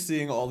remember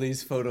seeing all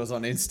these photos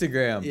on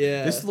Instagram.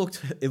 Yeah,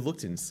 it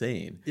looked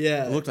insane.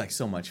 Yeah, it looked like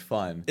so much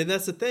fun. And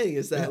that's the thing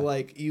is that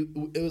like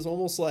it was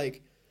almost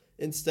like.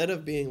 Instead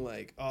of being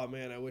like, oh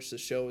man, I wish the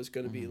show was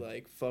going to be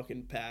like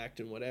fucking packed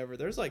and whatever,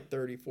 there's like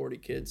 30, 40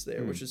 kids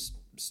there, which is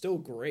still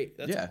great.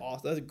 That's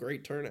awesome. That's a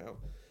great turnout.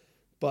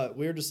 But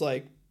we were just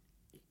like,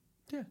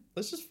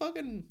 let's just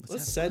fucking,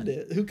 let's send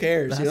it. Who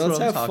cares? That's let's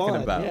have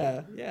fun. About.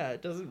 Yeah,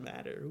 it doesn't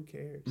matter. Who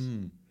cares?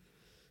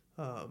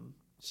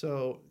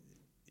 So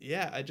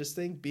yeah, I just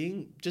think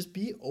be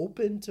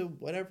open to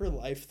whatever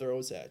life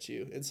throws at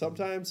you. And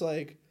sometimes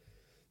like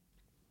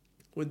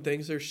when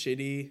things are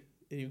shitty,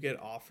 and you get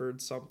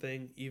offered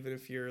something, even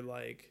if you're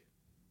like,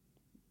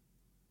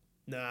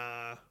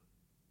 nah,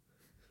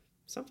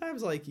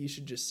 sometimes like you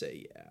should just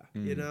say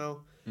you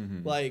know?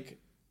 Like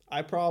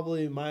I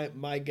probably,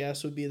 my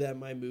guess would be that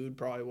my mood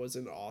probably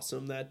wasn't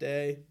awesome that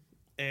day,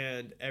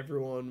 and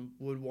everyone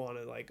would want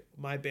to like,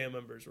 my band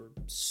members were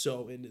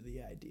so into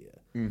the idea.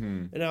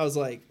 And I was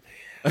like,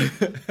 I'm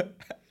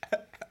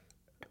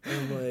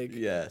like,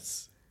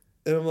 yes.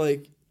 And I'm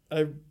like,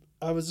 I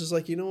was just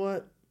like, you know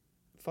what?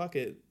 Fuck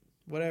it.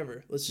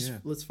 Whatever.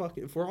 Let's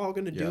fucking, if we're all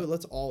going to do it,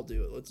 let's all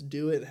do it. Let's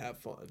do it and have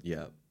fun.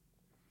 Yeah.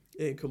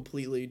 And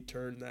completely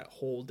turn that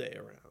whole day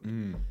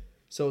around.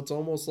 So it's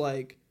almost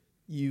like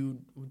you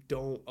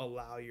don't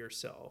allow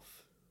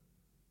yourself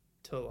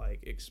to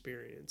like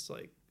experience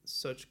like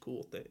such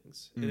cool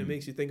things. And it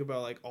makes you think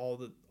about like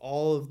all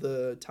of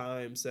the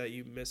times that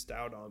you missed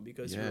out on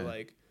because you're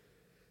like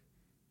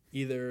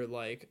either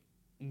like,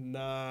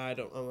 nah,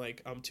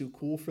 I'm too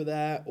cool for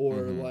that,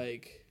 or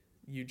like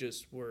you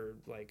just were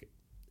like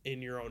in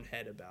your own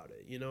head about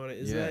it, you know?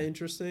 Isn't that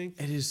interesting?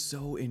 It is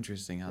so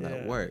interesting how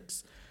that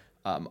works.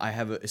 Growing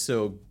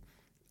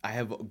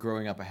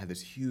up, I had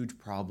this huge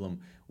problem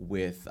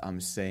with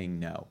saying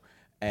no,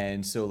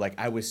 and so like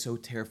I was so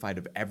terrified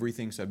of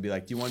everything. So I'd be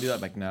like, "Do you want to do that?"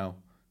 I'm like, no.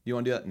 Do you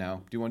want to do that?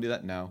 No. Do you want to do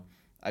that? No.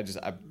 I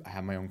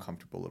have my own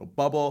comfortable little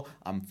bubble.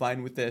 I'm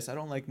fine with this. I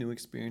don't like new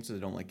experiences. I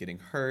don't like getting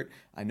hurt.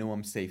 I know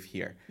I'm safe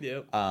here.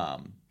 Yep.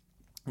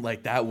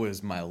 Like that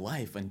was my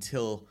life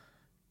until.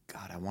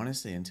 God, I want to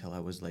say until I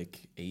was like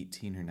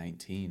 18 or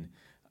 19,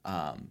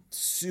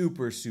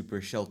 super,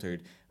 super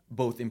sheltered,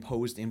 both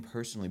imposed and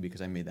personally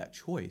because I made that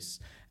choice.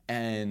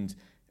 And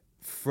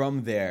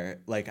from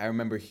there, like I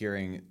remember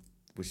hearing,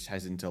 which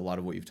ties into a lot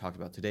of what you've talked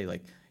about today,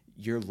 like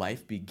your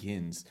life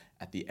begins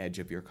at the edge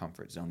of your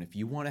comfort zone. If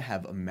you want to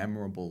have a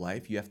memorable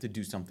life, you have to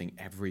do something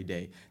every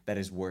day that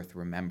is worth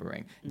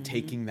remembering,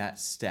 taking that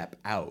step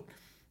out.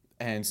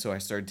 And so I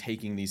started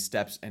taking these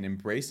steps and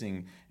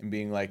embracing and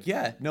being like,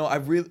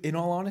 in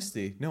all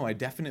honesty, no, I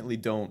definitely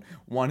don't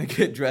want to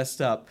get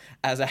dressed up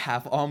as a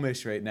half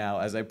Amish right now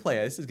as I play.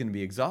 This is going to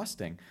be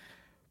exhausting.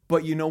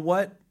 But you know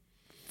what?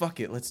 fuck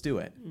it, let's do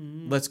it.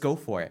 Let's go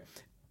for it.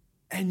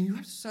 And you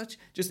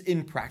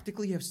have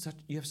practically, you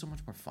have so much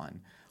more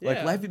fun. Like,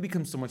 Yeah. life, it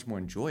becomes so much more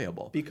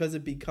enjoyable. Because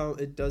it becomes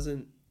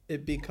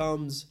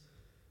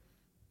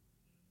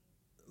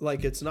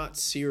like it's not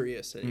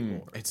serious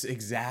anymore. It's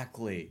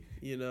exactly.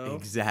 You know?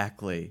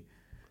 Exactly.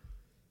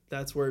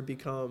 That's where it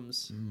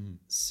becomes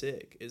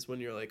sick, is when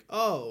you're like,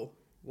 oh,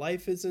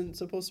 life isn't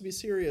supposed to be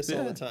serious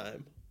all the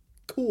time.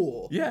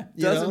 Cool. Yeah,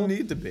 You doesn't know?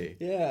 need to be.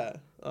 Yeah.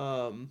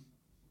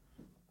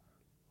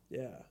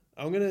 Yeah.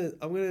 I'm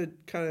gonna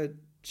kind of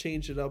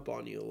change it up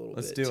on you a little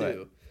Let's bit do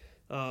too.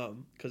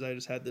 Because I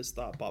just had this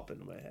thought pop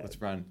into my head.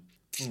 Let's run.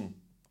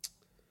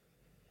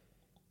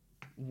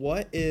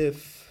 What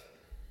if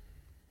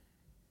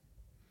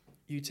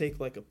you take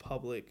like a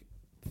public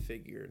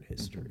figure in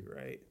history,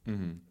 right?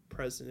 Mm-hmm.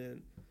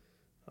 President.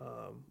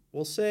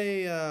 We'll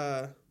say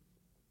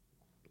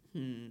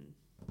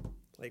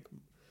like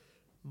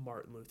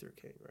Martin Luther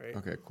King, right?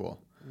 Okay,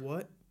 cool.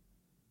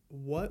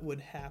 What would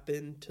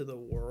happen to the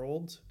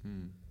world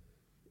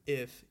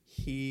if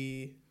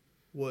he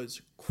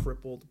was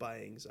crippled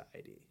by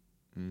anxiety?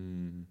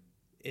 And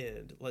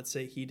let's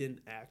say he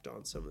didn't act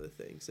on some of the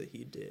things that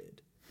he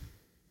did.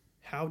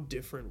 How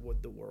different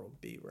would the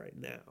world be right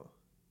now?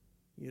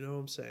 You know what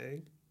I'm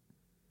saying?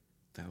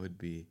 That would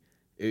be...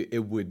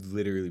 It would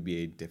literally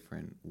be a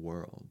different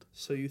world.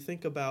 So you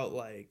think about,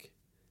 like,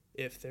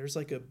 if there's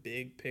like a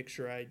big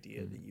picture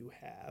idea that you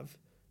have,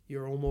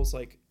 you're almost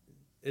like,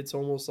 it's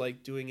almost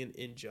like doing an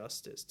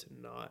injustice to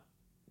not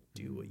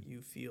do what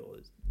you feel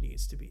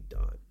needs to be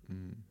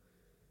done.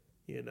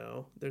 You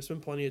know, there's been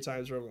plenty of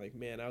times where I'm like,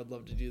 man, I would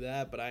love to do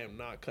that, but I am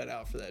not cut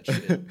out for that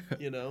shit.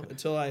 You know,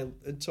 until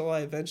I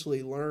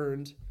eventually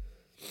learned,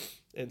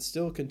 and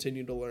still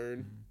continue to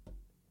learn,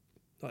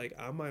 like,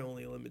 I'm my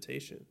only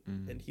limitation.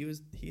 And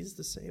he's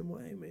the same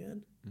way,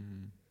 man.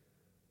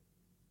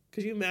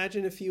 Could you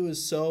imagine if he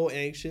was so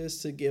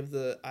anxious to give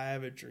the I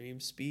have a dream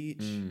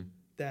speech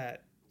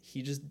that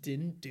he just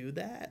didn't do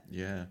that?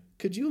 Yeah.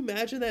 Could you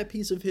imagine that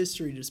piece of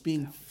history just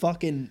being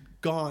fucking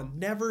gone,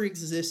 never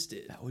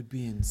existed? That would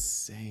be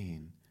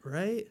insane.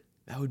 Right?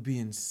 That would be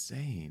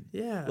insane.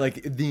 Yeah.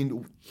 Like,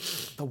 the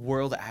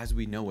world as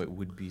we know it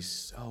would be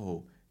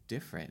so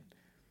different.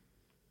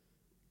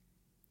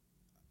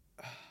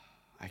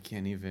 I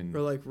can't even...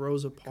 Or like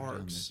Rosa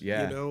Parks.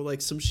 Yeah. You know,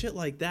 like some shit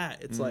like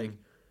that. It's like,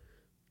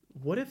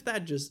 what if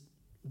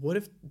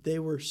they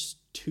were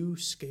too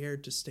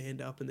scared to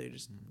stand up and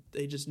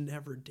they just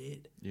never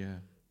did? Yeah.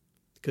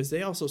 Because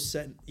they also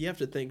you have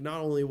to think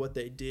not only what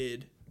they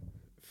did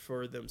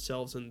for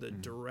themselves and the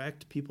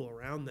direct people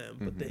around them,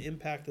 but the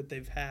impact that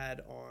they've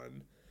had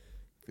on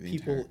For the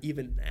people entire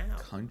even now.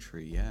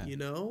 country, yeah. You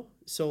know?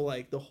 So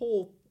like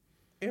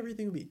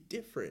everything would be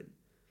different.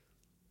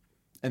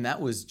 And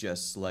that was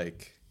just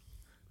like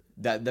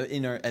that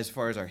as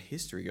far as our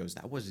history goes,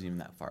 that wasn't even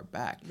that far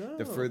back. No.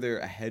 The further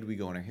ahead we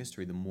go in our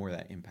history, the more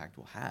that impact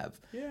will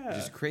have. Yeah. Which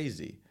is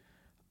crazy.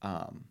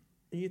 And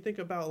you think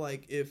about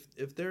like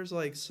if there's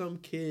like some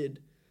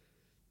kid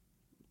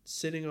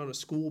sitting on a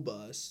school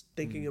bus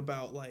thinking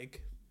about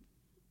like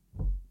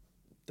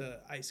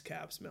the ice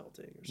caps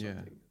melting or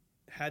something,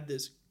 had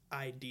this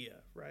idea,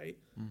 right?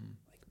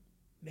 Like,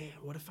 man,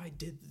 what if I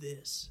did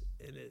this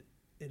and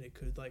it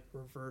could like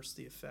reverse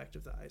the effect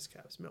of the ice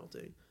caps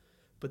melting?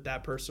 But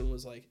that person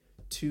was like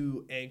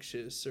too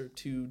anxious or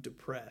too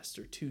depressed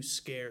or too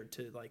scared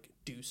to like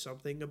do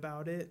something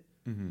about it.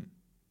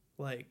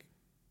 Like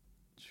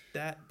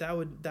that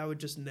would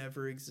just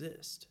never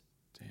exist.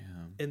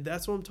 Damn. And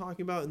that's what I'm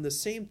talking about. And the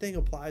same thing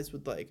applies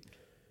with like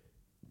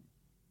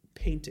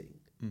painting,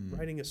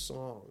 writing a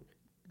song,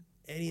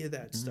 any of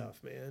that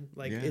stuff, man.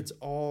 Like it's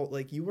all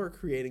like you are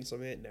creating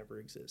something that never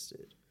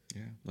existed.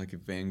 Yeah. Like if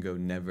Van Gogh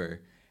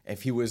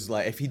if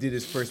he did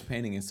his first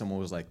painting and someone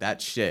was like,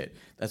 "That shit,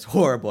 that's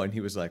horrible," and he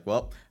was like,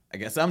 "Well, I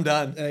guess I'm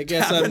done. I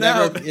guess Tapping I'm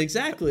never out."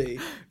 exactly.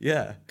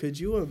 Yeah. Could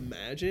you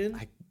imagine?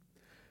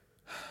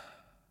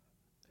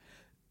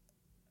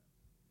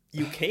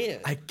 You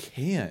can't. I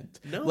can't.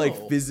 No.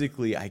 Like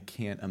physically, I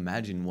can't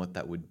imagine what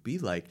that would be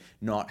like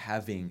not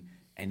having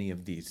any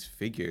of these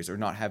figures or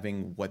not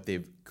having what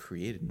they've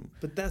created.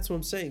 But that's what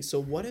I'm saying. So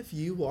what if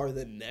you are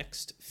the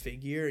next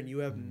figure and you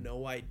have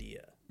no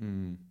idea?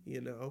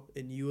 You know,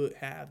 and you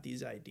have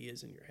these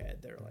ideas in your head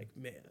that are like,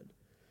 man,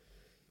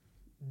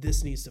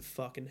 this needs to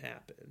fucking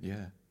happen.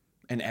 Yeah.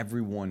 And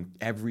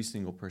every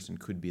single person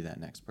could be that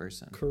next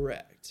person.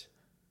 Correct.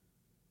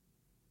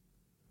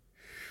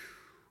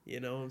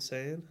 You know what I'm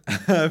saying?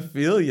 I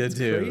feel you,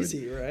 dude.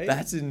 Crazy, right?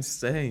 That's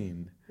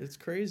insane. It's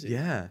crazy.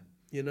 Yeah.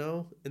 You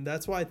know? And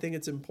that's why I think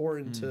it's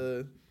important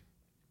to,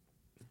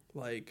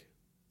 like,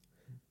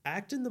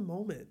 act in the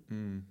moment.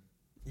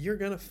 You're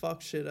going to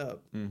fuck shit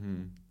up.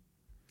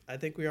 I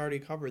think we already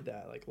covered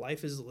that. Like,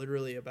 life is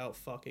literally about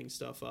fucking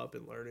stuff up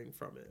and learning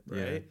from it,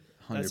 right?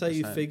 Yeah, 100%. That's how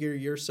you figure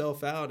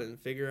yourself out and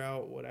figure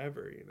out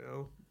whatever, you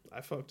know?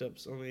 I fucked up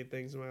so many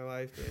things in my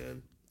life,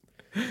 man.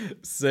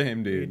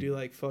 Same, dude. We do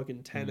like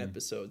fucking 10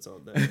 episodes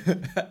on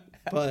that.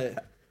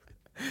 But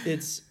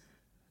it's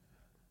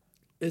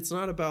it's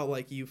not about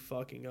like you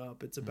fucking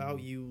up. It's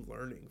about you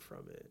learning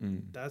from it.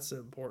 That's the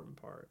important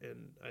part.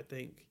 And I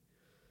think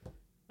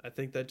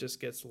that just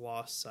gets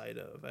lost sight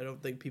of. I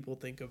don't think people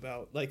think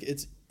about, like,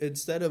 it's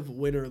instead of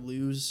win or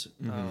lose.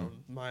 One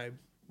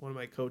of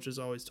my coaches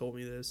always told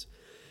me this.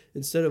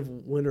 Instead of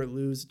win or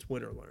lose, it's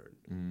win or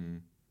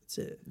learn. That's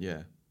it.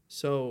 Yeah.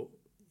 So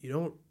you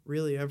don't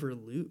really ever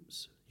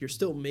lose. You're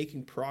still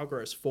making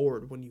progress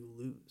forward when you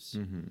lose.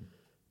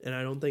 And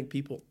I don't think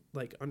people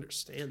like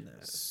understand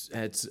that.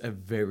 It's a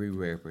very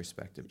rare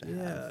perspective to have.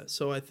 Yeah.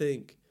 So I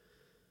think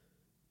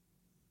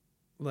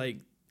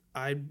like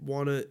I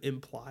want to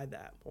imply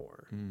that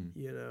more,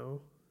 you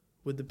know,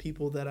 with the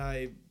people that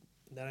I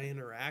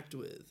interact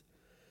with.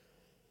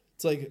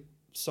 It's like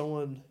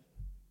someone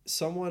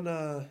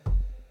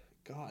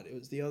God, it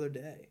was the other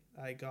day.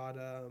 I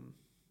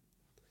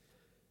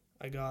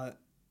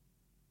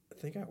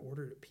think I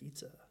ordered a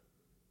pizza.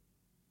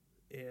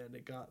 And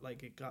it got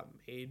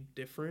made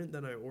different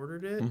than I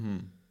ordered it.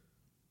 And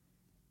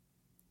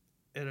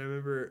I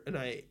remember, and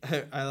I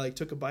like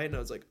took a bite and I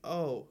was like,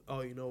 oh,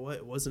 you know what?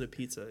 It wasn't a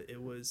pizza.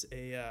 It was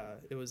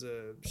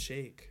a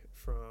shake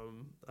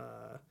from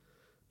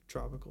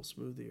Tropical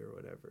Smoothie or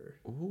whatever.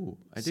 Ooh,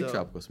 I dig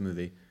Tropical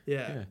Smoothie.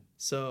 Yeah.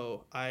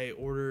 So I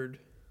ordered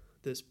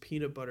this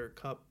peanut butter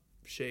cup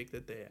shake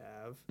that they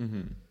have.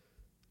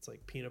 It's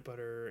like peanut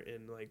butter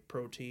and like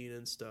protein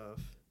and stuff.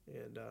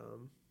 And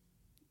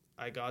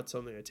I got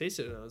something, I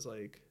tasted it, and I was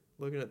like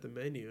looking at the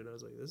menu, and I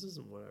was like, this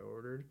isn't what I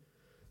ordered.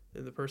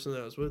 And the person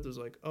that I was with was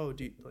like, oh,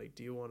 do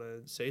you want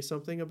to say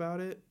something about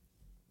it?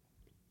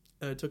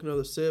 And I took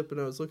another sip, and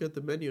I was looking at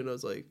the menu, and I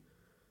was like,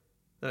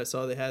 and I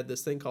saw they had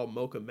this thing called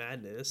Mocha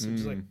Madness,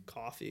 which is like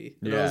coffee.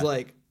 And I was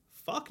like,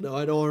 fuck no,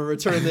 I don't want to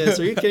return this.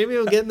 Are you kidding me?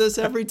 I'm getting this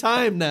every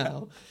time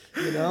now,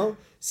 you know?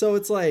 So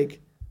it's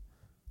like,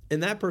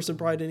 and that person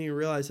probably didn't even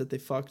realize that they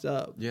fucked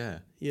up. Yeah.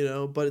 You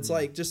know, but it's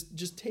like,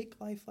 just take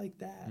life like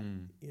that,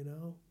 you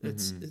know?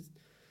 It's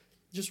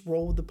just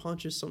roll with the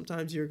punches.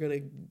 Sometimes it's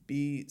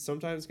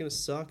going to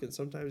suck, and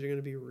sometimes you're going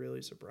to be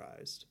really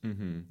surprised.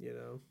 You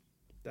know?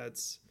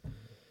 That's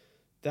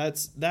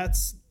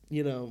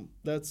you know,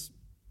 that's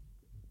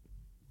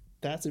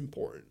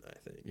important, I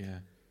think. Yeah.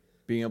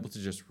 Being able to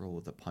just roll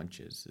with the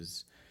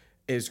punches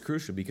is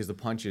crucial, because the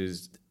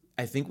punches,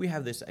 I think we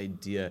have this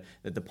idea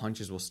that the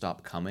punches will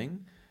stop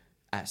coming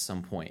at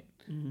some point.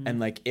 And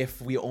like,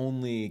 if we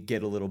only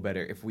get a little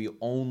better, if we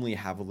only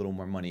have a little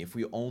more money, if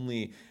we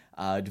only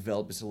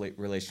develop this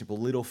relationship a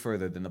little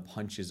further, then the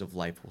punches of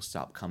life will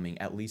stop coming,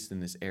 at least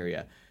in this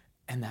area.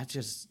 And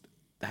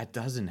that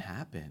doesn't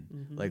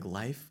happen. Like,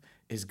 life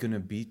is gonna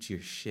beat your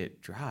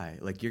shit dry.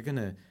 Like, you're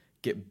gonna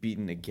get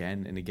beaten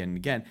again and again and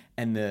again.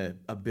 And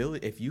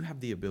if you have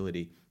the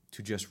ability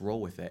to just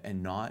roll with it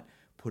and not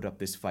put up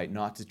this fight,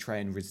 not to try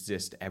and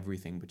resist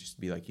everything, but just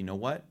be like, you know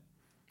what?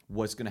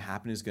 What's going to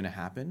happen is going to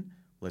happen.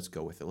 Let's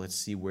go with it. Let's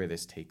see where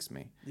this takes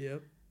me.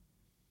 Yep.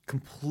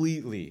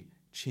 Completely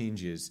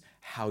changes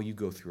how you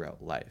go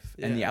throughout life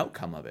and the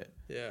outcome of it.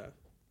 Yeah.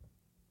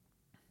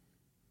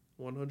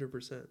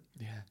 100%.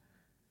 Yeah.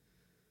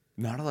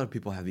 Not a lot of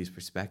people have these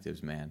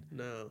perspectives, man.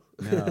 No.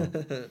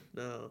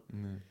 No.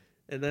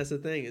 And that's the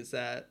thing, is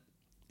that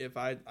if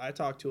I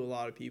talk to a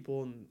lot of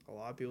people, and a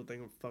lot of people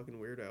think I'm a fucking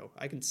weirdo,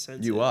 I can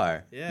sense you it.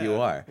 Are. Yeah.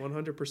 You are.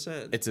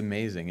 100%. It's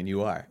amazing, and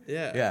you are.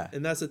 Yeah. Yeah.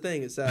 And that's the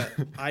thing, is that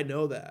I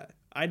know that.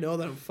 I know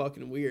that I'm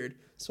fucking weird.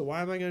 So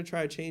why am I going to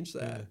try to change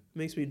that? It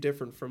makes me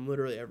different from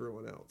literally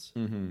everyone else.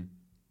 I'm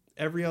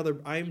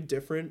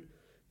different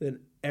than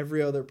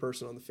every other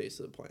person on the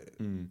face of the planet.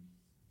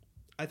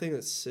 I think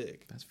that's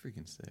sick. That's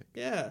freaking sick.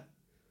 Yeah.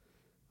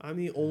 I'm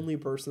the only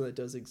person that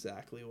does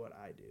exactly what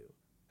I do.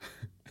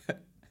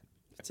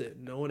 That's it.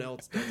 No one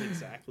else does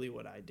exactly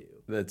what I do.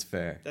 That's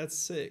fair. That's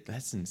sick.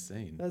 That's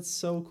insane. That's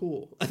so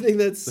cool. I think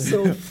that's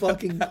so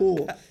fucking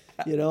cool.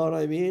 You know what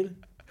I mean?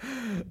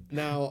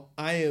 Now,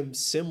 I am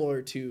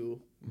similar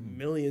to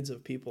millions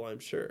of people, I'm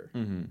sure,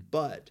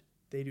 but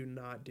they do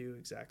not do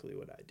exactly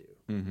what I do.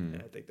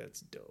 And I think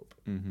that's dope.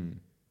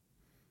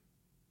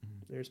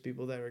 There's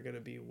people that are going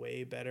to be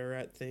way better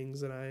at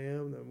things than I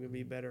am. I'm going to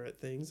be better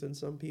at things than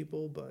some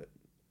people, but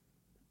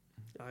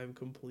I'm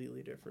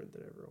completely different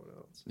than everyone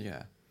else.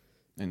 Yeah.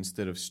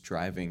 Instead of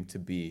striving to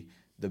be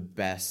the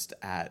best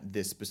at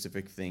this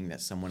specific thing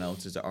that someone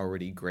else is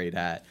already great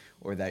at,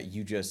 or that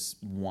you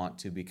just want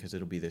to because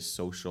it'll be this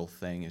social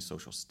thing, a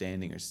social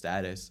standing or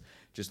status,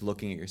 just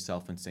looking at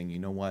yourself and saying, you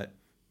know what?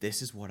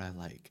 This is what I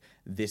like.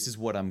 This is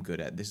what I'm good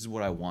at. This is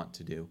what I want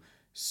to do.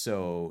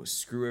 So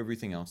screw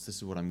everything else. This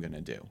is what I'm going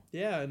to do.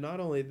 Yeah, not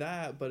only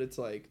that, but it's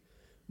like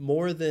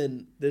more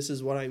than this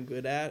is what I'm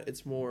good at.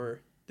 It's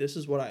more, this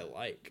is what I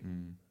like.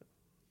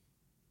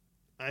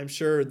 I'm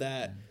sure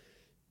that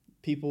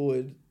people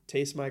would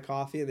taste my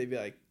coffee and they'd be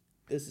like,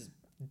 this is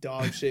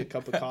dog shit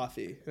cup of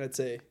coffee. And I'd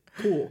say,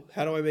 cool.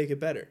 How do I make it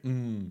better?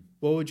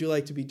 What would you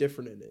like to be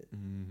different in it?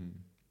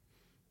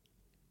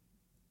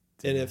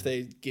 And if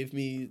they give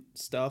me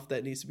stuff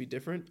that needs to be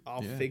different,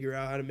 I'll figure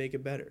out how to make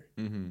it better.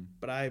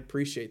 But I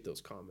appreciate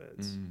those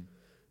comments.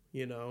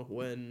 You know,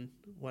 when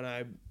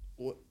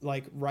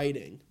like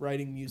writing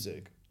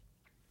music,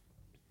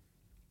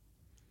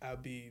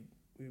 we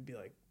would be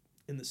like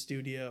in the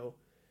studio,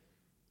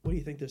 what do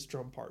you think this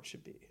drum part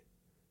should be?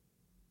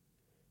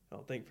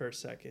 I'll think for a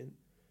second,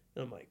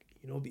 and I'm like,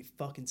 it'd be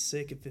fucking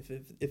sick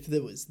if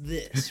there was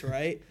this,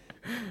 right?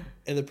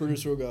 And the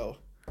producer will go,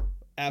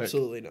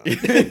 absolutely not.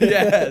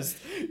 Yes,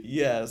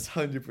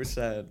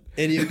 100%.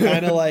 And you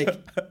kind of like,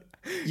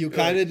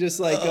 just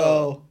like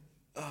go,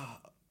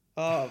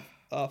 oh,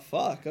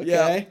 fuck, okay.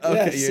 Yeah,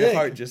 okay, your sick.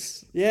 heart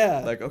just,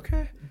 like,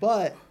 okay.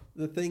 But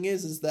the thing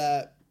is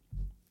that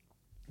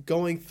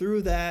going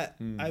through that,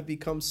 I've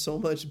become so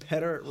much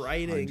better at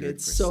writing. 100%.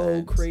 It's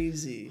so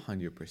crazy.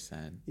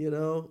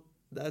 100%.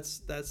 That's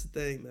the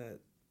thing that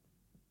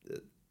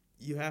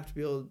you have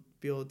to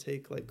be able to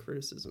take like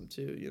criticism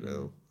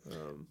too,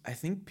 I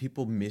think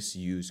people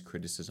misuse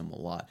criticism a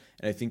lot,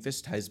 and I think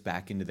this ties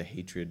back into the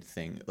hatred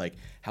thing, like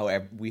how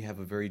we have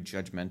a very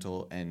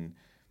judgmental and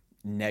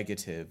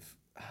negative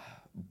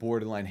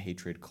borderline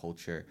hatred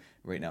culture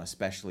right now,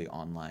 especially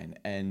online,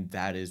 and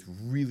that is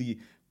really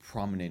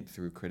prominent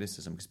through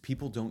criticism because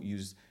people don't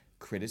use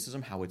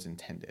criticism how it's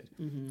intended.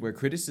 Where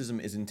criticism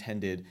is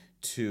intended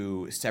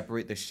to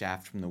separate the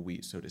shaft from the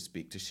wheat, so to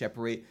speak, to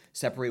separate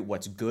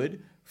what's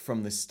good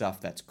from the stuff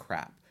that's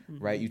crap,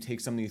 right? You take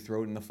something, you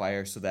throw it in the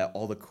fire so that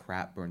all the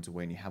crap burns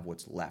away and you have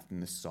what's left in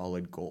the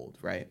solid gold,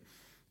 right?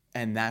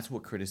 And that's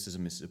what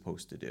criticism is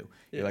supposed to do.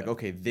 You're like,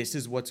 okay, this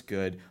is what's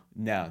good.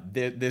 Now,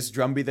 this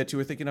drum beat that you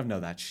were thinking of, no,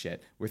 that's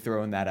shit. We're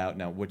throwing that out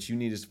now. What you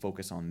need is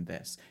focus on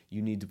this.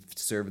 You need to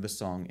serve the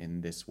song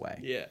in this way.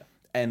 Yeah.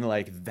 And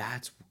like,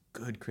 that's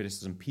good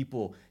criticism.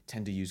 People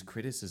tend to use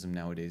criticism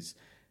nowadays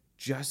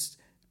just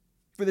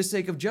for the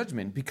sake of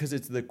judgment because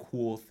it's the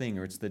cool thing,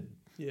 or it's the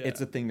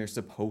thing they're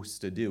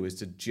supposed to do, is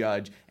to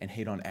judge and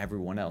hate on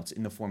everyone else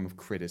in the form of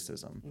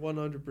criticism.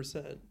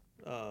 100%.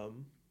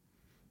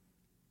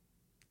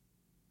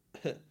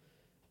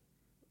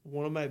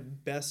 One of my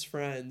best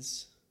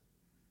friends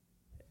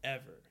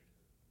ever,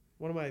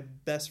 one of my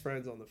best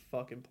friends on the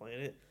fucking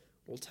planet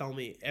will tell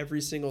me every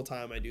single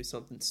time I do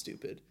something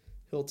stupid.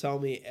 He'll tell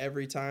me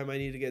every time I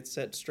need to get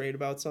set straight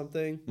about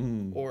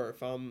something, or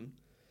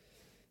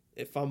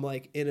if I'm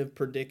like in a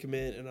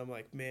predicament and I'm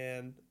like,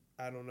 man,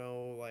 I don't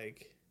know,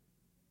 like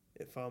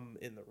if I'm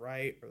in the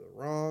right or the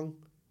wrong.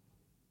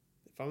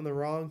 If I'm in the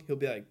wrong, he'll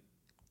be like,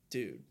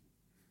 dude,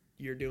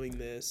 you're doing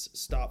this.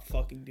 Stop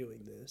fucking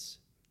doing this.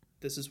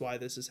 This is why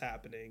this is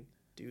happening.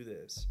 Do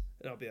this.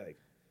 And I'll be like,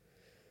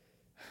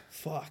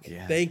 fuck.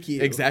 Yeah. Thank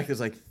you. Exactly.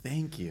 It's like,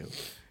 thank you.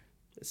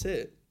 That's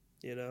it.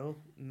 And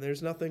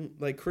there's nothing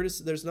like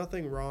there's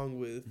nothing wrong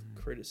with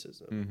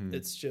criticism.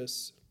 It's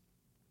just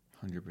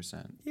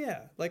 100%.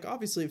 Yeah. Like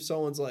obviously if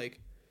someone's like,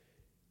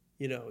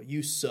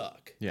 you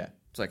suck. Yeah.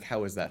 It's like,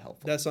 how is that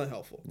helpful? That's not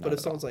helpful. But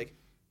if someone's like,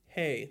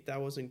 hey, that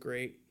wasn't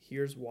great.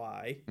 Here's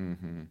why.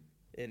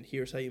 And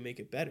here's how you make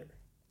it better.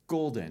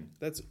 Golden.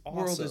 That's awesome.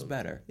 World is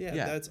better.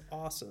 Yeah, that's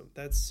awesome.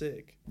 That's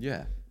sick.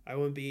 Yeah. I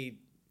wouldn't be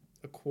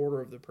a quarter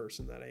of the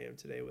person that I am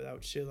today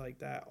without shit like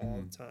that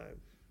all the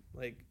time.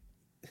 Like,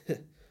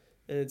 and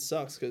it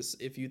sucks because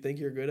if you think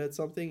you're good at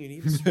something, you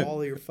need to swallow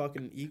your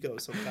fucking ego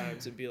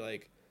sometimes and be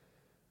like,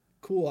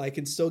 cool, I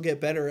can still get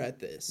better at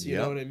this. You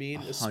know what I mean?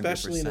 100%.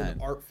 Especially in an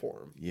art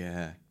form.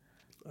 Yeah.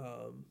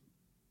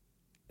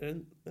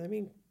 And I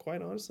mean,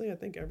 quite honestly, I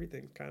think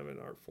everything's kind of an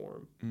art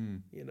form,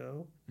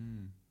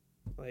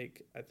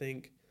 Like, I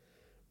think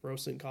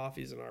roasting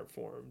coffee is an art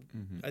form.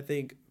 I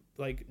think,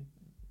 like,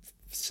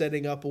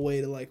 setting up a way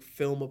to, like,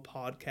 film a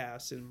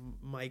podcast and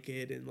mic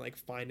it and, like,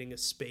 finding a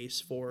space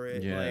for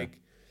it. Yeah.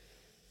 Like,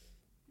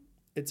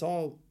 it's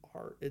all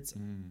art. It's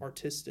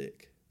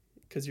artistic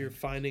because you're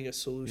finding a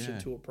solution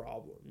to a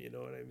problem. You know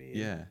what I mean?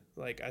 Yeah.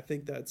 Like, I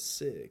think that's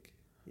sick,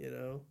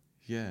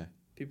 Yeah.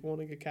 People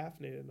want to get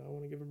caffeinated, and I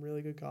want to give them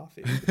really good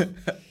coffee.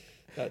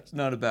 That's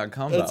not a bad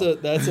combo.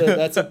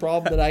 That's a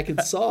problem that I can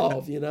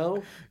solve,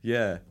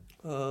 Yeah.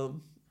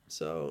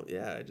 So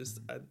yeah,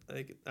 I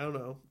don't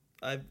know.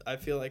 I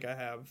feel like I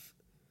have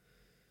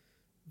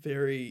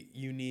very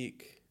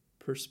unique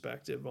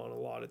perspective on a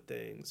lot of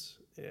things,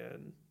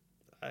 and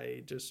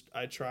I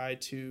try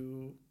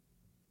to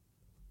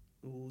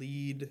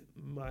lead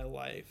my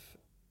life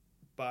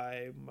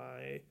by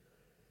my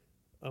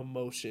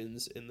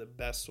emotions in the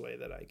best way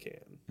that I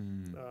can.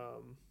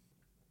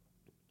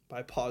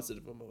 By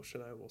positive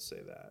emotion, I will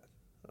say that.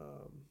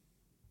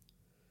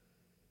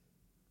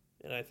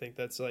 And I think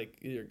that's like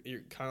you're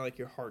kind of like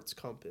your heart's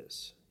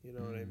compass. You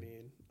know what I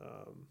mean?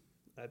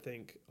 I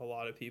think a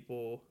lot of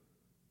people,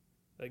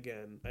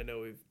 again, I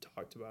know we've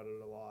talked about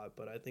it a lot,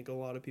 but I think a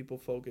lot of people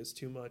focus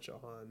too much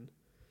on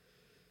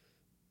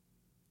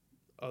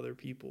other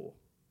people.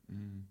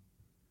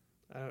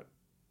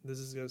 This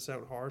is going to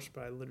sound harsh,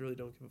 but I literally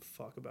don't give a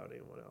fuck about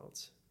anyone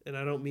else. And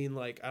I don't mean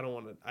like I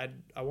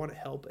want to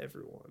help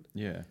everyone.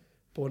 Yeah.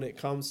 But when it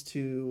comes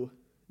to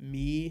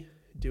me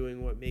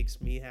doing what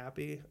makes me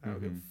happy, I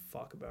don't give a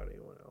fuck about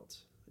anyone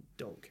else. I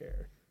don't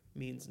care. It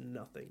means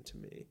nothing to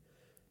me.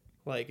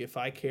 Like, if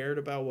I cared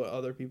about what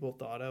other people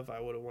thought of, I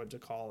would have went to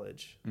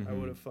college. I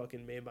would have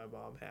fucking made my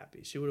mom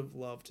happy. She would have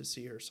loved to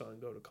see her son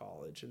go to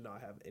college and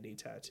not have any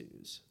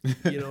tattoos.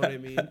 You know what I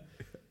mean?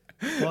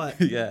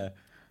 But Yeah.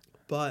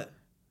 but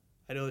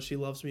I know she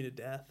loves me to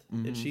death.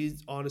 And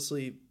she's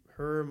honestly,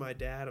 her and my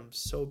dad, I'm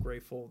so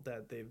grateful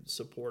that they've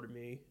supported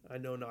me. I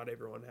know not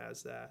everyone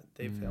has that.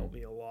 They've helped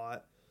me a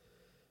lot.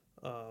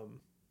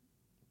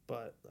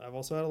 But I've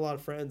also had a lot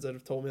of friends that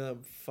have told me that I'm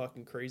a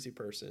fucking crazy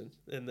person.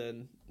 And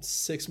then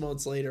 6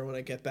 months later, when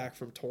I get back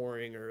from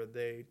touring or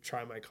they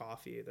try my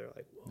coffee, they're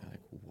like, whoa.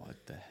 Like,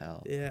 what the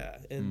hell? Yeah.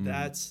 And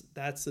that's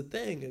the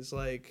thing is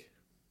like,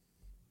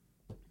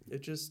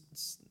 it just,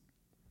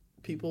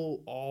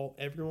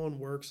 everyone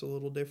works a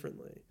little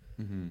differently.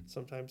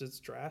 Sometimes it's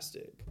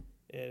drastic.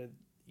 And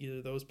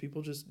either those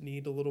people just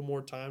need a little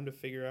more time to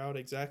figure out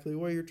exactly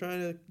what you're trying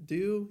to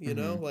do. You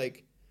know,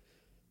 like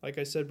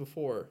I said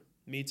before,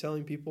 me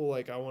telling people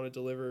like I want to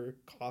deliver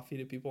coffee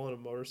to people on a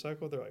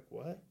motorcycle, they're like,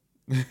 "What?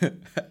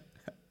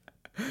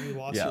 You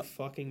lost your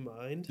fucking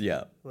mind?"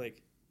 Yeah.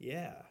 Like,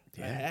 yeah,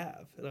 I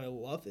have, and I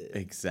love it.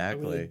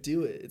 Exactly. I'm gonna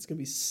do it. It's gonna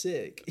be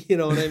sick. You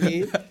know what I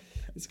mean?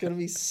 It's gonna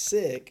be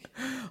sick.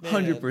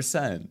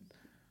 100%.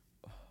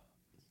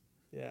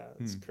 Yeah,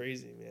 it's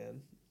crazy,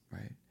 man.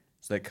 Right.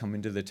 It's like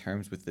coming to the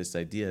terms with this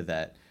idea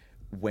that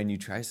when you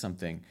try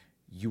something,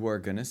 you are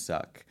gonna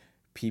suck.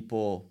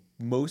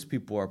 Most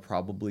people are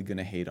probably going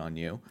to hate on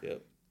you.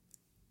 Yep.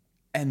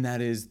 And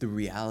that is the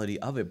reality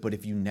of it. But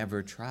if you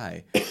never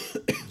try,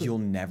 you'll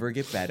never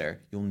get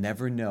better. You'll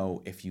never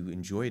know if you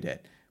enjoyed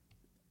it.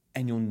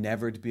 And you'll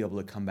never be able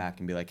to come back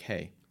and be like,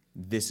 hey,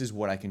 this is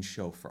what I can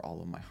show for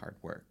all of my hard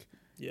work.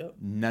 Yep.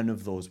 None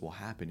of those will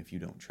happen if you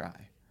don't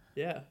try.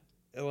 Yeah.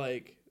 And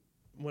like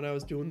when I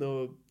was doing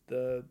the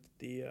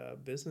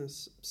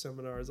business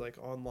seminars like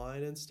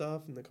online and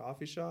stuff in the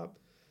coffee shop,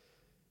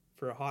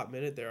 for a hot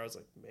minute there, I was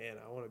like, man,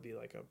 I want to be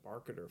like a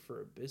marketer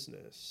for a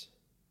business.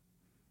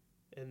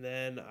 And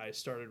then I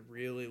started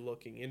really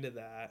looking into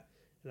that,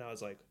 and I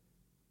was like,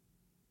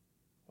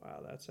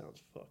 wow, that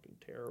sounds fucking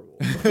terrible.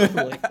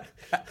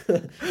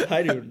 Like,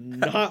 I do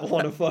not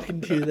want to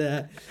fucking do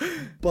that.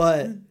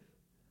 But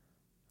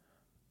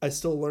I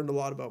still learned a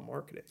lot about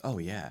marketing. Oh,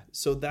 yeah.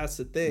 So that's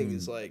the thing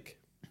is like,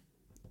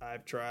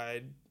 I've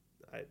tried,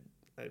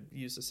 I've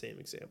used the same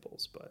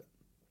examples, but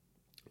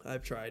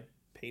I've tried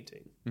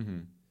painting.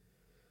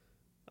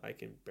 I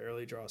can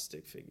barely draw a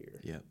stick figure.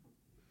 Yep.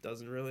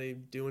 Doesn't really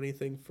do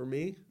anything for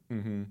me.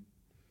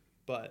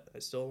 But I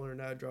still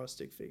learned how to draw a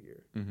stick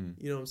figure. You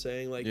know what I'm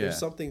saying? Like, there's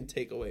something to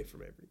take away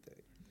from everything.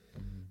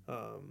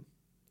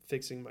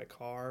 Fixing my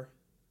car.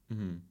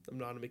 I'm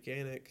not a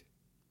mechanic,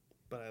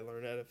 but I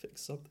learned how to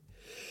fix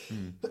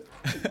something.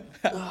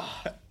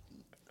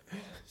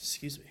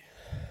 Excuse me.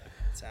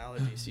 It's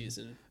allergy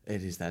season.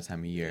 It is that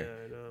time of year.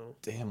 Yeah, I know.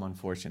 Damn,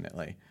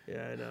 unfortunately.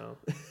 Yeah, I know.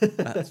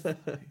 That's funny.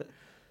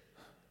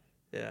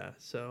 Yeah,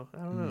 so I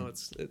don't know.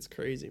 It's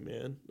crazy,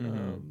 man.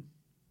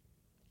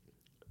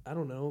 I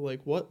don't know.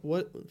 Like, what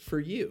for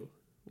you?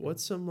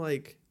 What's some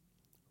like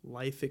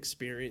life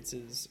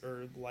experiences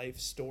or life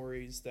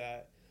stories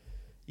that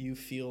you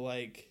feel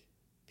like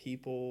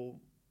people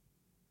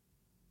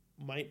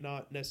might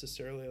not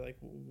necessarily like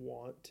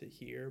want to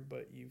hear,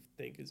 but you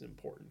think is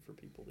important for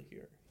people to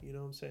hear? You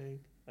know what I'm saying?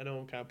 I know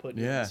I'm kind of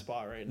putting you on the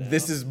spot right now.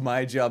 This is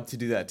my job to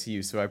do that to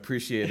you, so I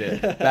appreciate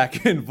it.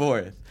 Back and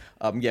forth.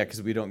 Yeah,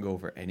 because we don't go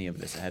over any of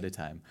this ahead of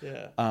time.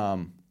 Yeah.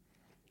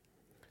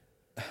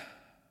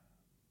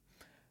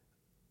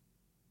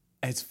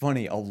 It's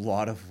funny. A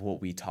lot of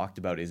what we talked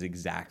about is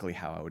exactly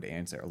how I would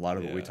answer. A lot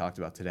of what we talked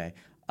about today.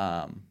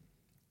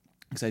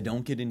 Because I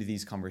don't get into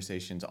these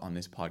conversations on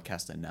this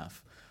podcast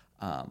enough.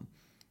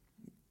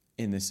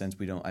 In the sense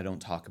I don't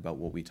talk about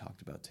what we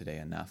talked about today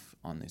enough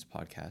on this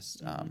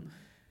podcast.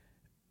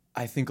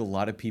 I think a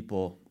lot of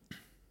people,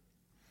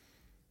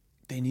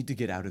 they need to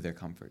get out of their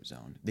comfort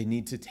zone. They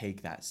need to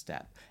take that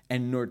step.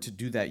 And in order to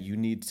do that, you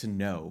need to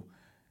know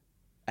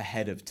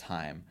ahead of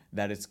time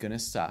that it's going to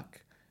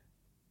suck,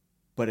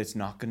 but it's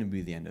not going to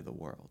be the end of the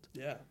world.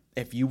 Yeah.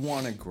 If you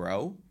want to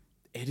grow,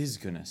 it is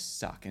going to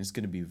suck and it's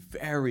going to be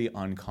very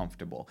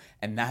uncomfortable.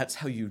 And that's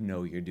how you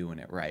know you're doing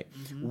it right.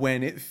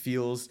 When it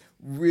feels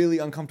really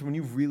uncomfortable, when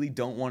you really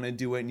don't want to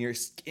do it and your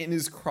skin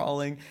is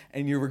crawling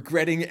and you're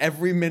regretting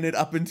every minute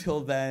up until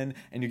then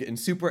and you're getting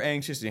super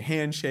anxious, your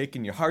hands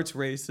shaking, your heart's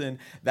racing,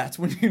 that's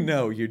when you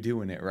know you're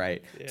doing it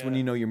right. Yeah. It's when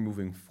you know you're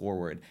moving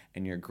forward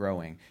and you're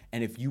growing.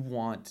 And if you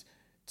want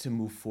to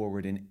move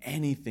forward in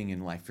anything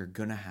in life, you're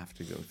gonna have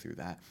to go through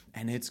that,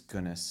 and it's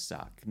gonna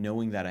suck.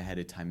 Knowing that ahead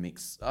of time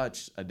makes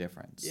such a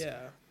difference. Yeah.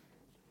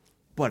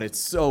 But it's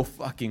so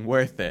fucking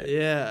worth it.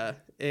 Yeah.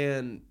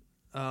 And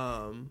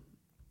I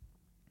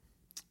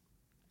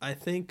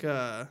think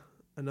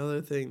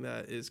another thing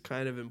that is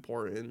kind of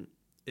important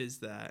is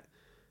that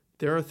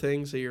there are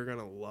things that you're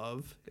gonna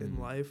love in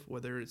life,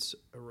 whether it's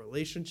a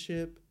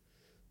relationship,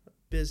 a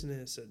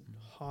business, a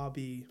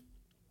hobby.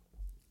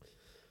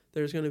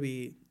 There's gonna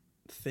be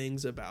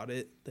things about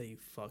it that you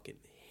fucking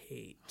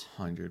hate.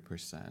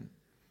 100%.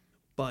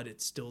 but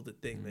it's still the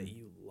thing that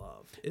you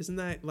love. Isn't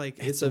that like,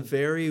 it's a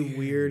very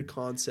weird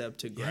concept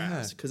to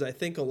grasp? Because I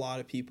think a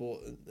lot of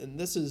people, and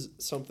this is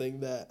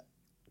something that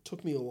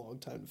took me a long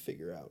time to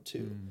figure out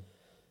too.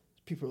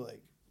 People are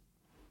like,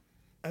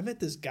 I met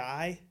this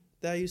guy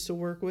that I used to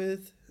work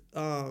with.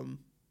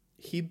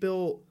 He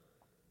built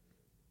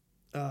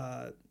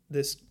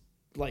this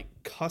like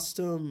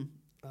custom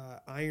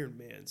Iron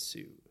Man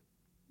suit,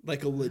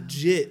 like a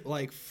legit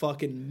like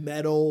fucking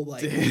metal,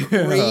 like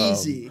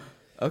crazy.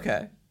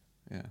 Okay.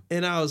 Yeah.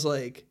 And I was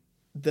like,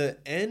 the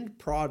end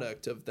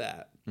product of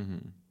that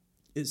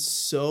is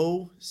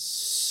so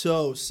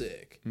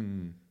sick.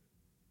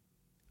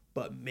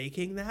 But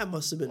making that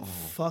must have been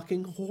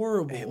fucking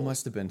horrible. It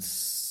must have been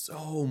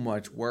so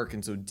much work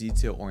and so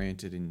detail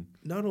oriented. And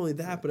not only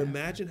that, but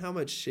imagine how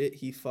much shit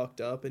he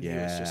fucked up, and he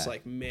was just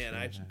like,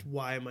 man,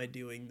 why am I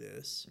doing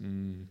this?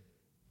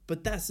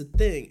 But that's the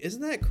thing.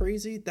 Isn't that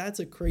crazy? That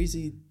is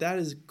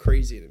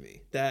crazy to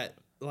me. That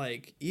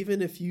like,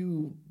 even if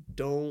you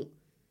don't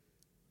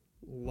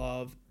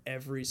love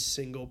every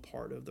single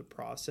part of the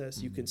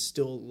process, you can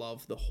still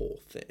love the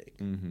whole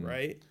thing,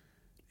 right?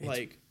 It's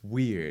like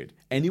weird.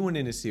 Anyone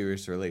in a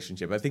serious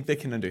relationship, I think they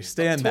can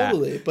understand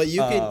totally, that. But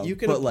you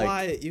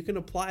can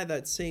apply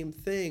that same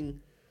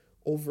thing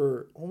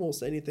over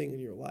almost anything in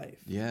your life.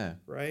 Yeah.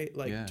 Right?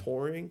 Like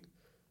touring.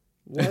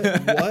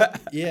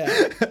 What?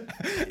 Yeah.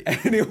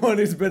 Anyone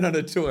who's been on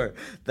a tour,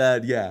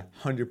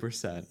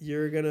 100%.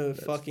 You're gonna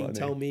fucking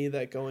tell me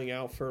that going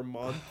out for a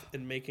month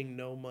and making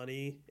no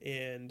money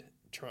and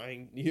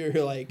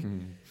you're like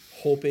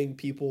hoping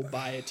people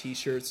buy a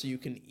t-shirt so you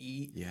can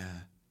eat. Yeah.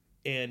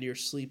 And you're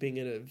sleeping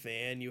in a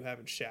van, you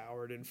haven't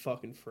showered in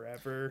fucking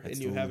forever, and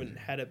you haven't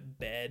had a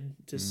bed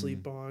to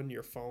sleep on,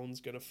 your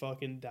phone's gonna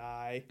fucking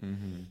die.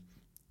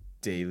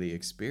 Daily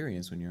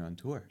experience when you're on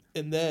tour.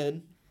 And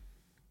then,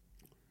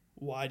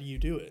 why do you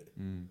do it?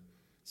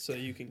 So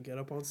you can get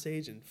up on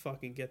stage and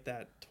fucking get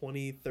that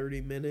 20,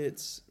 30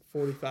 minutes,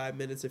 45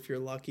 minutes if you're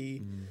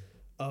lucky,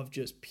 of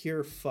just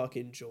pure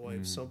fucking joy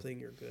of something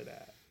you're good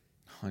at.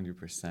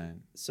 100%.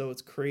 So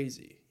it's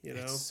crazy, you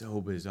know? It's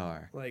so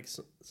bizarre. Like,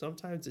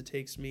 sometimes it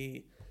takes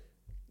me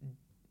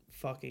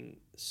fucking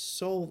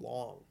so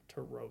long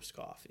to roast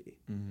coffee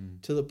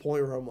to the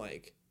point where I'm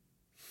like,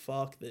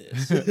 fuck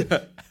this.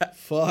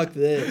 Fuck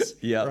this.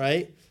 Yeah.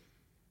 Right?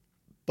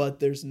 But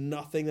there's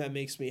nothing that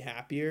makes me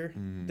happier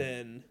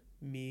than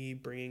me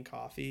bringing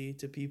coffee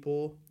to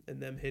people and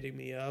them hitting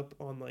me up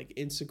on like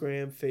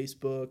Instagram,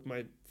 Facebook,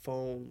 my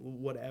phone,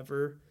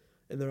 whatever.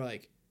 And they're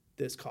like,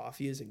 this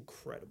coffee is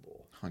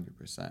incredible.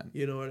 100%.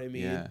 You know what I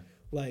mean? Yeah.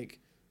 Like,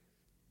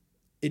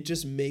 it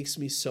just makes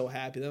me so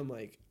happy that I'm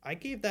like, I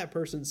gave that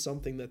person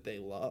something that they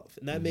love.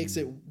 And that makes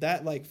it,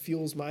 that like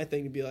fuels my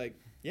thing to be like,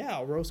 yeah,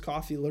 I'll roast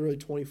coffee literally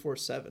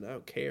 24/7. I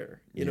don't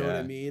care. You know what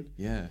I mean?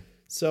 Yeah.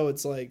 So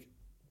it's like,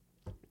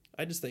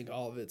 I just think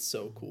all of it's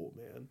so cool,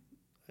 man.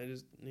 I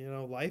just,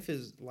 life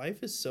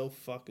is so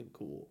fucking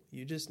cool.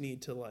 You just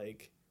need to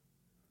like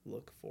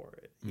look for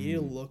it. You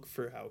need to look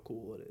for how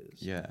cool it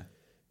is. Yeah.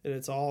 And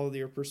it's all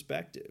your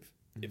perspective.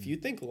 If you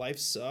think life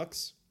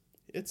sucks,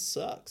 it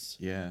sucks.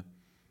 Yeah.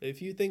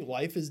 If you think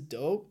life is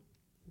dope,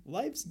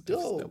 life's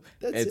dope.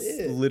 That's it's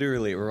it. It's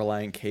literally a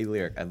Relient K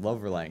lyric. I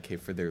love Relient K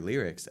for their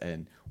lyrics.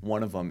 And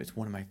one of them, it's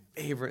one of my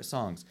favorite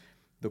songs.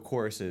 The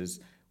chorus is,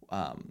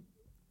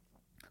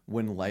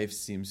 when life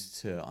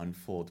seems to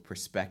unfold,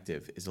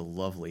 perspective is a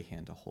lovely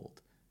hand to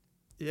hold.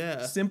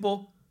 Yeah.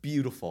 Simple,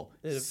 beautiful.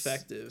 And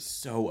effective.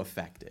 So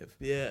effective.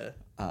 Yeah.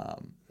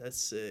 That's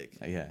sick.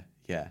 Yeah.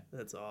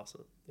 That's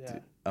awesome. Yeah.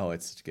 Dude, oh,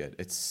 it's good.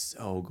 It's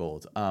so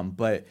gold.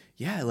 But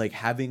yeah, like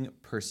having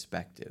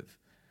perspective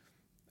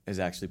is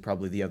actually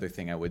probably the other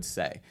thing I would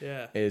say.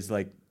 Yeah. Is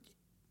like,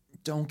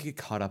 don't get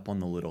caught up on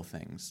the little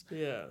things.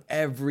 Yeah.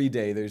 Every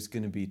day there's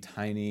going to be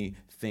tiny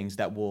things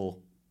that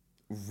will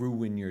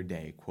ruin your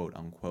day, quote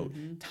unquote.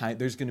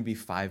 There's going to be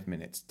 5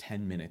 minutes,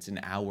 10 minutes, an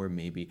hour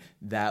maybe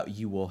that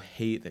you will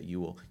hate, that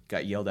you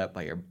got yelled at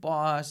by your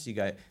boss, you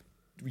got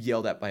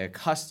yelled at by a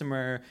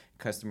customer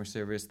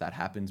service. That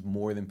happens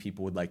more than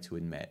people would like to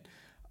admit.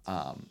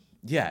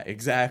 Yeah,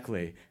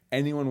 exactly.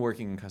 Anyone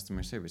working in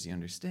customer service, you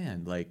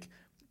understand, like,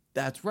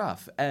 that's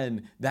rough.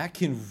 And that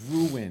can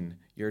ruin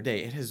your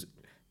day. It has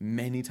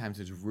many times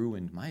has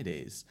ruined my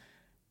days.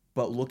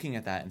 But looking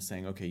at that and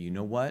saying, okay, you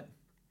know what?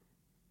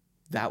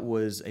 That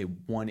was a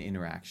one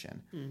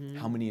interaction.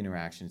 How many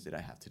interactions did I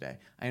have today?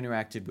 I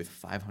interacted with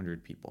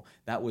 500 people.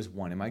 That was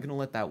one. Am I going to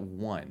let that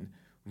one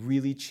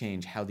really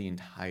change how the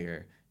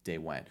entire day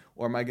went?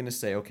 Or am I going to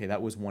say, okay,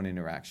 that was one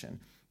interaction.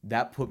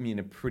 That put me in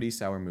a pretty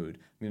sour mood.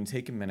 I'm going to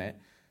take a minute,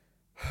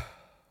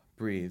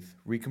 breathe,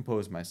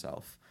 recompose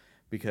myself,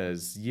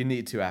 because you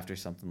need to after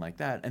something like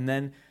that. And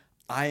then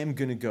I am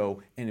going to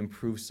go and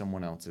improve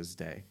someone else's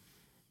day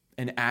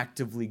and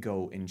actively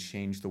go and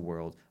change the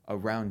world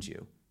around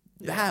you.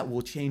 Yeah. That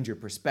will change your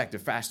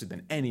perspective faster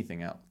than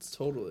anything else.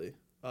 Totally.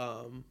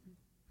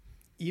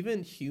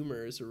 Even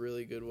humor is a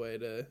really good way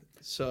to...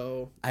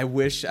 I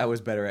wish I was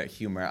better at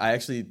humor. I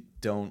actually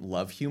don't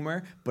love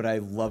humor, but I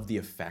love the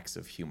effects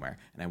of humor,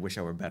 and I wish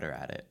I were better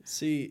at it.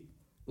 See,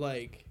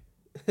 like,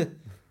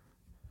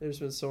 there's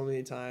been so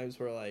many times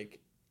where, like,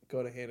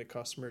 go to hand a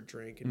customer a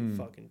drink and you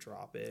fucking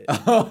drop it.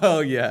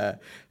 Oh, yeah.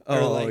 Or,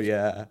 Oh, like,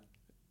 yeah.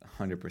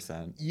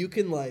 100%. You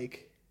can,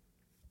 like,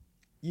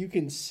 you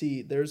can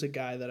see, there's a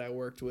guy that I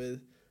worked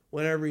with,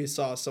 whenever he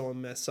saw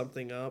someone mess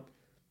something up,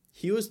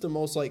 he was the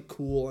most, like,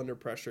 cool under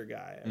pressure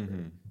guy ever.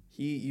 Mm-hmm.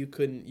 You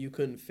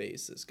couldn't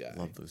face this guy.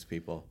 Love those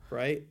people.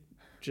 Right?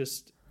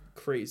 Just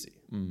crazy.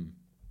 Mm.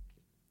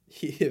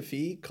 If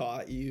he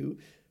caught you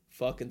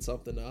fucking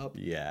something up,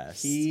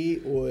 Yes. he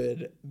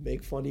would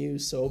make fun of you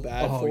so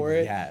bad for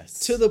it. Yes.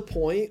 To the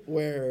point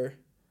where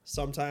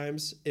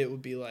sometimes it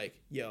would be like,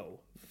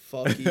 yo,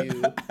 fuck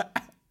you.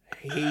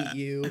 Hate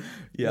you.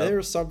 Yeah. There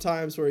were some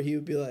times where he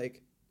would be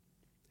like,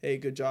 hey,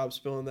 good job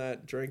spilling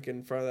that drink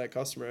in front of that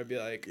customer. I'd be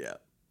like, Yeah.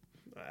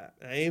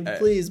 I ain't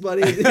pleased,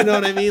 buddy. You know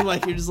what I mean?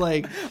 Like, you're just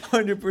like,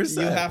 100%.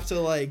 you have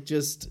to like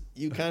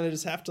you kind of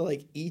just have to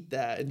like eat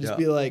that and just Yeah.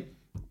 be like,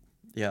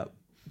 Yeah.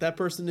 that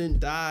person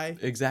didn't die.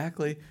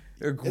 Exactly.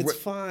 It's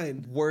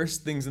fine.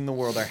 Worst things in the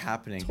world are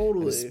happening.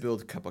 Totally. A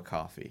spilled cup of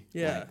coffee.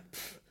 Yeah. Like,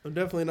 I'm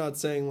definitely not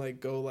saying like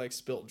go like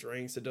spill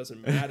drinks. It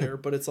doesn't matter.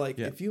 But it's like,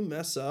 Yeah. if you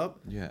mess up,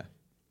 yeah.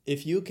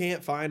 if you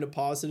can't find a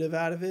positive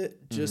out of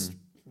it, just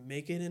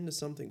make it into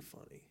something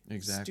funny.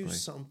 Exactly. Just do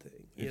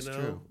something, It's you know?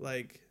 true.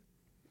 Like,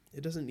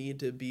 it doesn't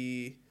need to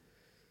be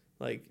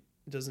like,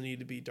 it doesn't need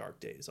to be dark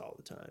days all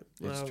the time.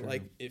 It's true.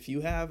 Like, if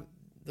you have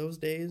those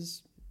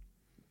days,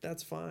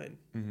 that's fine.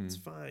 Mm-hmm. It's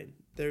fine.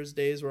 There's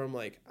days where I'm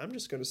like, I'm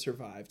just going to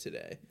survive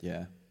today.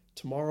 Yeah.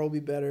 Tomorrow will be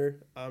better.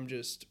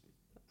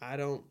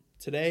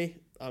 Today,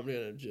 I'm going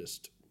to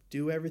just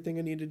do everything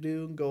I need to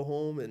do and go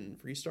home and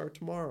restart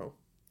tomorrow.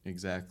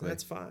 Exactly.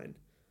 That's fine.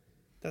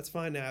 That's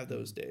fine to have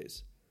those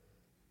days.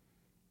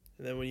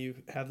 And then when you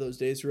have those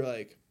days where you're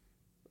like,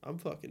 I'm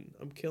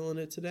killing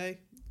it today.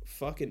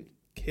 Fucking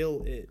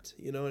kill it.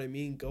 You know what I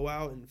mean? Go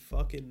out and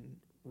fucking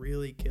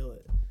really kill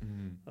it.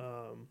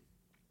 Mm-hmm.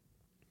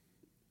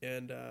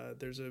 And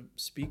there's a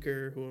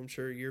speaker who I'm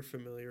sure you're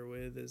familiar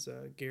with is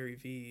Gary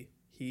Vee.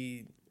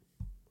 He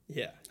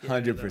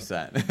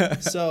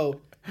 100%. So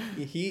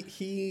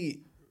he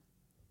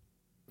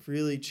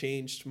really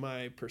changed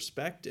my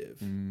perspective,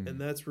 and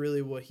that's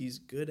really what he's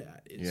good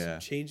at,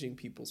 is changing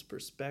people's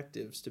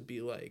perspectives to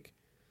be like,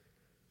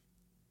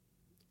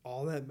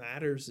 all that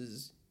matters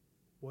is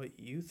what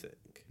you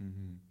think,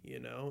 you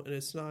know, and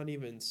it's not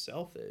even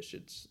selfish.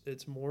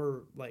 It's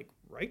more like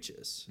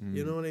righteous.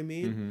 You know what I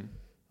mean?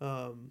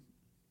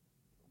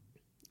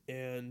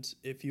 And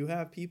if you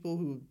have people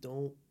who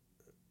don't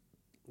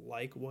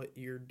like what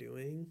you're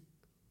doing,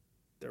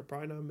 they're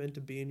probably not meant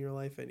to be in your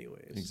life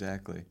anyways.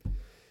 Exactly.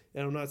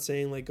 And I'm not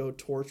saying like go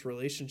torch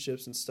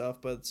relationships and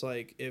stuff, but it's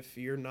like, if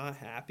you're not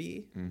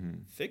happy,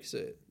 fix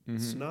it.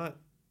 It's not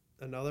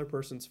another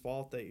person's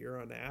fault that you're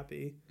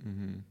unhappy.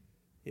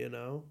 You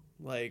know,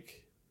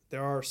 like,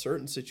 there are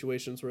certain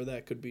situations where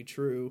that could be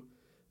true,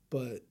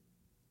 but,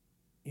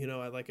 you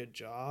know, at like a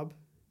job,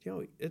 you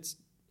know,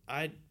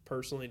 I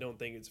personally don't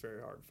think it's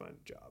very hard to find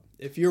a job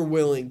if you're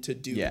willing to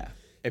do. Yeah.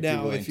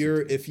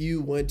 If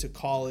you went to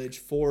college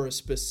for a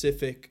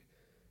specific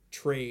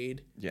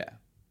trade,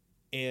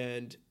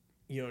 and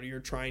you know, you're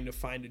trying to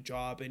find a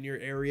job in your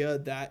area,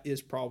 that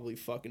is probably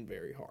fucking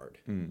very hard.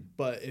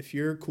 But if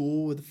you're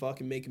cool with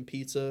fucking making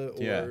pizza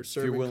or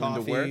serving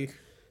coffee,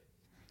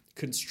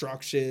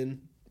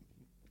 construction,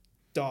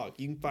 dog,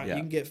 you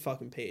can get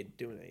fucking paid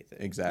doing anything.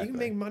 Exactly. You can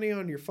make money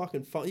on your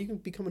fucking phone. You can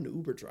become an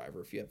Uber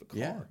driver if you have a car.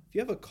 Yeah. If you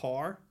have a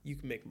car, you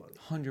can make money.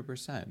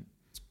 100%.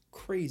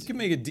 Crazy. You can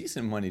make a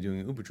decent money doing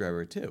Uber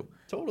driver too.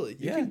 Totally.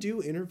 You can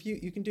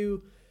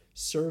do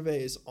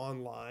surveys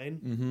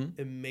online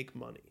and make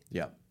money.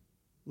 Yeah.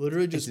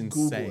 Literally just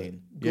Google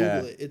it.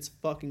 Google it. It's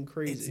fucking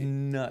crazy. It's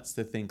nuts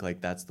to think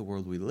like that's the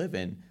world we live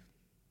in.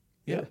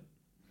 Yeah.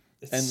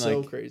 It's and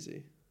so like,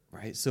 crazy.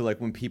 Right? So like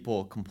when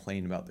people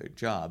complain about their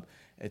job,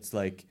 it's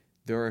like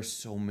there are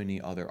so many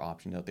other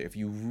options out there. If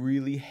you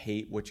really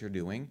hate what you're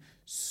doing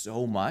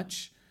so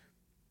much,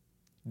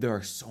 there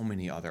are so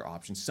many other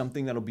options.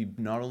 Something that'll be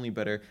not only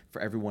better for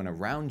everyone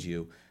around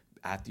you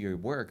at your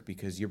work,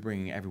 because you're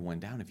bringing everyone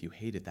down if you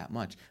hate it that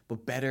much,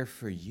 but better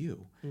for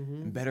you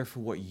and better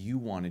for what you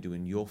want to do,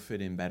 and you'll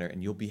fit in better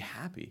and you'll be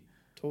happy.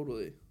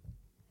 Totally.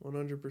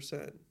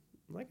 100%.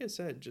 Like I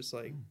said, just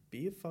like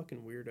be a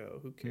fucking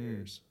weirdo. Who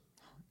cares?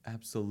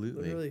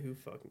 Absolutely. Literally, who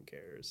fucking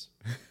cares?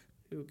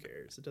 Who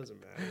cares? It doesn't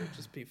matter.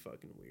 Just be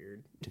fucking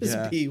weird.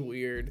 Just be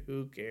weird.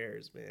 Who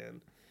cares, man?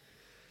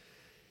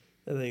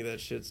 I think that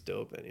shit's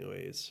dope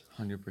anyways.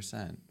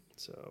 100%.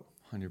 So.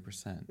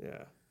 100%.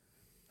 Yeah.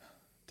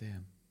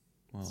 Damn.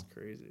 Well, it's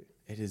crazy.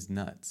 It is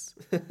nuts.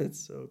 It's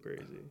so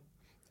crazy.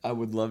 I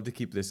would love to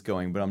keep this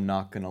going, but I'm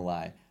not going to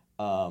lie.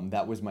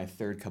 That was my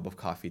third cup of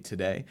coffee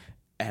today,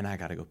 and I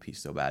got to go pee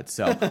so bad.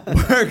 So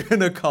we're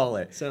going to call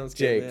it. Sounds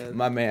Jake, good, man.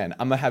 my man.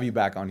 I'm going to have you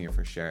back on here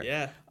for sure.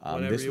 Yeah.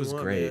 This was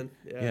great. Man.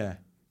 Yeah.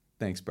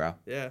 Thanks, bro.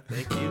 Yeah.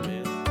 Thank you,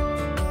 man.